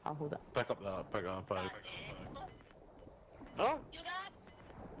 Thank you. I'll hold it. Pick up that. Pick up. Oh. The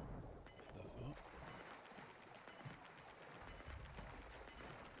fuck?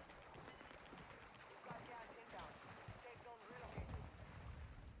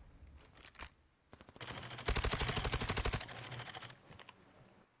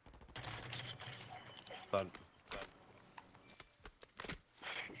 Done.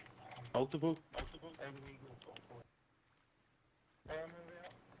 Multiple.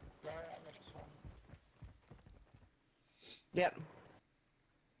 Yep.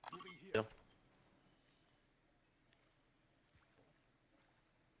 Yeah.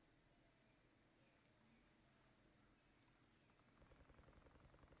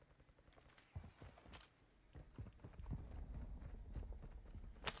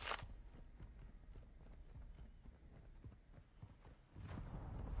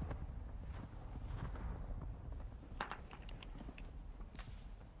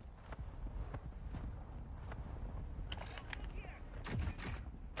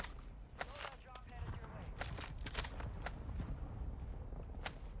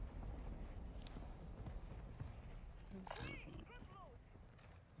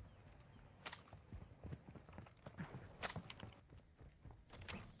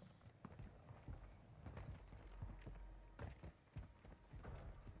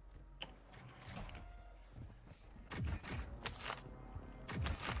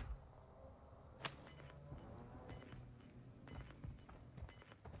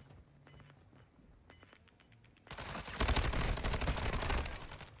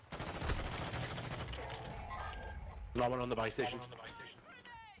 No one on the buy station.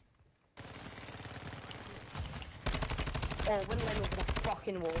 Oh, we're laying over the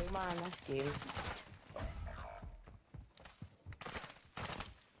fucking wall, man, this game.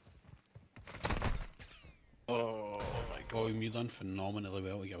 Oh my god. Oh, you done phenomenally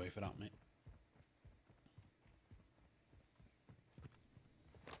well to get away for that, mate.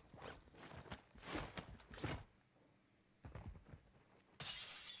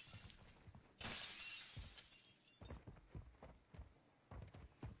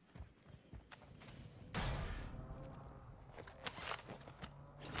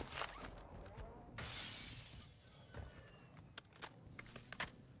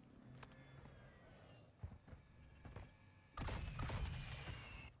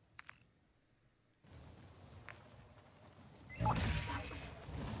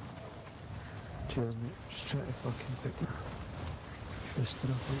 Chill, mate. Just try to fucking pick the stuff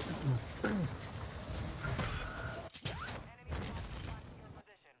up.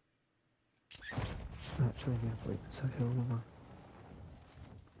 Actually, yeah, wait, it's a hill, man.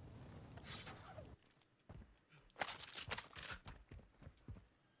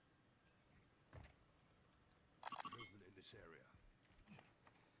 Movement in this area.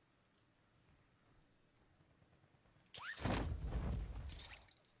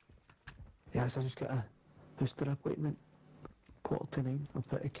 Yes, I just got a booster appointment. 8:45, I'll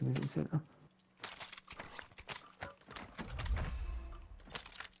put a community centre.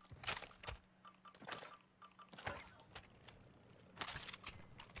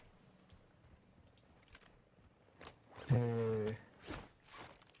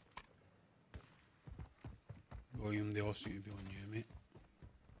 William, they all seem to be on you, mate.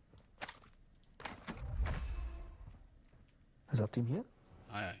 Is our team here?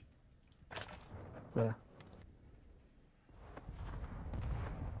 Aye, aye. Where?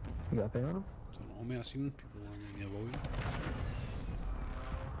 You got a ping on them? Don't know, mate. I've seen people on near William.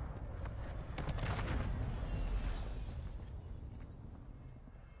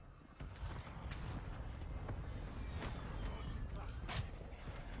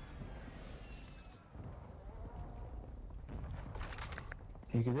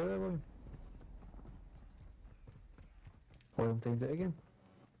 You can do that one. William timed it again.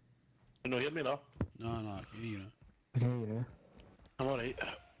 You know, hear me now? No, you know. Yeah, you know. I'm alright.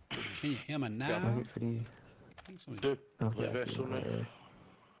 Can you hear me now? I get free. I think somebody- Dude, I've the got vessel now.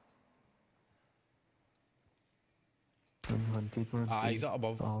 I'm hunted, man. Ah, he's up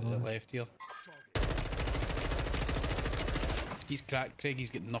above Oh, to the no. left here. He's cracked, Craig. He's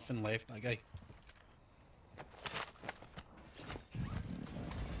got nothing left. That guy.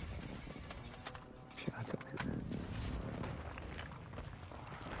 Shit, I took it.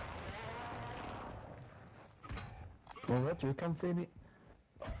 Well, where'd you come from, mate?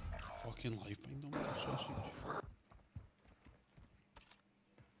 Fucking life bind on that sausage.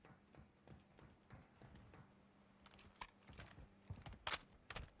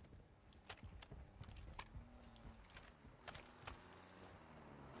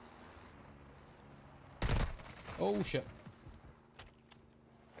 Oh shit.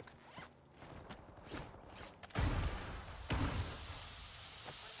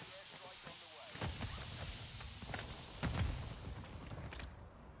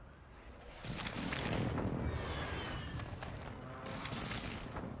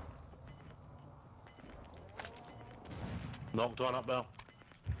 Knocked one up there.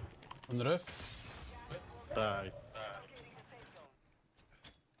 On the roof. Aye.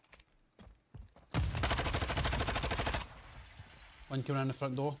 One came around the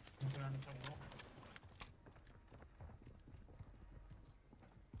front door.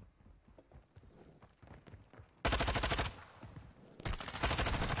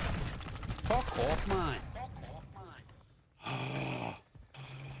 Fuck off, man.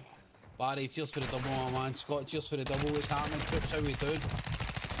 Barry, cheers for the double, my man. Scott, cheers for the double. What's happening? Troops, how we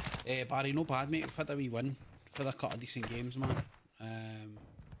doing? Barry, no bad, mate. We've had a wee win for a couple of decent games, man.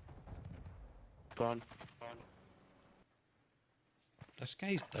 Gone. This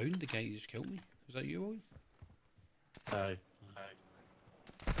guy's down, the guy who just killed me. Was that you, Owen? Aye.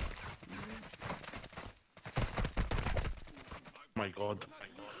 My god.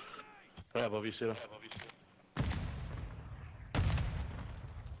 Right above you, Sarah.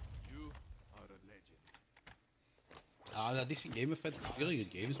 You are a legend. Ah, it was a decent game. We've had really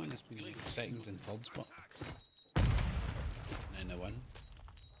good games, man. It's been like seconds and thirds, but... And then the win.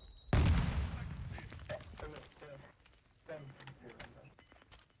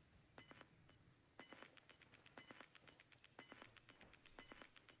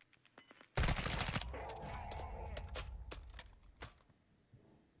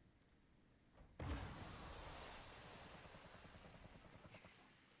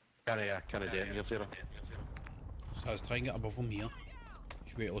 Can I dare you, Sarah? So I was trying to get above him here.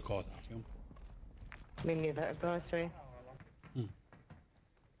 Should be able to call that for him. We knew that, to be honest with you.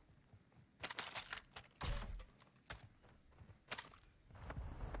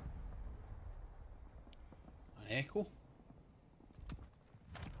 An echo?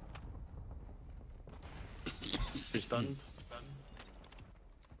 He's done.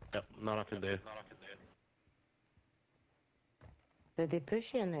 Yep, none I can do. Did they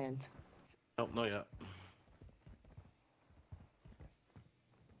push you in the end? Nope, not yet.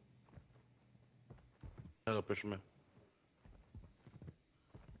 Now they're pushing me.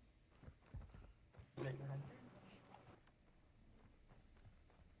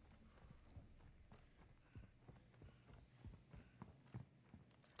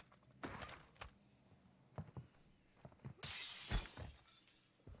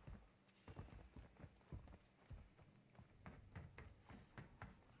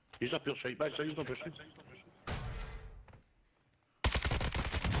 He's up your shite back, so he's not pushing.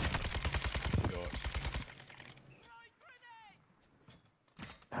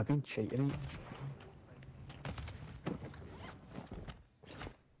 I've been cheating.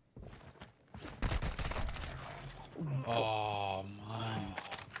 Oh, man.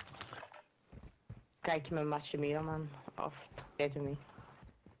 Guy came and matched me, man. Off dead with me.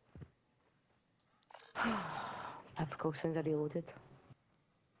 Typical, since I reloaded.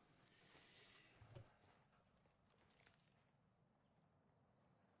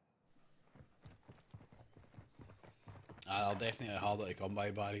 I'll definitely harder to come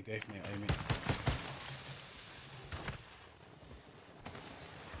by, Barry. Definitely, I mean.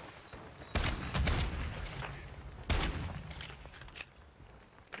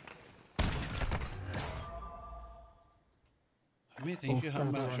 How many things you hit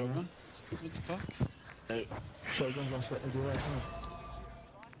him with that shotgun? What the fuck? Shotguns are what to do right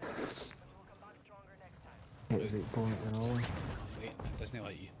now. It was 8 point and all. Wait, it doesn't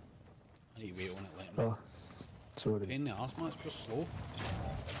like you. I need to wait on it, let me. Oh, sorry. Pain in the arse, man, it's just slow.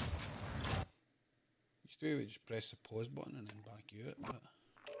 Used to be able to just press the pause button and then back you it, but...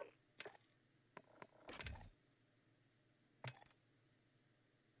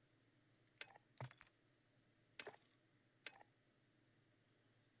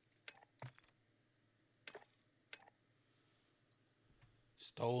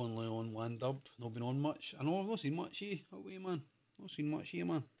 Still only on one dub. Not been on much. I know I've not seen much of you. Away, man. Not seen much of you,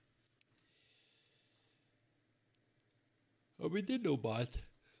 man. Oh, we did no bad.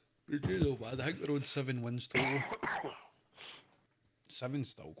 We did no bad. I think we're on 7 wins total. 7's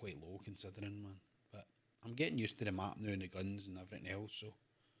still quite low considering, man. But I'm getting used to the map now and the guns and everything else, so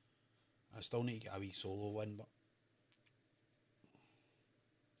I still need to get a wee solo win, but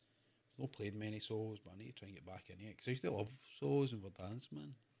I've not played many solos, but I need to try and get back in here, because I used to love solos and Verdansk,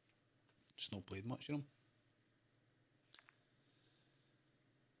 man. Just not played much of them.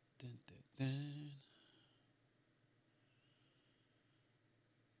 Dun, dun, dun.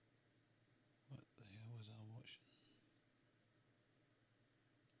 What the hell was I watching?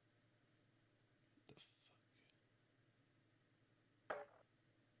 What the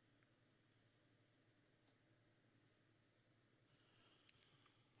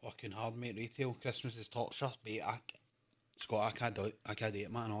fuck? Fucking hard, mate. Retail. Christmas is torture. Mate, Scott, I can't do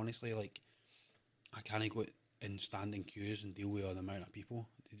it, man. Honestly, like, I can't go and stand in queues and deal with all the amount of people.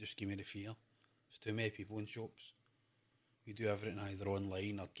 They just give me the fear. There's too many people in shops. We do everything either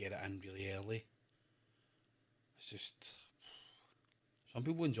online or get it in really early. It's just, some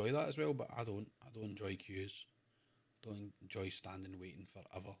people enjoy that as well, but I don't. I don't enjoy queues. Don't enjoy standing waiting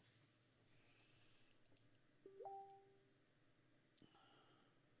forever.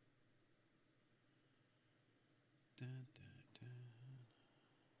 Dun, dun, dun.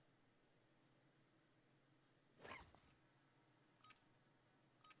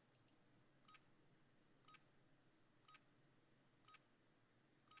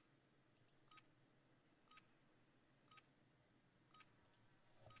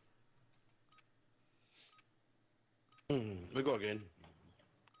 We go again.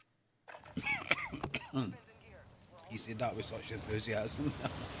 He said that with such enthusiasm.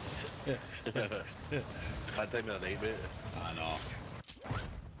 Can't take me the night, mate. I know.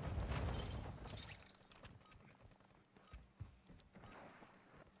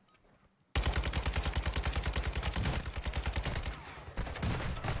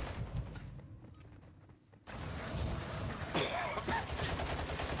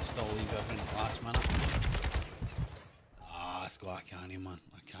 Still leave everything at last minute. Ah, Scott, I can't, man.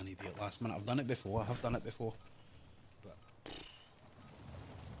 I can't do it last minute. I've done it before. I have done it before. But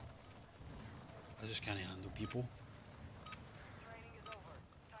I just can't handle people.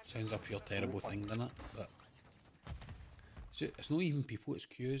 Sounds a pure terrible thing, doesn't it? But it's not even people, it's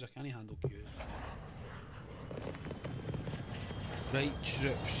queues. I can't handle queues. Right,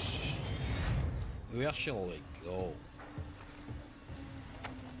 troops. Where shall we go?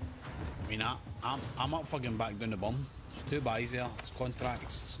 I mean, I'm up fucking back down the bum. There's 2 buys there. It's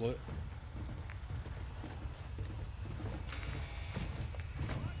contracts, it's loot.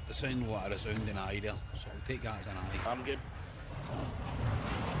 It sounds like a resounding eye there, so I'll take that as an eye. I'm good.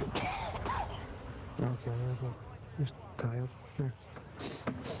 Okay, there we go. Just tired. Yeah.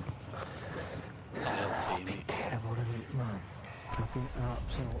 Tired, mate. Terrible tonight, man. I've been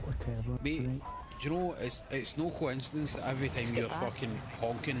absolutely terrible. Mate, tonight. do you know, it's no coincidence that every time you're fucking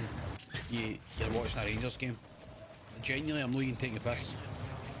honking, you're watching a Rangers game. Genuinely, I'm not even taking a piss.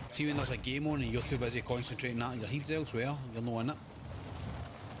 See when there's a game on and you're too busy concentrating on that, your head's elsewhere, you're not in it.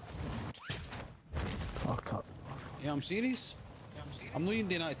 Fuck up. Yeah, I'm serious. I'm not even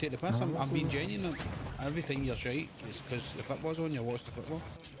doing that to take the piss, I'm being genuine. Every time you're shite, it's because the football's on, you watch the football.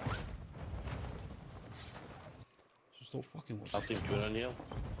 So stop fucking watching. I think you're in here.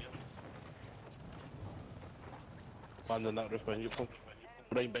 Man in that roof behind you, Paul.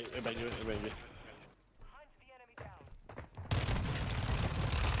 Behind you, behind you.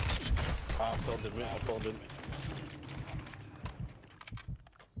 I found him, mate, I found him.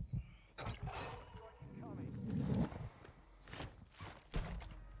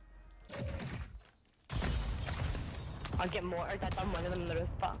 I'll get mortared. I done one of them on the roof,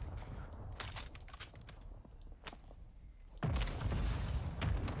 but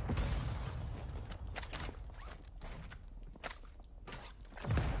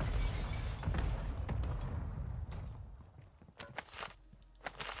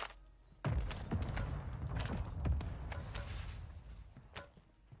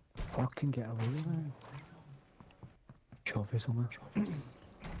Fucking get away, man. Trophy somewhere.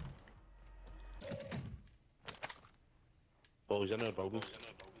 Oh, he's in there, building.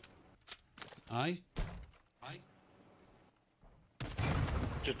 Aye?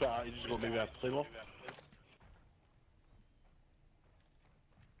 Just about, you just got maybe a claymore.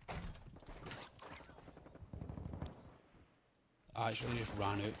 I actually just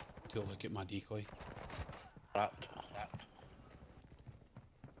ran out to look at my decoy. Wrapped.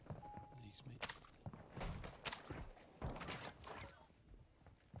 Nice, mate.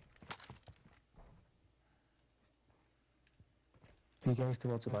 He goes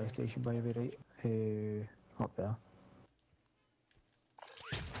towards the buy station by the way, right? Up there.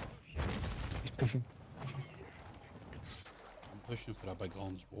 He's pushing. I'm pushing for a big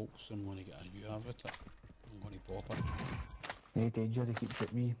orange box. I'm going to get a U out of it. I'm going to pop it. Any danger, they keep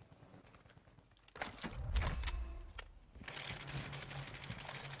shooting me.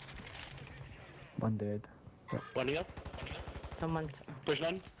 One dead. Yep. One here. Someone's... Pushing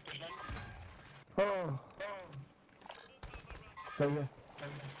in. Oh! Right here.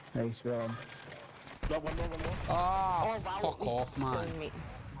 Nice, well on. No, one more. Ah, Oh, wow. fuck off, man. Killing me.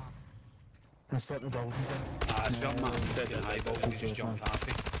 I swept the dog. Ah, it's got my fucking dead, eyeball dead, and dead, just dead, jumped man. half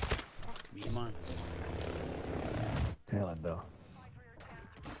it. Fuck me, man. Tail end though. Fight for your chance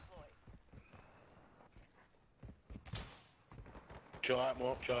to redeploy. Shut up,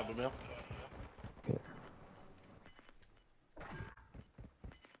 more. Shut up, Emil. Okay.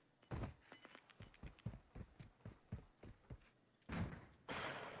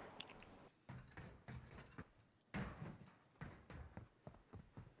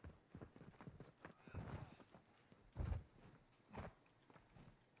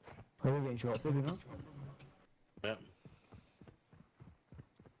 Are we getting shot, maybe not? Yeah.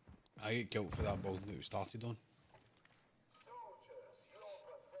 I get killed for that building that we started on.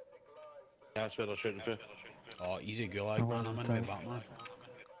 Yeah, that's where they're shooting for. Oh, easy gulag, man. I'm in with Batman.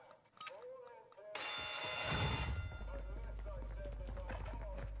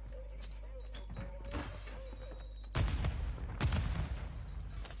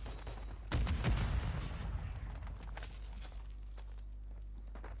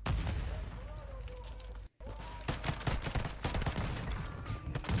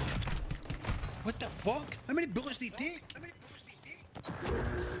 What the fuck? How many bullets did he take?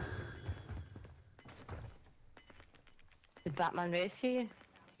 Did Batman rescue you?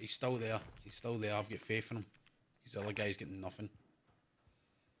 He's still there. He's still there. I've got faith in him. These other guy's getting nothing.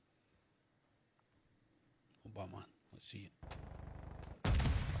 Oh, Batman. Let's see it.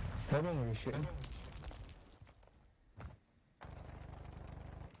 How long are we shooting?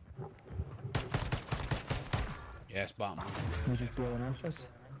 Yes, Batman. We're just blowing off us.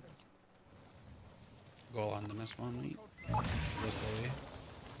 Go land on this one, mate. This the way.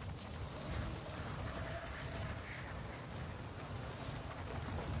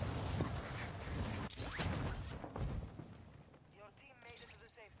 Your team made it to the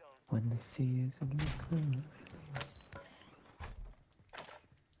safe zone. When they see us in the corner.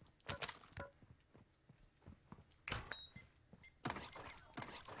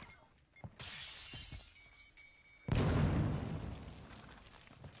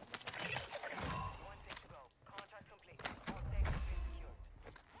 One safe to go. Contract complete. All safe has been secured.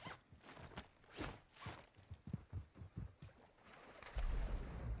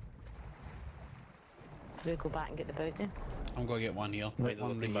 Do we go back and get the bounty? I'm gonna get one here. Right, One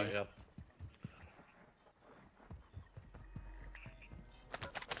there's a team right back here. here.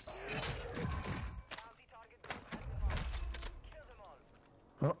 Bounty target group has been marked. Kill them all.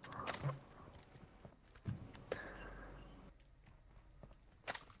 Oh.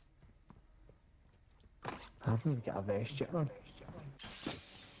 I haven't even got a vest yet, man.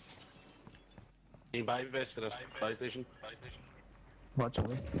 Team buy vest for this buy station. What's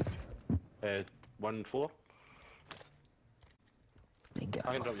on it? 1-4. Didn't get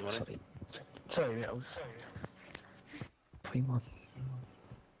I can a drop you money. Sorry. Sorry, mate, I was... Fine, man.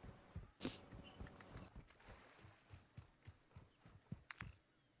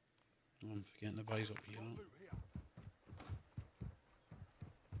 I'm forgetting the buys up here.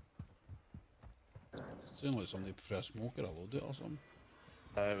 Sound like somebody prefer a smoke or a load it or something.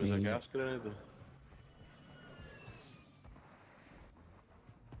 It was a gas grenade.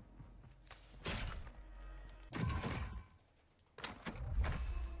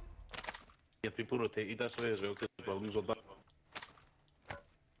 Yeah, people rotated this way as well because the buildings were done.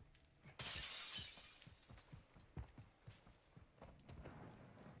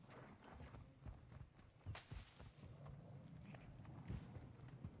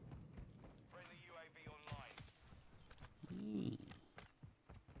 Friendly UAV online.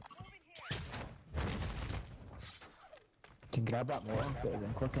 Can grab that more and put it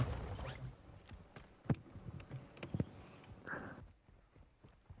in quicker.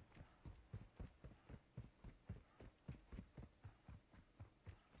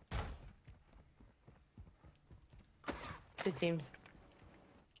 Two teams.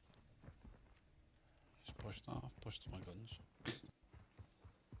 Just pushed that. I've pushed my guns.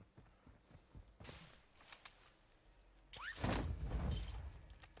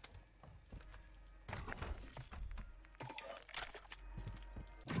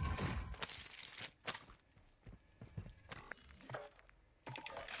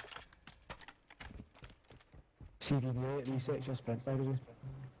 CDD, research your sprint strategy.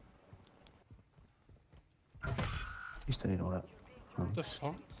 You still need all that. What the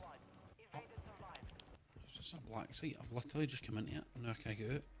fuck? It's just a black site. I've literally just come into it and now I can't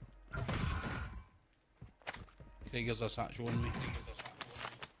get out. Craig has a satchel on me.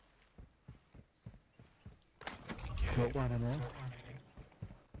 What one in there?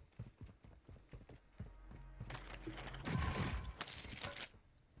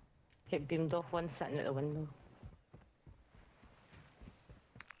 Get beamed off one sitting at the window.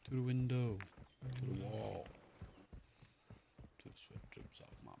 To the window. To the wall. To the sweat drips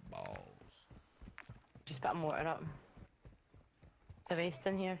off my balls. Just put a mortar up. The waste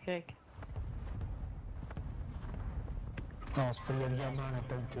in here, Craig. Oh, it's for you, man. I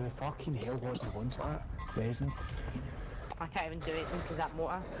don't do it. Fucking hell, what you want that? Resin. I can't even do it because that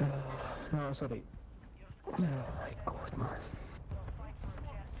mortar. No, it's alright. Oh my god, man.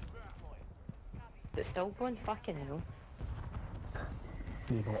 It's still going, fucking hell.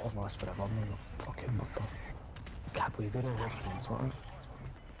 You know what last forever, man. Fucking murder. Can't believe it all wants that.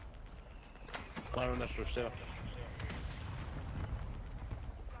 Fire on this roof, Sarah.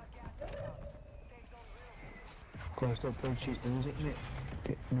 Gotta stop playing cheap music, mate.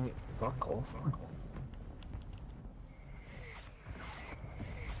 Mate, fuck off, man.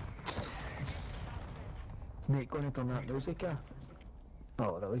 Mate, gonna turn that music off. Oh,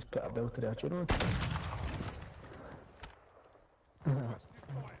 or at least put a bell to the tune on.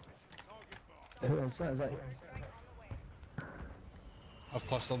 Who is that? Is that? I've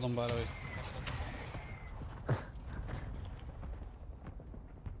clustered them by the way.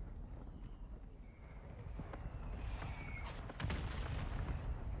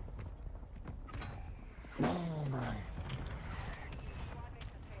 Oh man.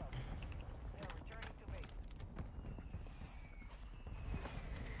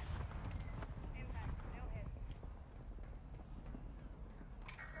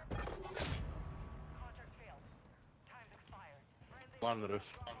 On the roof.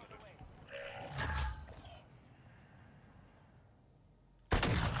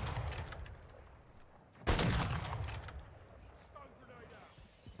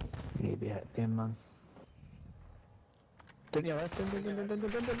 Maybe hit him, man. Didn't you left him?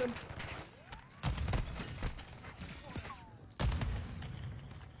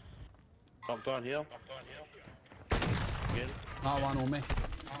 Bumped on here. Again. That one on me.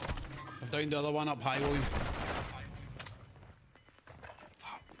 I've downed the other one up high, William.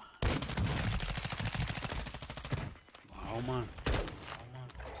 Wow, man.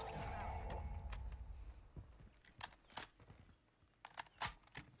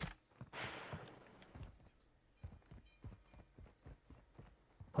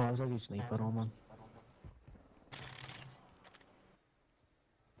 Oh, that was a good sniper on, man.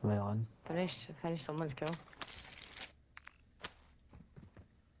 Well on. Finish someone's kill.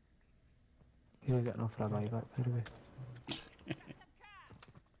 You're getting off for a buyback, by the way.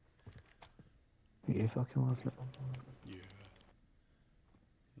 You fucking laughing at? Yeah.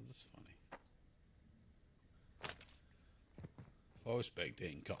 This is funny. If I was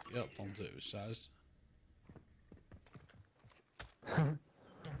spectating Cup, yeah, it turns out it was Saz.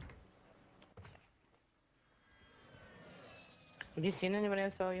 Have you seen anyone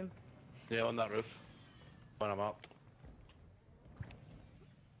else, William? Yeah, on that roof. When I'm up.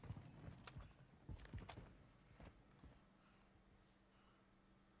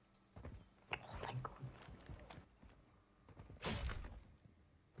 Oh my god.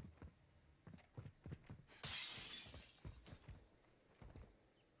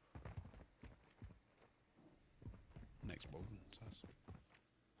 Next building, Saz.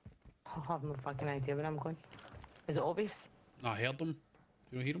 I have no fucking idea where I'm going. Is it obvious? I heard them.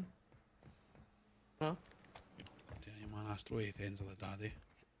 Do you hear them? No. Tell you, man, Astro 810's of the daddy.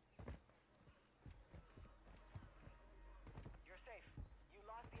 You're safe. You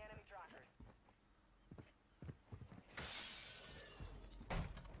lost the enemy trackers.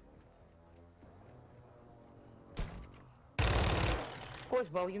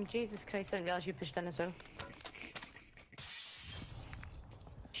 Where's William? Jesus Christ, I didn't realise you pushed in as well.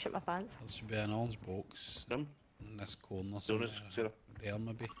 Shit my pants. There should be an orange box Them? in this corner Jonas, somewhere. Sarah. There,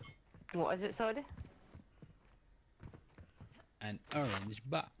 maybe. What is it, sorry? An orange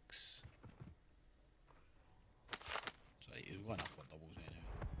box. So he's going up for doubles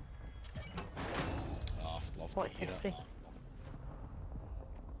anyway. Oh, I'd love What's to hear history?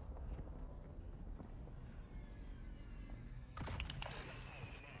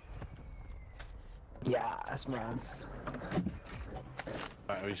 it. Yes, man.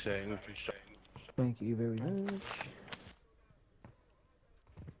 Right, are you saying? Thank you very much.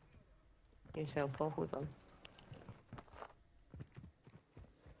 You as well, Paul, hold on.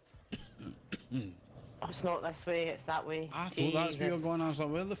 Oh, it's not this way, it's that way. I thought that's where you're Jesus. going. I was like,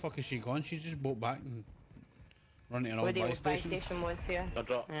 where the fuck is she gone? She just bought back and run to an Where old the buy old buy station. station was here. I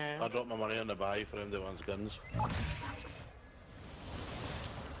dropped Yeah. I dropped my money on the buy for him that wants guns. I'm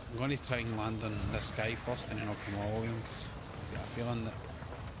going to try and land on this guy first and then I'll come all him because I've got a feeling that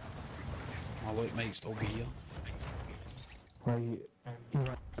my loot might still be here. Right, you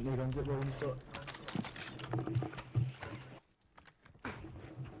want any guns at Williams got?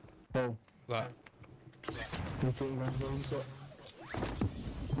 Paul, But you take guns Williams got?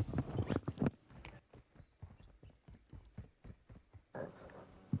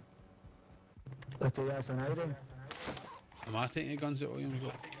 Let's take that as an item. am I taking the guns at Williams?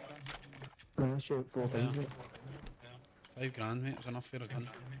 Got? I'm gonna shoot 4 times, Yeah. mate. £5 grand, mate. It's enough for a gun.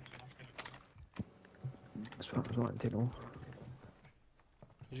 That's what I was wanting to know.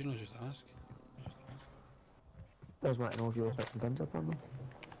 Could you not just ask? I was wanting to know if you were picking guns up on them.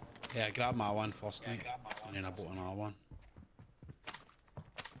 Yeah, I grabbed my one first, mate, and then I bought another one.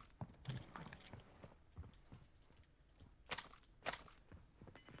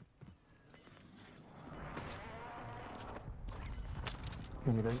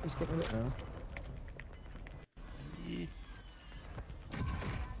 Can you just get with it now? Yeah.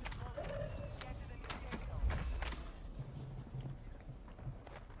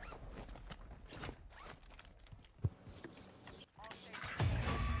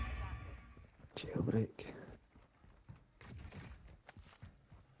 Jailbreak.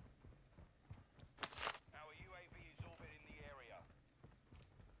 Our UAV is orbiting the area.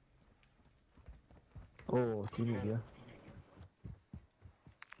 Oh, teammate here.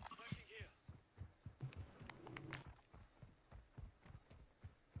 Moving here.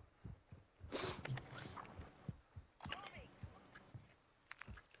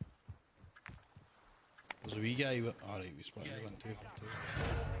 There's a wee guy. Alright, we split. We went 2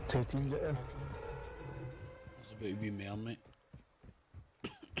 for 2. 2 teams out there. There's about to be more, mate.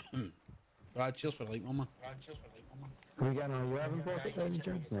 Brad, cheers for light, mama. Are we getting our U11 pocket down the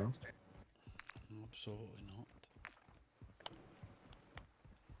chance now? Absolutely not.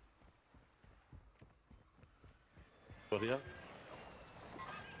 But yeah.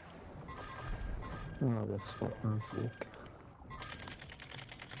 Oh, that's spot man fluke.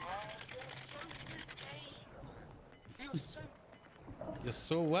 You're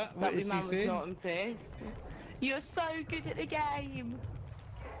so what? What That wee is he man was saying? not impressed. You're so good at the game.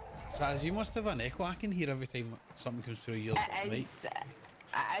 Saz, you must have an echo. I can hear every time something comes through your It mic. is.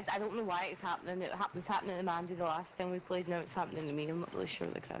 I don't know why it's happening. It was happening to Mandy the last time we played. Now it's happening to me. I'm not really sure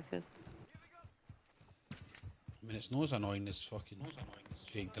what the crack is. I mean, it's not as annoying as fucking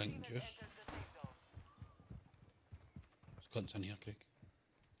Craig drinking juice. There's cunts in here, Craig.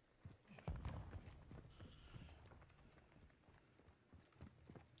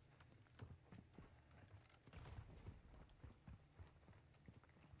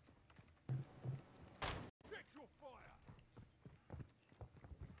 Check your fire.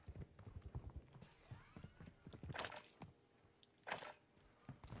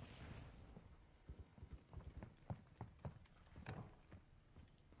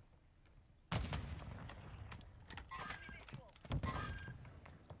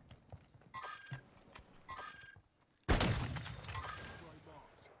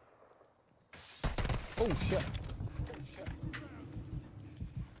 Oh shit!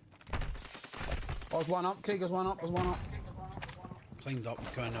 Oh, there's one up, Craig. There's one up. There's one up. Climbed up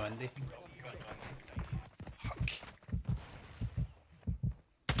and coming out windy. Fuck.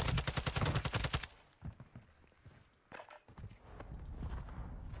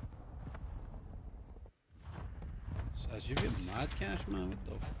 Says you get mad cash, man. What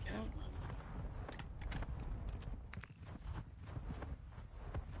the fuck?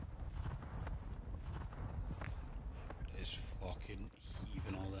 It's fucking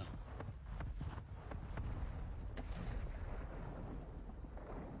heaving all there.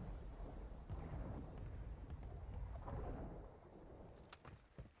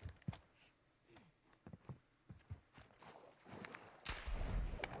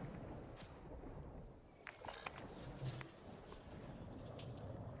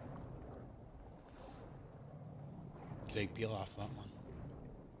 Craig, peel off that, man.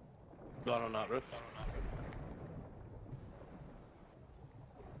 Gone on that roof.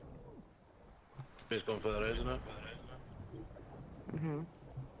 He's going for the res, isn't it?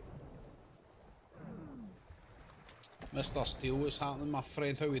 Mr. Steele, what's happening, my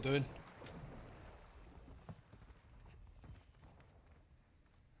friend? How we doing?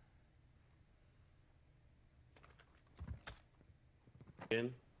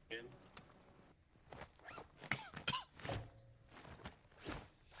 In.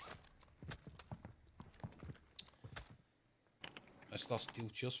 Mr. Steele.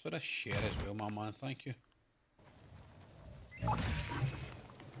 Cheers for a share as well, my man. Thank you.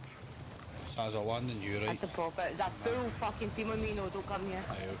 Saz, I'll land on you, right? That's the profit. It's a full fucking team of me, no, don't come here.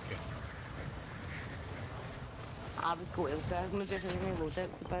 Aye, okay. I would go elsewhere. I'm gonna do something load out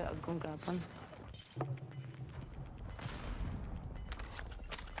about. I would go and grab one.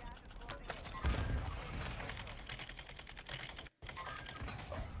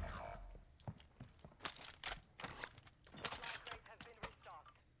 Crates have been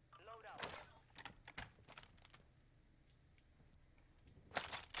restocked. Load up.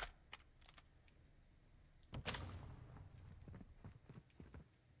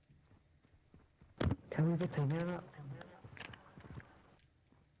 Can we have a time here, that?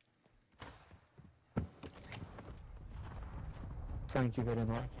 Thank you very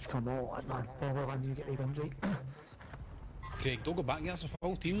much. Come on, man. Never when you get your guns right. Craig, don't go back. That's a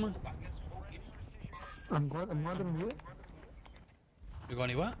full team, man. I'm landing on you. You got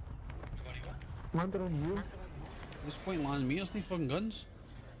any what? Landing on you. What's the point in landing me? There's no fucking guns.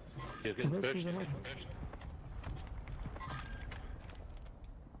 You're getting Where's pushed. the gun? Right, man.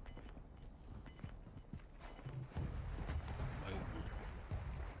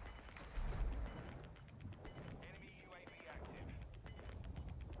 Enemy UAV active.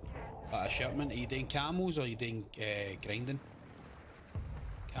 A shipment, are you doing camels or are you doing grinding?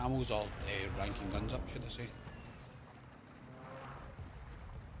 Camels or ranking guns up, should I say?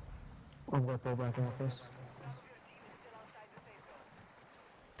 I'm gonna pull back off this.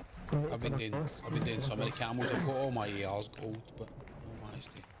 I've been doing some of the camels. I've got all my ARs gold, but no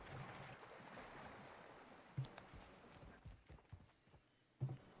managed to.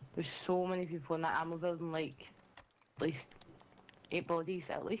 There's so many people in that ammo building, like at least 8 bodies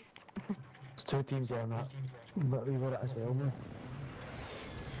at least. There's 2 teams there on that. But we were it as well, man.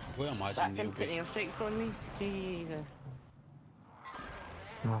 I would imagine That's they'll him putting be. airstrikes on me. Jesus.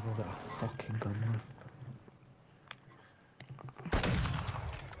 No, I've got a fucking gun, man.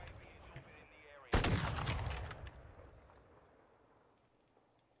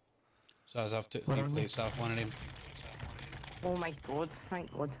 So as I've took Where 3 are we? plates off one of them. Oh my god,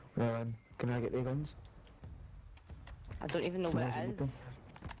 thank god. Well, then, can I get the guns? I don't even know what Where's it the is.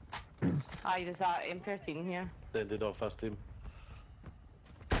 weapon? Aye, there's that M13 here. Ended off first team.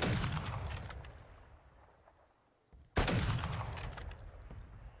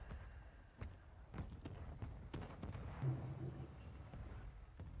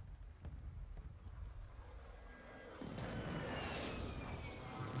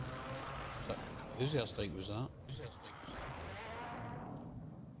 So, whose airstrike was that?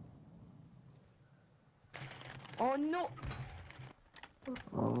 Oh no!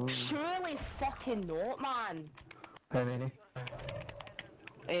 Oh, Surely fucking not, man! how many?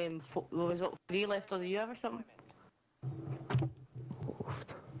 Was it 3 left of the year or something?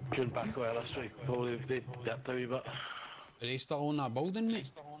 Couldn't back away last week. Probably they dipped a wee bit. Are they still on that building,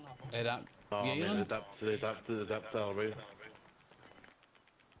 mate? That Oh, man, island? they dipped all right.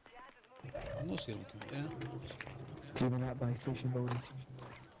 I'm not seeing them come out there. Team in that buy station building.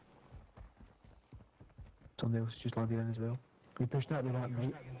 Somebody else just landed in as well. We pushed that with that,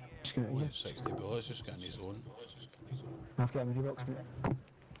 mate. Just get it Only here. 60 bullets, just getting his own. I've got a mini box, mate.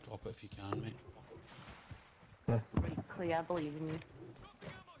 Drop it if you can, mate. Yeah. Right, Clay, I believe in you.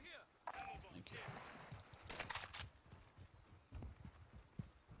 Thank you.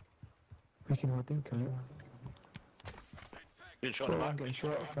 We can hold them, can't we? Getting shot in the I'm back. getting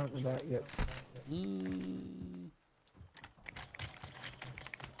shot up front and back, yep.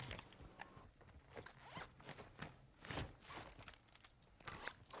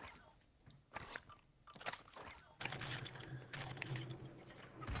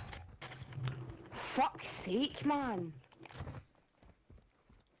 Fuck's sake, man!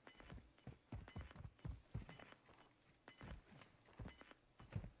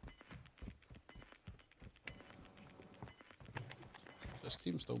 This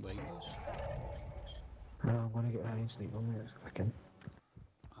team's still behind us. I'm gonna get high and sleep on me next second.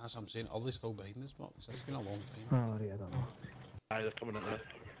 As I'm saying, are they still behind us, Mark? 'Cause it's been a long time. Oh, yeah, I don't know. Aye, they're coming in there.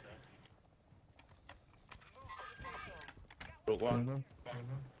 Broke one.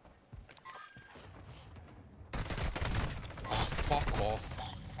 Ah, fuck off.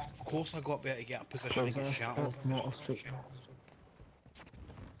 Of course I got better to get a position to get shot. Motor Street.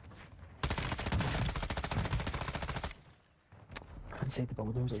 Inside the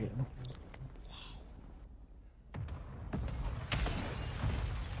buildings, I get them.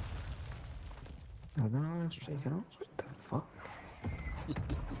 I know, I was shaking up. What the fuck?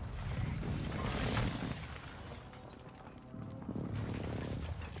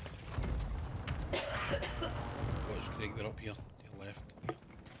 Watch Craig, they're up here to your left.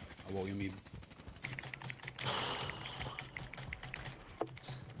 Oh, what you mean?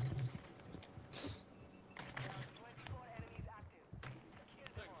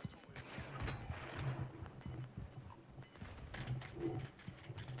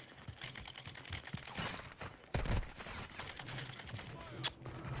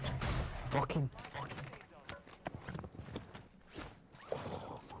 Fucking.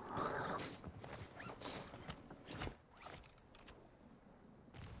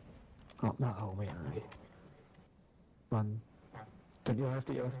 Up that hallway, alright. Run. Don't you have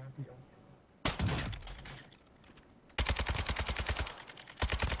to go?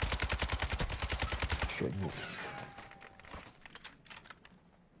 Shit.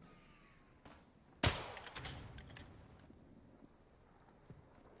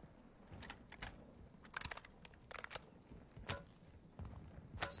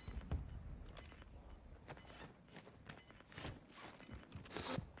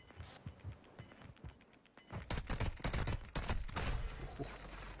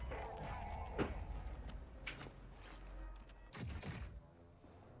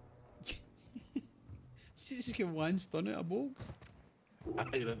 Just get one stun at a box.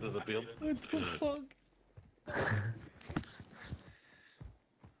 He didn't disappear. What the fuck?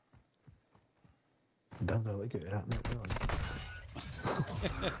 Does look good at that, mate.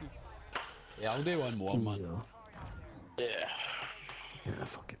 Yeah, I'll do one more, man. Yeah. Yeah,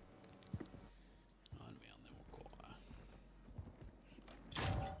 fuck it. And then we'll call it.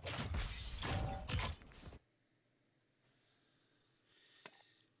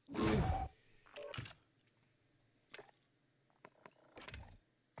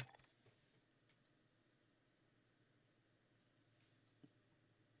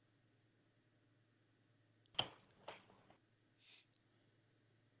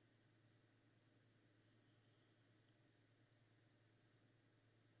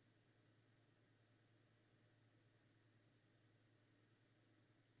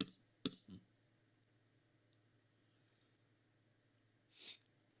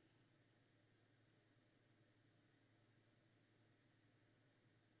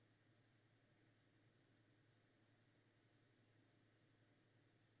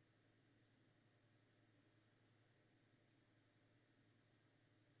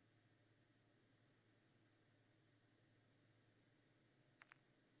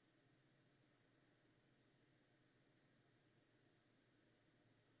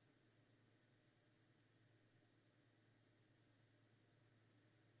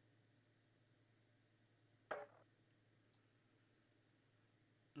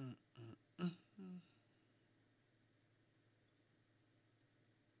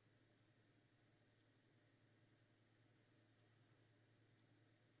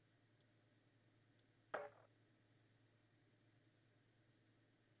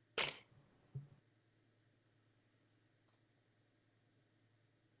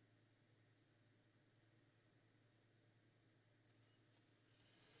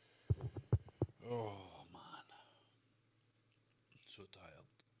 Oh man, I'm so tired.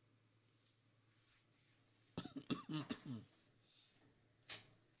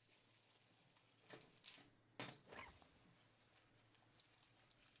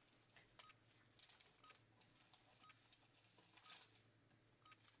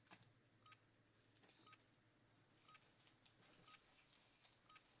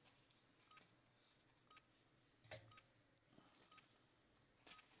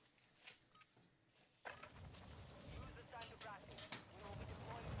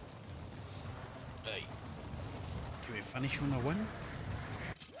 Right. Can we finish on a win?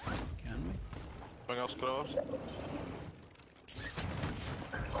 Can we? Fingers crossed.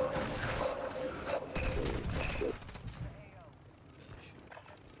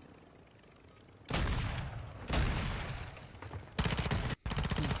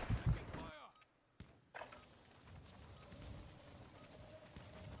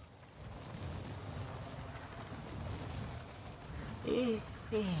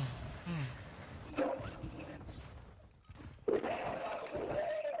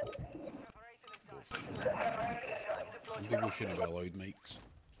 Some people shouldn't be allowed mics.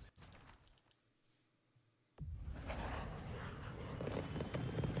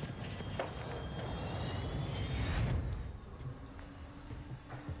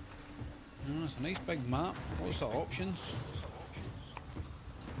 Oh, it's a nice big map. Lots of options.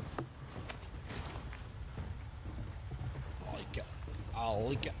 I like it. I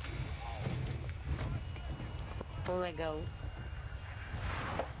like it. Full of go.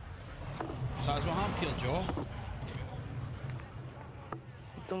 So that's what happened to your jaw.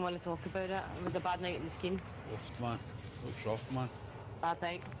 Don't want to talk about it. It was a bad night in the scheme. Oofed, man. Looks rough, man. I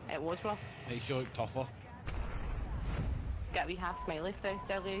think it was rough. Makes you look tougher. Got a wee half smiley face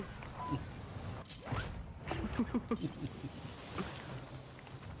there, ladies.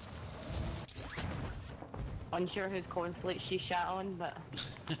 Unsure whose cornflakes she shat on, but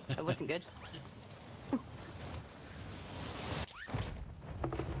it wasn't good.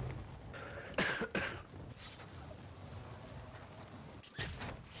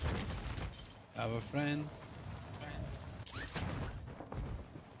 Have a friend.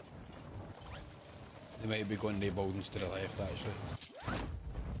 They might be going to the buildings to the left, actually.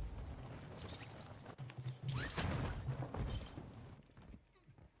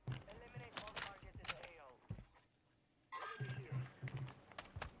 Eliminate all targets in the AO.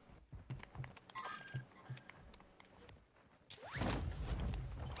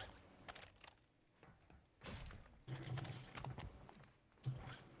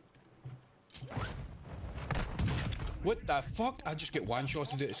 What the fuck? I just get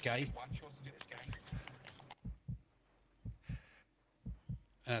one-shotted out of the sky.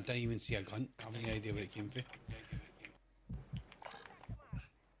 And I didn't even see a gun. I have any idea where it came from.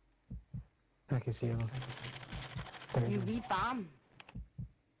 I can see him. You wee bam.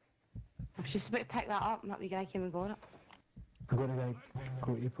 I was just about to pick that up, and that wee guy came and got it. I got a guy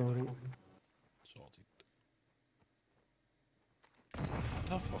go to you for it. Sorted.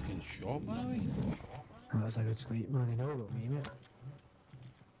 What a fucking shot, man. That was a good sleep, man. You know about me, mate.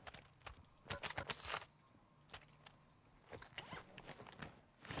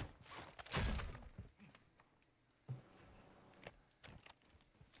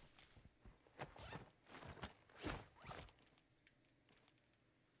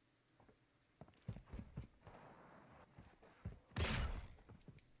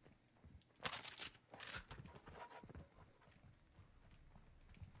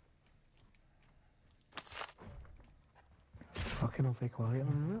 Fucking awfully quiet,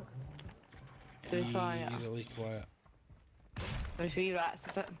 man, isn't Too quiet. Really quiet. There's wee rats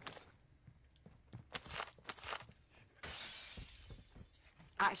a bit.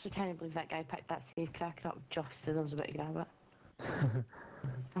 I actually can't believe that guy picked that safe cracker up just as I was about to grab it.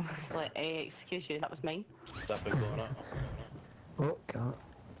 I was like, hey, excuse you, that was mine. Step in going up. it? Oh, can't.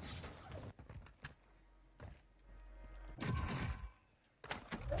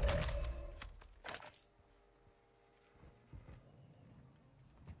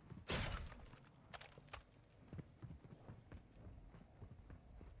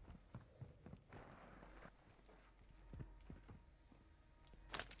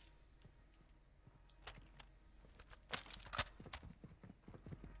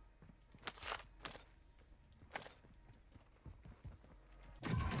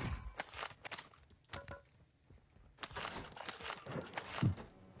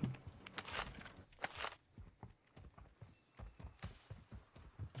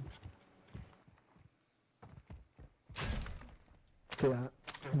 See that?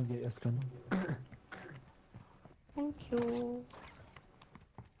 You get your skin. Thank you.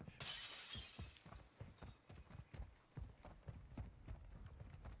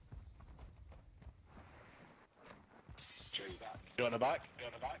 You on the back?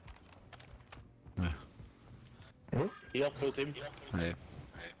 Yeah. Eh? Here, full team. Yeah.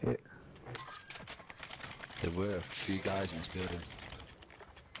 Eh? There were a few guys in this building.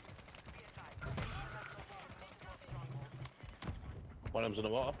 One of them's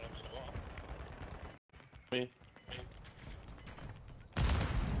in the water. Me.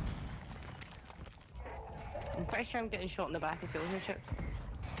 I'm pretty sure I'm getting shot in the back of silver chips.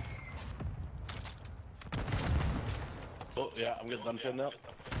 Oh, yeah, I'm getting done shooting now.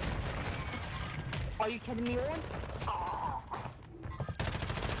 Are you kidding me, Owen? Oh.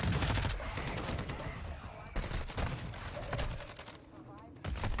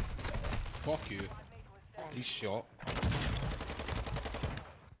 Fuck you. He's shot.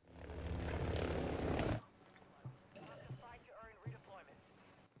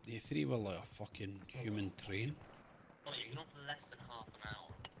 The three were like a fucking human train. Oh, you're not for less than half an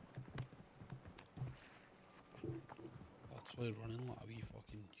hour. That's why they're running like a wee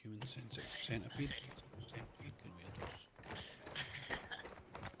fucking human centipede. Fucking weirdos.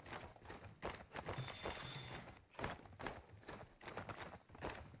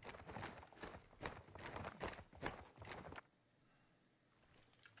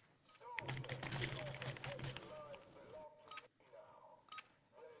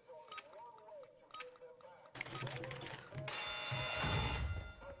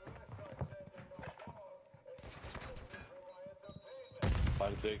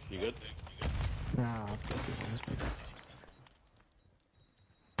 Fine, Dick, you good? Nah, I've got to be honest with you.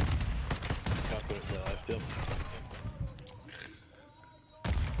 Can't put it to the left, yep.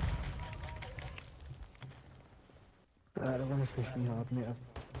 They're gonna push me hard, mate.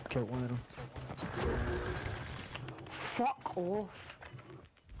 I've killed one of them. Fuck off.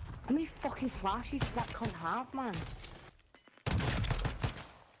 How many fucking flashes does that cunt have, man?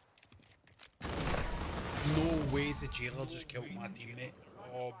 No way the jailer just killed my teammate.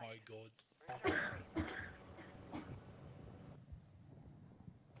 Oh my god.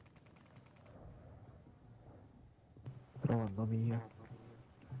 They're all under me here.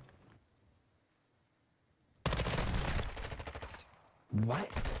 What?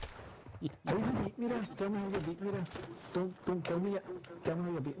 How you beat me there? Tell me how you beat me there. Don't kill me yet. Tell me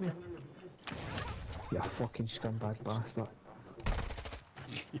how you beat me. You fucking scumbag bastard.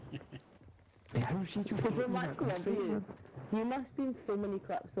 Hey, how's she just beat me in that gunfight, man? You must be in so many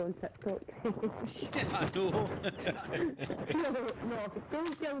clips on TikTok. I know. no,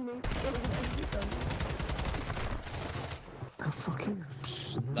 don't kill me. Fucking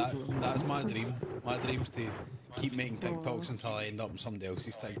That's my dream. My dream's to keep making TikToks until I end up on somebody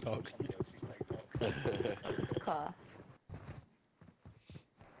else's TikTok. Class.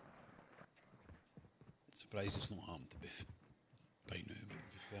 Surprised it's not happened to be by now, but to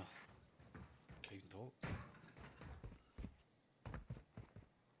be fair. Crowd talk.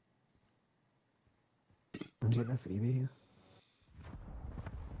 I'm getting a freebie here.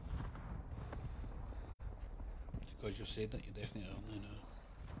 Because you've said that, you definitely are now.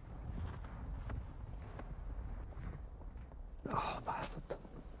 Oh, bastard.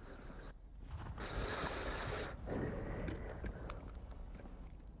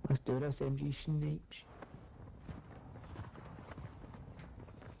 Let's do this, MG Snipes.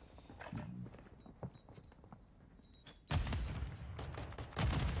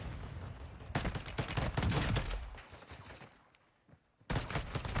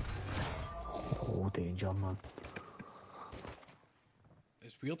 Oh, danger, man.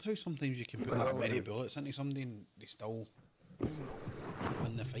 It's weird how sometimes you can put that many bullets into somebody and they still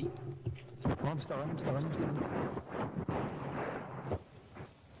win the fight. Oh, I'm still in.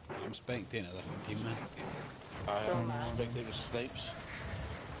 I'm spectating a different team, man. I'm spectating Snipes.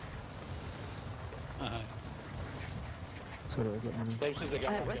 Sorry, I got money. Snipes is the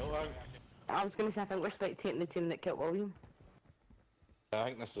guy who killed him. I was gonna say, I think we're spectating the team that killed William. I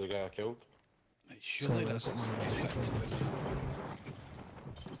think this is the guy I killed. Surely this is the best fixed.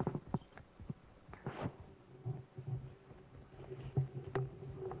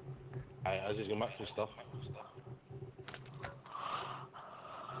 I just gonna match my stuff.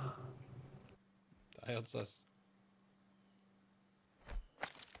 Tired sus.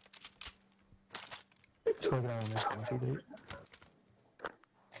 Sorry, I missed coffee, dude.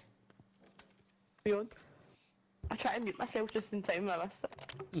 Beyond. I tried to mute myself just in time, I missed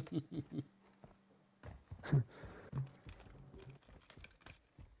it.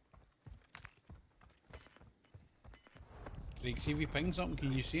 Craig, see if we ping something,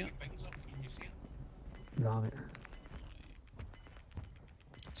 can you see it? No, mate.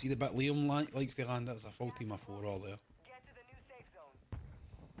 See the bit Liam likes to land, that's a full team of 4 all there. Get to the new safe zone.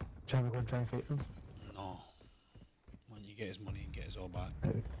 Trying to go and try and fight them? No. When you get his money and get his all back.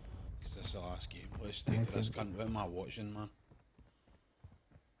 How? Because this is the last game. Let's stay to this cunt. What am I watching, man?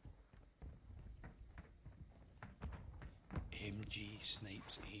 MG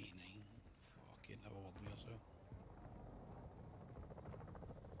Snipes 89. Fucking have a word with yourself.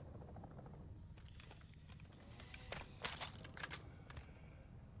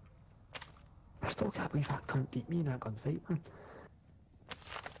 I still can't believe that cunt beat me in that gunfight, man.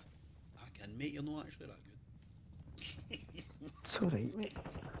 I can, mate. You're not actually that good. It's alright, mate.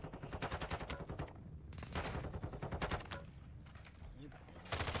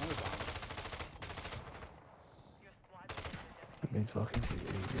 I've been fucking shit.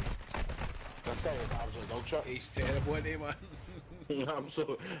 This guy is absolute dog shit. He's terrible, isn't he, man? I'm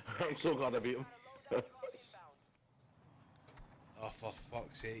so glad I beat him. Oh, for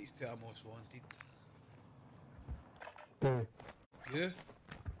fuck's sake, he's to our most wanted. Who? You?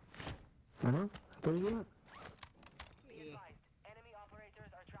 I know? I told you that. Be advised, enemy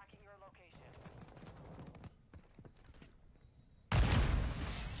operators are tracking your location.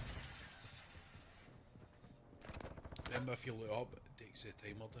 Remember, if you look up, it takes the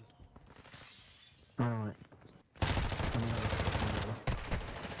timer down. Alright.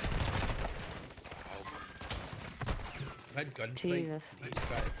 Mid gunfight, Jesus. he's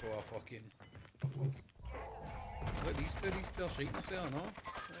trying to throw a fucking. Look, these two are shooting us there, no?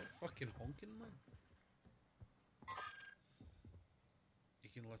 They're fucking honking, man. You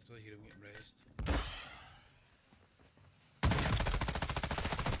can literally hear him getting raised.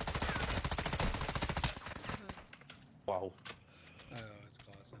 Wow. Oh, it's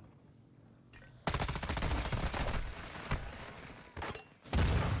class, isn't it?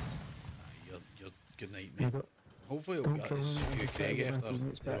 mate. Hopefully he'll don't get kill his him, few I'm trying Craig to get my after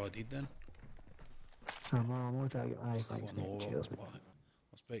teammates you're back. all dead then. I'm only trying to get my Oh thanks, no, mate. Cheers, mate.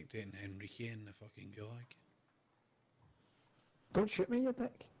 we're spectating Enrique in the fucking gulag. Don't shoot me, you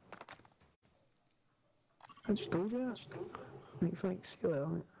dick. I just told you that. Mate, thanks. See you later,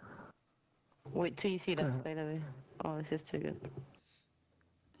 mate. Wait till you see this, by the way. Oh, this is too good.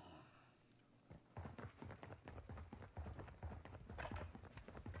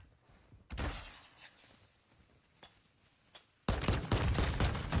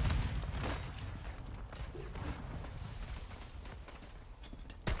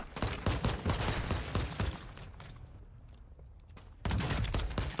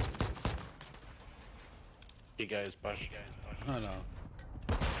 You guys push. I know.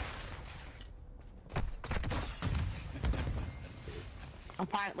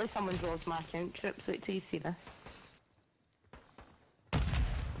 Apparently someone draws my account trips. Wait till you see this.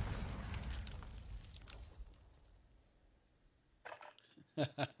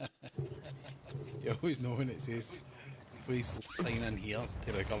 You always know when it says, please sign in here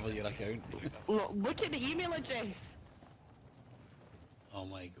to recover your account. Look at the email address. Oh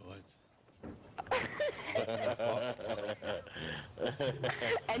my god.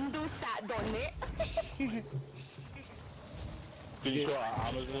 Indosat.net. Did you show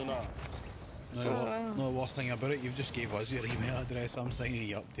Amazon or not? No, the worst thing about it, you've just gave us your email address. I'm signing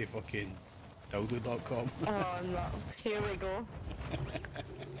you up to fucking dildo.com. Oh no, here we go.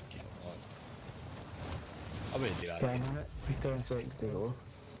 I wouldn't do that. 10 minutes, 10 seconds to go.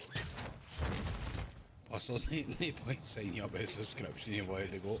 Plus, there's no point signing you up a subscription you've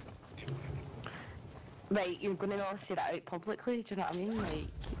already got. Right, you're gonna not say that out publicly, do you know what I mean? Like,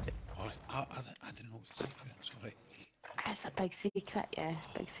 Oh, I didn't know it was a secret, sorry. it's a big secret, yeah,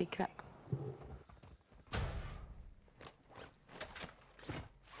 big secret.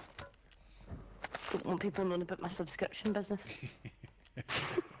 Don't want people knowing about my subscription business. I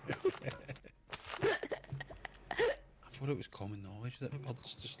thought it was common knowledge that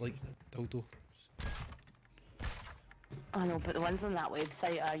birds just like dildos. I know, but the ones on that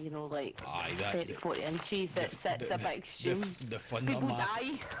website are, you know, like Aye, that- 30, 40 inches. It's a bit extreme. The Thunder People Master,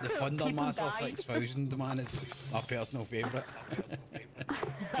 die. the Thunder People Master die. 6000 man is my personal favourite.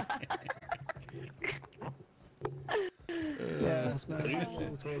 Yeah, that's my Are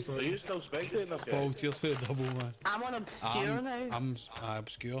you still spectating this guy? Paul, cheers for the double, man. I'm on obscure now. I'm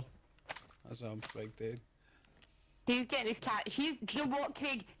obscure. That's what I'm expecting. He's getting his cat. Do you know what,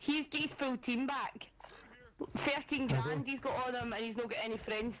 Craig? He's got his full team back. 13 grand he's got on him, and he's not got any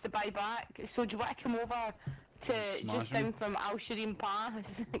friends to buy back. So do you want to come over to Smash just him. down from Al Shireen Pass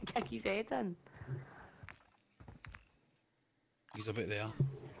and kick his head in? He's a bit there.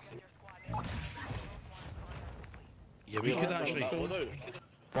 Yeah, we could actually.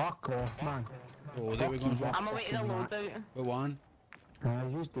 Fuck off, man. Oh, there we go. I'm awaiting a loadout. We won. Nah,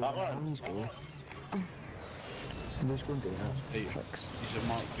 you just do that, man. He's go. I'm just going to do that. Hey, Tricks. these are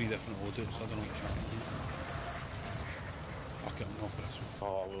marked 3 different audits. I don't know what you're talking about. Fuck it, I'm going for this one.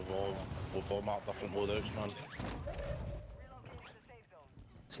 Oh, we've all marked different loadouts, man.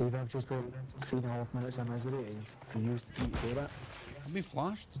 See if I've just got 3.5 minutes of misery and for you to do that. I've been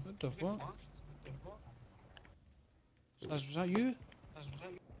flashed. What the fuck? Was that you?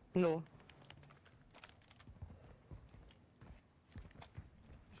 No.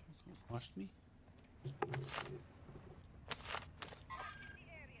 Flashed me?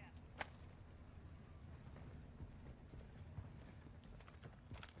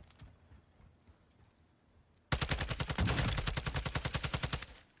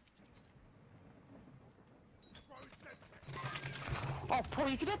 Oh, Paul,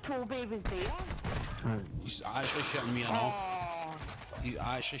 you could have told me he was there. He's actually shitting me and all. Oh. He's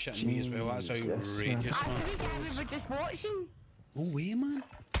actually shitting me as well. That's outrageous, I man. think we were just watching. No way, man.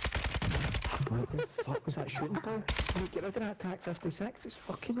 What the fuck was that shooting for? Can you get rid of that TAC 56? It's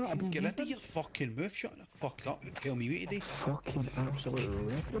fucking not a Get rid of your fucking move. Shut the fuck up and tell me what to do. Fucking absolute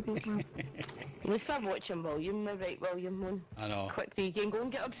reprobate, man. At least I'm watching William now, right, William, one. I know. Quick, you can go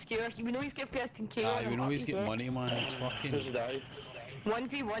and get obscure. We know he's got 13k. Aye, we know he's getting money, man. He's Who's fucking. died?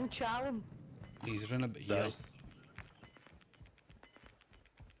 1v1 challenge. He's running a bit here.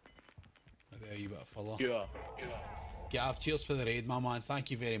 Maybe a wee bit further. Yeah. Gav, cheers for the raid, my man.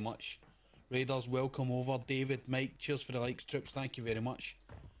 Thank you very much. Raiders, welcome over. David, Mike, cheers for the likes. Troops, thank you very much.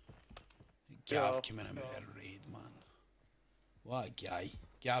 Gav came in with a raid, man. What a guy.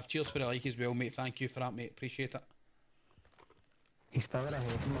 Gav, cheers for the like as well, mate. Thank you for that, mate. Appreciate it. He's firing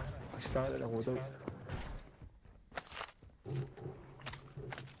ahead, man. He's firing at the loadout.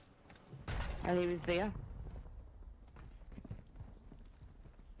 And he was there.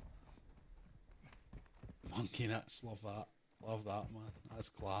 Monkey nuts, love that. Love that, man. That's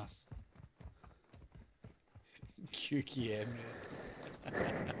class. QQM,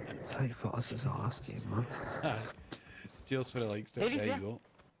 Thank for us as a last game, man. Cheers for the likes. There you go.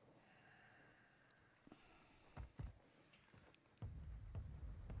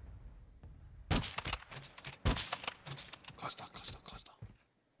 Costa.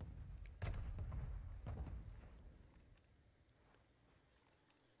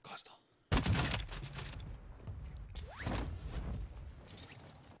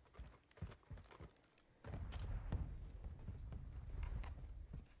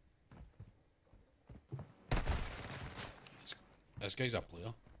 This guy's a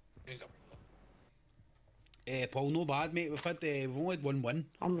player. Paul, no bad, mate. We've only had one win.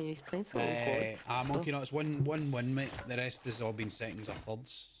 I mean, he's playing so good. Monkey Nuts, one win, mate. The rest has all been seconds or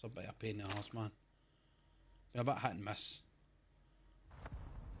thirds. It's a bit of a pain in the arse, man. Been a bit hit and miss.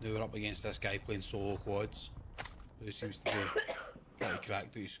 Now we're up against this guy playing solo quads, who seems to be pretty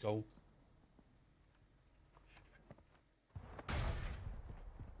cracked out his skull.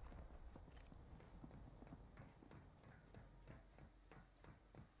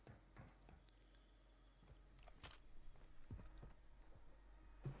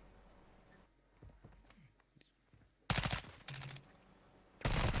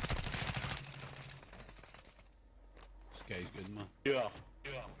 This guy's good, man. Yeah.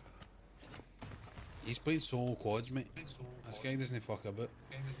 He's playing solo quads, mate. This guy doesn't fuck about.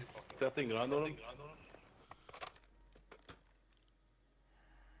 13 grand on him.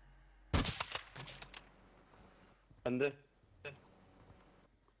 Andy.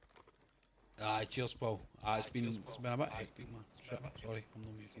 Cheers, Paul. It's been a bit hectic, man. Shit, sorry, I'm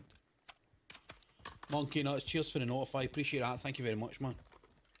not muted. Monkey Nuts, cheers for the notify. Appreciate that. Thank you very much, man.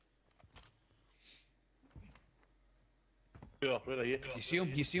 Yeah, where are you? You see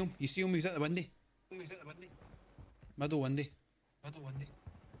him? He's at the windy. Middle windy.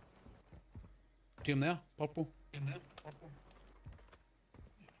 See him there? Purple.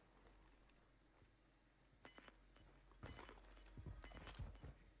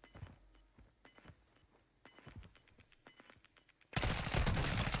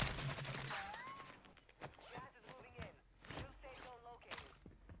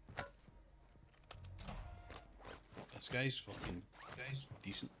 This guy's fucking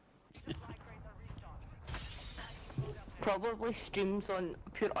decent. Probably streams on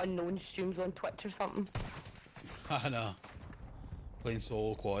pure unknown streams on Twitch or something. I know. Playing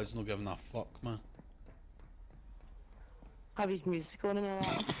solo quads, not giving a fuck, man. Have his music on and all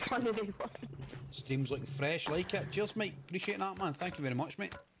that. Funny they were. Steam's looking fresh, like it. Cheers, mate. Appreciate that, man. Thank you very much,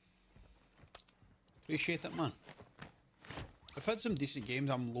 mate. Appreciate it, man. I've had some decent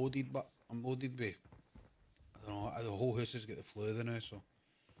games. I'm loaded, but I'm loaded with, I don't know, the whole house has got the flu now, so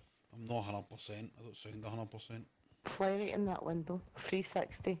I'm not 100%. I don't sound 100%. Fly right in that window.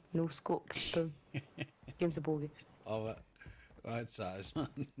 360, no scope, boom. Game's a bogey. Love it. That's ass, man.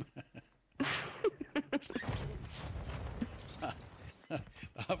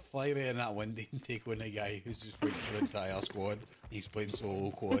 That fly right in that window and take on a guy who's just waiting for an entire squad. He's playing solo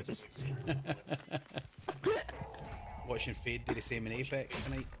quads. Watching Fade do the same in Apex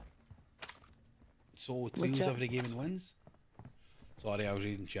tonight. Solo trios every game and wins. Sorry, I was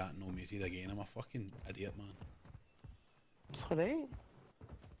reading chat and no muted again. I'm a fucking idiot, man. Sorry.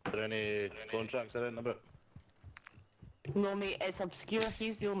 Are there any contracts around about? No, mate, it's obscure.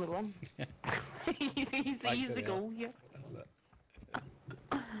 He's the only one. he's the goal here. That's it.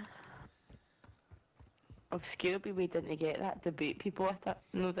 Obscure be waiting to get that, debate people with it,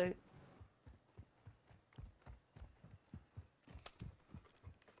 no doubt.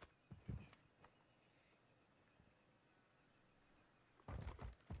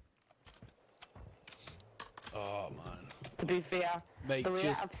 Oh, man. To be fair, mate, the way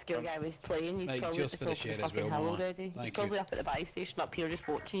that obscure guy was playing, he's probably just for the share as well, man. already. He's probably up at the buy station up here just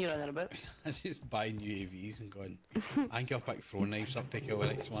watching you running about. I just buying UAVs and going, I think I'll pick throwing knives up to kill the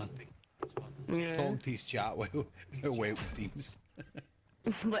next one. Yeah. Talk to his chat while with teams.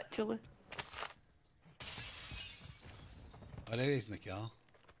 Literally. Oh, there he is in the car.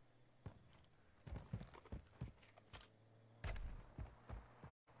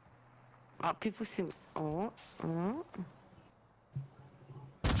 People seem. Oh.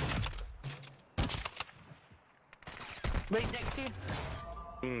 Right next to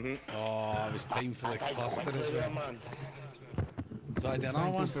you. Oh, it was time for the cluster as well. So I did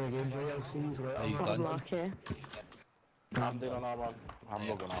another one. Oh, he's done. Okay. I'm doing another one. I'm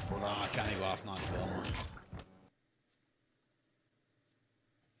not going off for No, that. I can't go off now, man.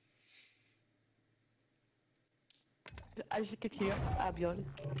 As you could hear, I'll be honest.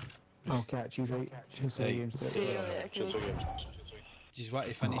 I'll catch you right. Just so Right. you See you later. Just so you. Do you want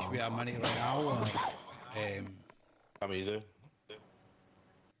to finish with a mini royale or I'm easy.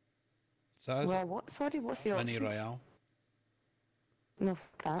 Saz? Well, what? Sorry, what's the Mini option? royale. No,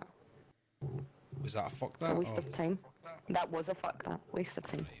 fuck that. Was that a fuck A that? waste Or? of time. That was a fuck that. Waste of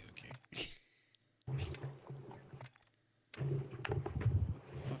time. Right, okay. What the fuck?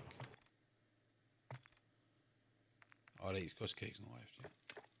 Alright, it's because Craig's not left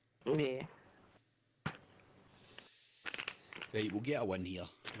yet. Yeah. Right, we'll get a win here.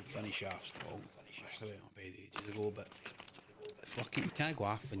 We'll finish off strong. Actually, not bad ages ago, but fuck it, you can't go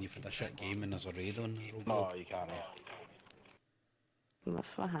off when you've had a shit game and there's a raid on. No, you can't.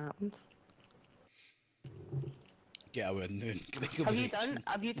 That's what happens. Get a win then.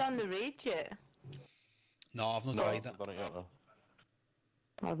 Have you done the raid yet? No, I've not No, tried I've it. done it yet, no.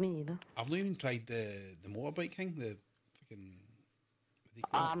 Or me neither. I've not even tried the motorbike thing, the fucking... What do you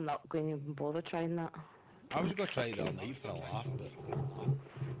call it? I'm not going to even bother trying that. I was going to try it the other night for a laugh, but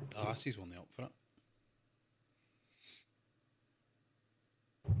the lassies weren't up for it.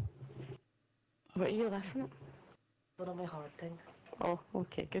 What are you laughing at? One of my hard things. Oh,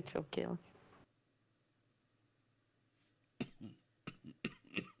 okay, good job, Kayla.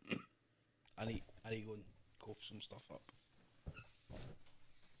 I need to go and cough some stuff up.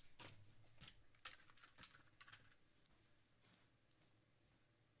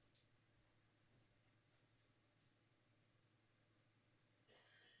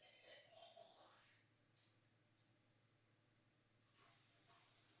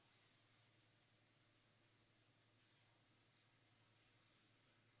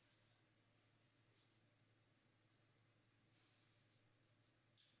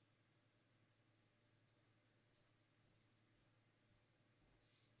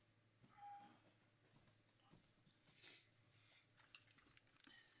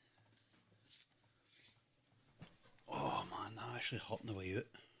 Oh man, that actually hurt on the way out.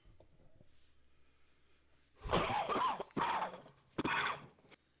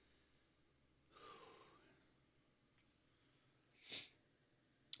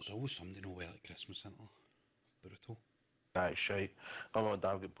 There's always somebody nowhere at Christmas Centre. Brutal. That's shite. I'm on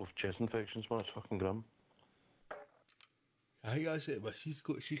dad get both chest infections, man. It's fucking grim. I think that's it, but she's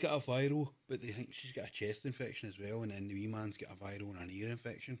got a viral, but they think she's got a chest infection as well, and then the wee man's got a viral and an ear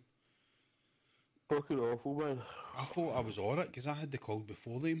infection. Fucking awful, man. I thought I was alright because I had the cold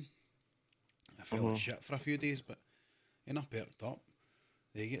before them. I felt like shit for a few days, but then I perked up.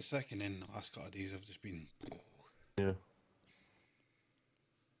 They get sick, and then the last couple of days I've just been. Yeah.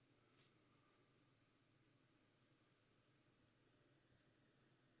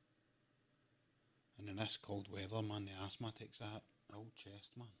 And in this cold weather, man, the asthma takes that old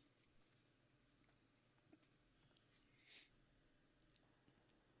chest, man.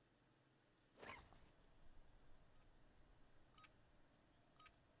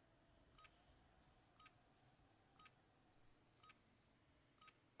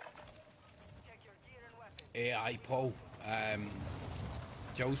 Check your gear and weapons. Aye, Paul.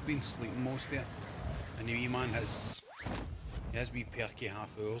 Jill's been sleeping most of it, and the wee man has wee perky half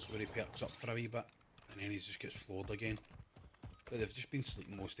hours where he perks up for a wee bit, and then he just gets floored again. But they've just been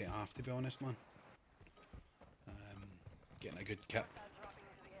sleeping most of it half, to be honest, man. Getting a good kit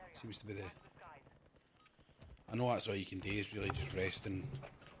seems to be the. I know that's all you can do is really just rest and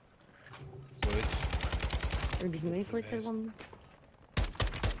fluids. Maybe some replay for one.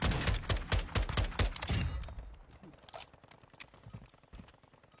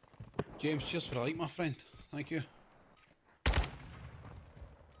 James, cheers for the like, my friend. Thank you.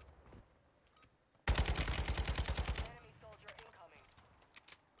 Enemy soldier incoming.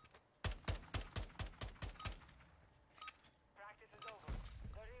 Practice is over.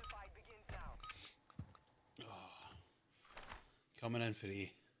 The real fight begins now. Coming in for the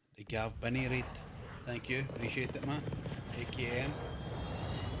Gav Binny raid. Thank you, appreciate it, man. AKM.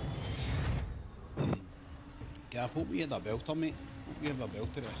 Gav, hope you had a belter, mate. Hope you have a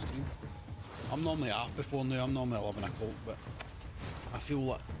belter of a stream. I'm normally half before now, I'm normally 11 o'clock, but I feel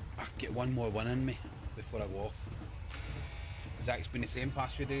like I can get one more win in me before I go off. Zach's been the same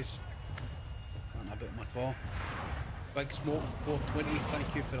past few days. Not a bit of my tour. Big Smoke 420,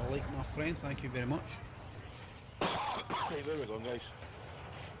 thank you for the like, my friend. Thank you very much. Hey, where are we going, guys?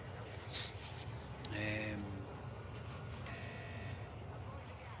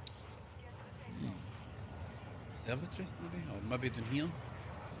 Observatory, maybe? Or maybe down here. In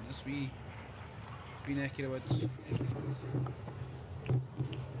this wee neck of the woods.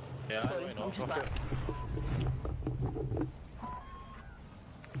 Yeah, Sorry, why not? I'm just Fuck back. it.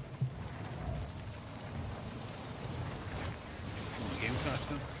 Oh, the game crashed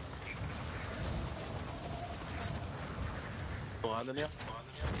then. landing here.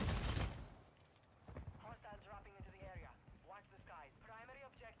 Hostile dropping into the area. Watch the skies. Primary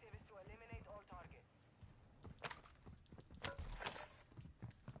objective is to eliminate all targets.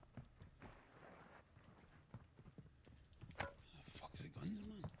 The fuck is it guns,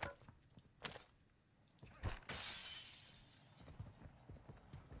 man?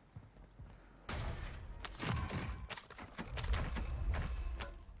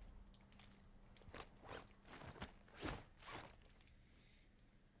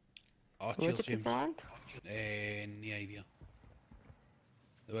 Oh, Where cheers, did James. people land? Any idea?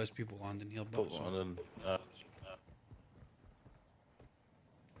 There was people landing here, but Hold on, and,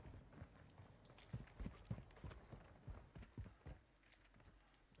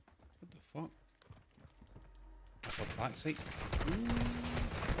 what the fuck? For backside?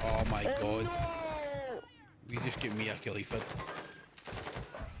 Oh my god. We just get Mia Khalifa.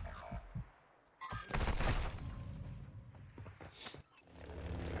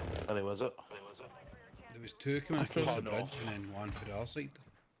 Where was it? There was two coming across Oh, the no. bridge and then one for the other side.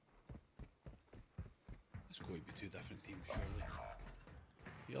 That's going to be two different teams, surely.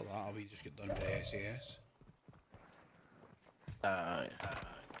 Hear that, or we just get done by the SAS. Aye.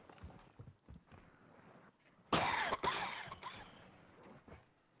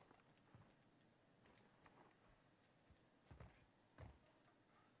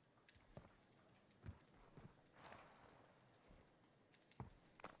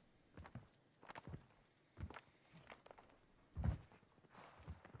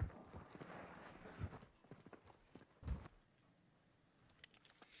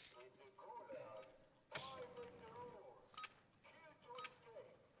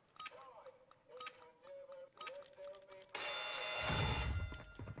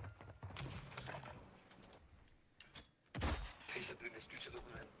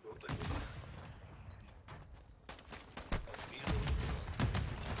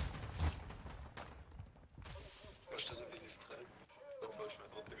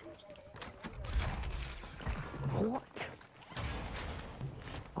 What?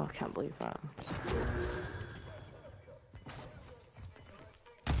 Oh, I can't believe that.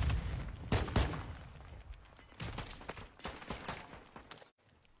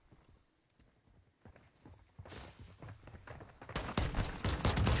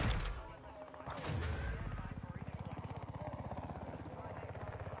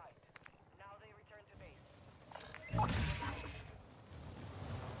 Now they return to base.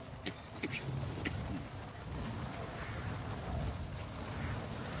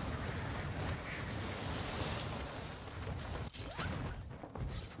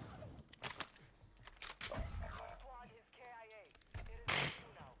 Squad is KIA. It is you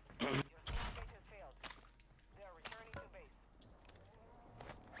now. Your teammate has failed. They are returning to base.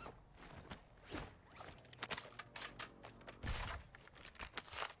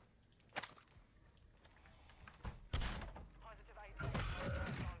 Positive ID.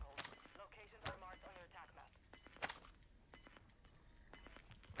 Stronghold. Locations are marked on your attack map.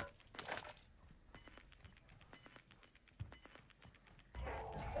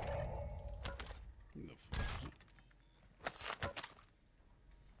 What the fuck?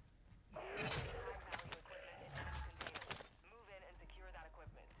 High value equipment in enemy containers. Move in and secure that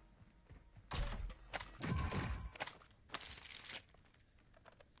equipment.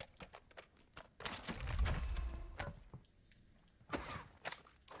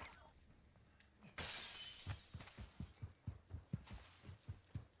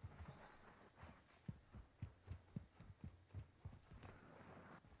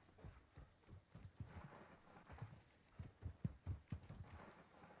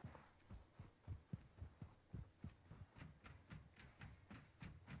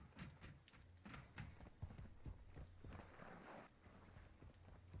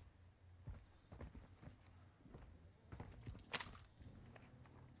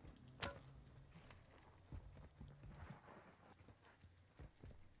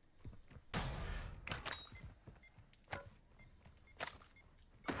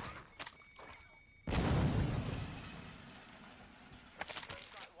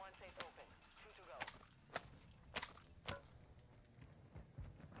 We've got one safe open. Two to go.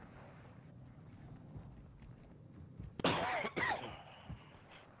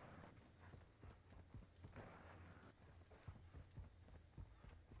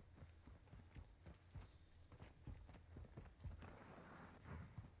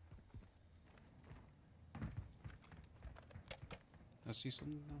 I see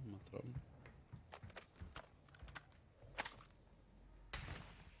something down my throat.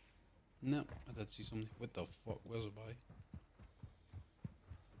 No, I did see something. What the fuck? Where's it by?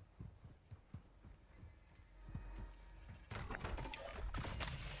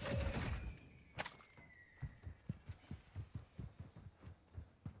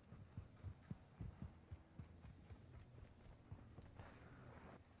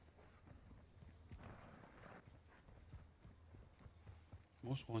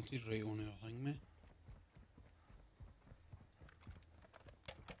 Most wanted right on our thing, mate.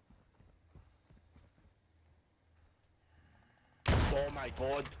 Oh my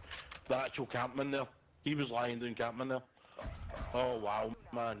god, the actual campman there. He was lying down campman there. Oh wow,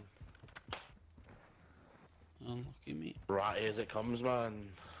 man. Unlucky, mate. Ratty as it comes, man.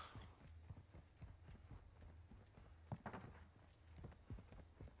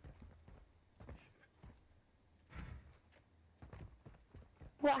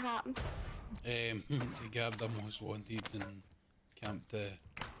 What happened? They grabbed the most wanted and camped the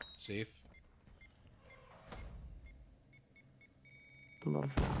safe. Love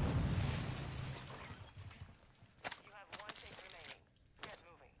that. You have one safe remaining. Get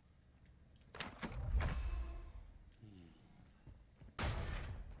moving.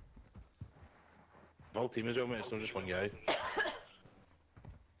 Whole team as well, mate. It's not just one guy.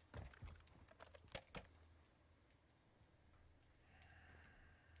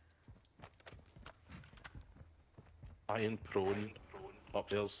 Lying prone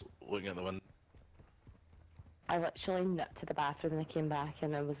upstairs, looking at the window. I literally nipped to the bathroom and I came back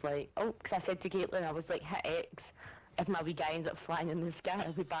and I was like, oh, because I said to Caitlin, I was like, hit X. If my wee guy ends up flying in the sky,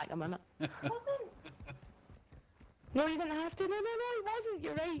 I'll be back in a minute. No, you didn't have to. No, it wasn't.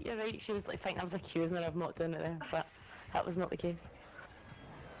 You're right. She was like thinking I was accusing her of not doing it there, but that was not the case.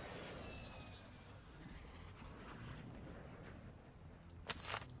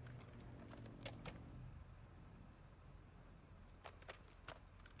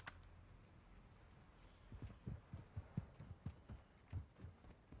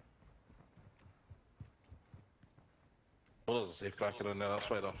 Oh, there's a safe cracker in there, that's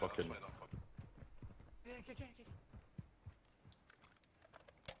why they're fucking...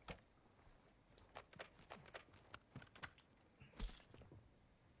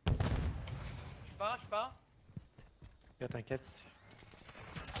 Je pars. T'inquiète.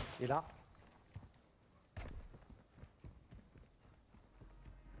 Il est là.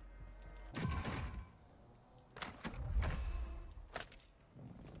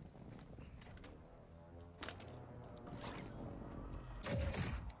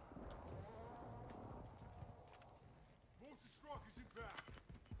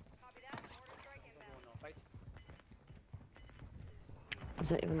 I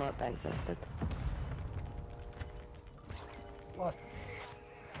didn't even know that existed. Lost.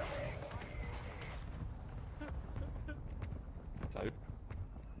 Salut.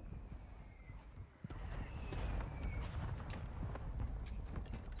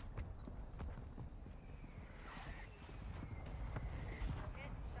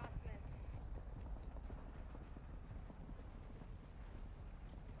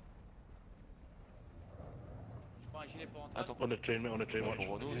 Je prends un gilet pour entrer. Attends, On the train, mate, on the train, watch.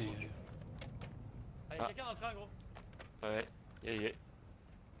 pour Renault, Yeah, ils sont- yeah. Allez, quelqu'un dans le train, gros. Ouais, yeah.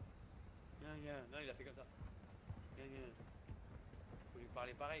 Viens. Non, il a fait comme ça. Viens. Faut lui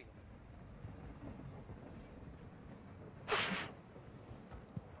parler pareil, quoi.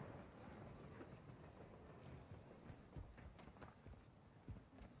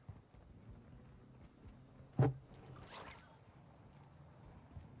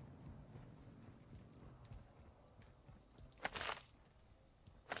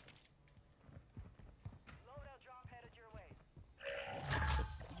 Loadout drop headed your way.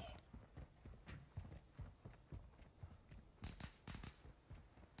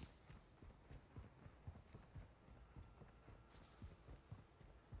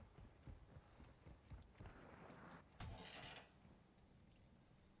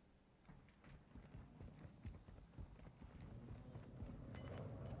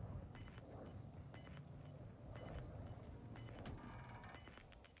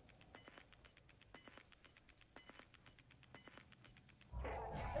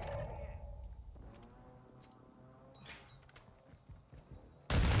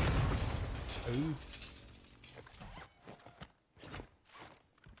 Ooh.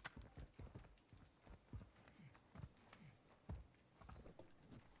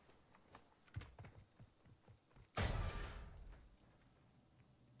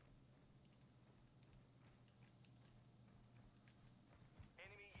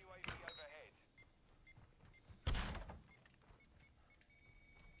 Enemy UAV overhead.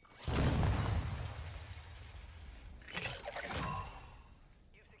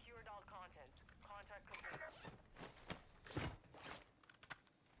 You've secured all content. Contact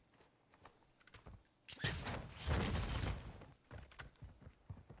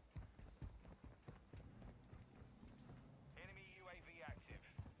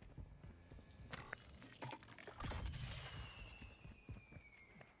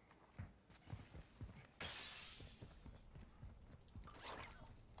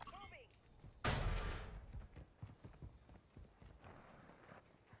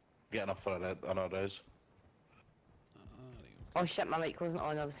getting up for a res. Oh shit, my mic wasn't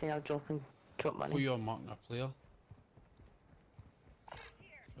on. I was saying I'll drop money. For you're marking a player.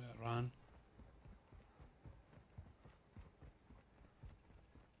 Where it ran.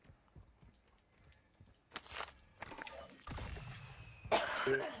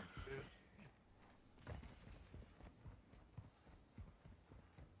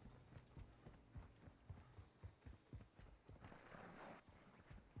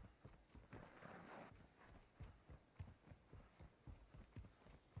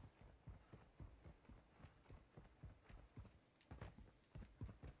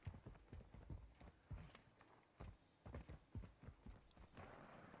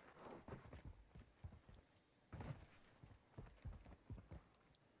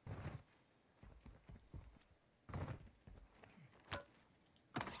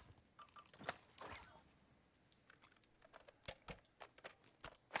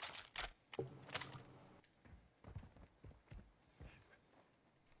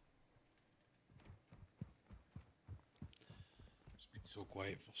 So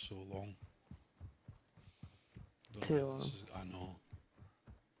quiet for so long. Too long. I know.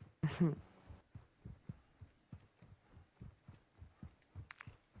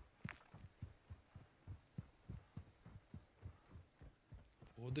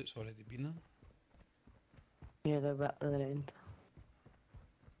 Audit's already been there. Yeah, they're back to the end.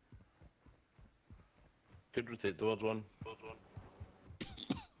 Could rotate towards one. I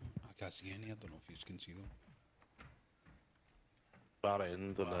can't see any. I don't know if you can see them. Far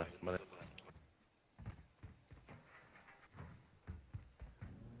end on the minute.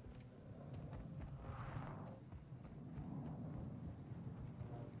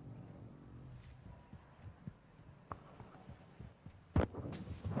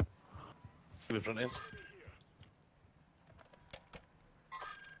 In the front end.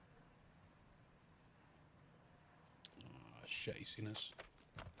 Ah, shit, he's seen us.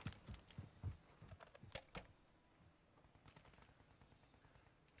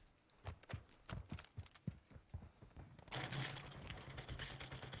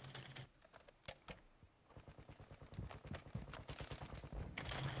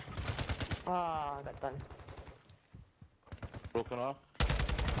 Ah, I got done. Broken off.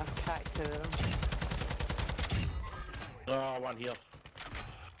 I've cracked two of them. Oh, one here.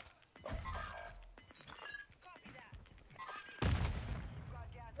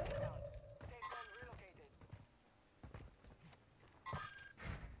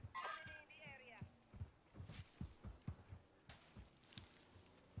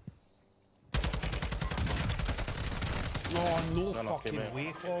 Oh, no Unlucky, fucking mate.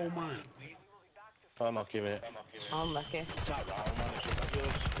 way, Paul, man. Unlucky, mate. I'm lucky. It's that round, man. It's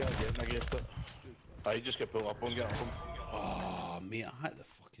ridiculous. Can't get in against it. I just get pulled up and get up him. Oh, mate, I hit the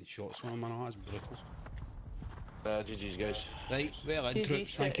fucking shots, man. That's brutal. GG's, guys. Right, well, in GG,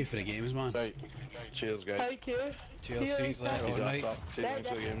 troops, thank you for the games, man. Right. Cheers, guys. Thank you. Cheers, see you later, He's alright? See you next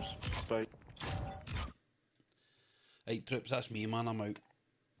for the games. Bye. Right, troops, that's me, man. I'm out.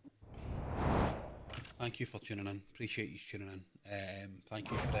 Thank you for tuning in. Appreciate you tuning in. Thank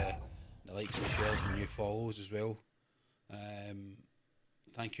you for the likes and shares and new follows as well.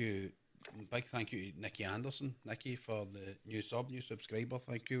 Thank you. Big thank you to Nicky Anderson. Nicky for the new subscriber.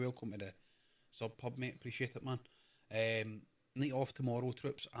 Thank you. Welcome to the sub pub, mate. Appreciate it, man. Night off tomorrow,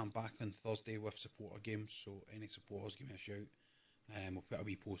 troops. I'm back on Thursday with supporter games, so any supporters, give me a shout. We'll put a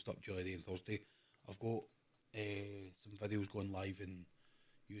wee post up during the day on Thursday. I've got some videos going live in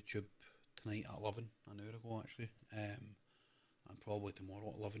YouTube tonight at 11, an hour ago actually, and probably tomorrow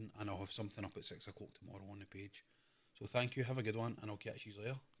at 11, and I'll have something up at 6 o'clock tomorrow on the page. So thank you, have a good one, and I'll catch you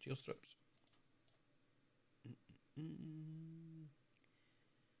later. Cheers, trips.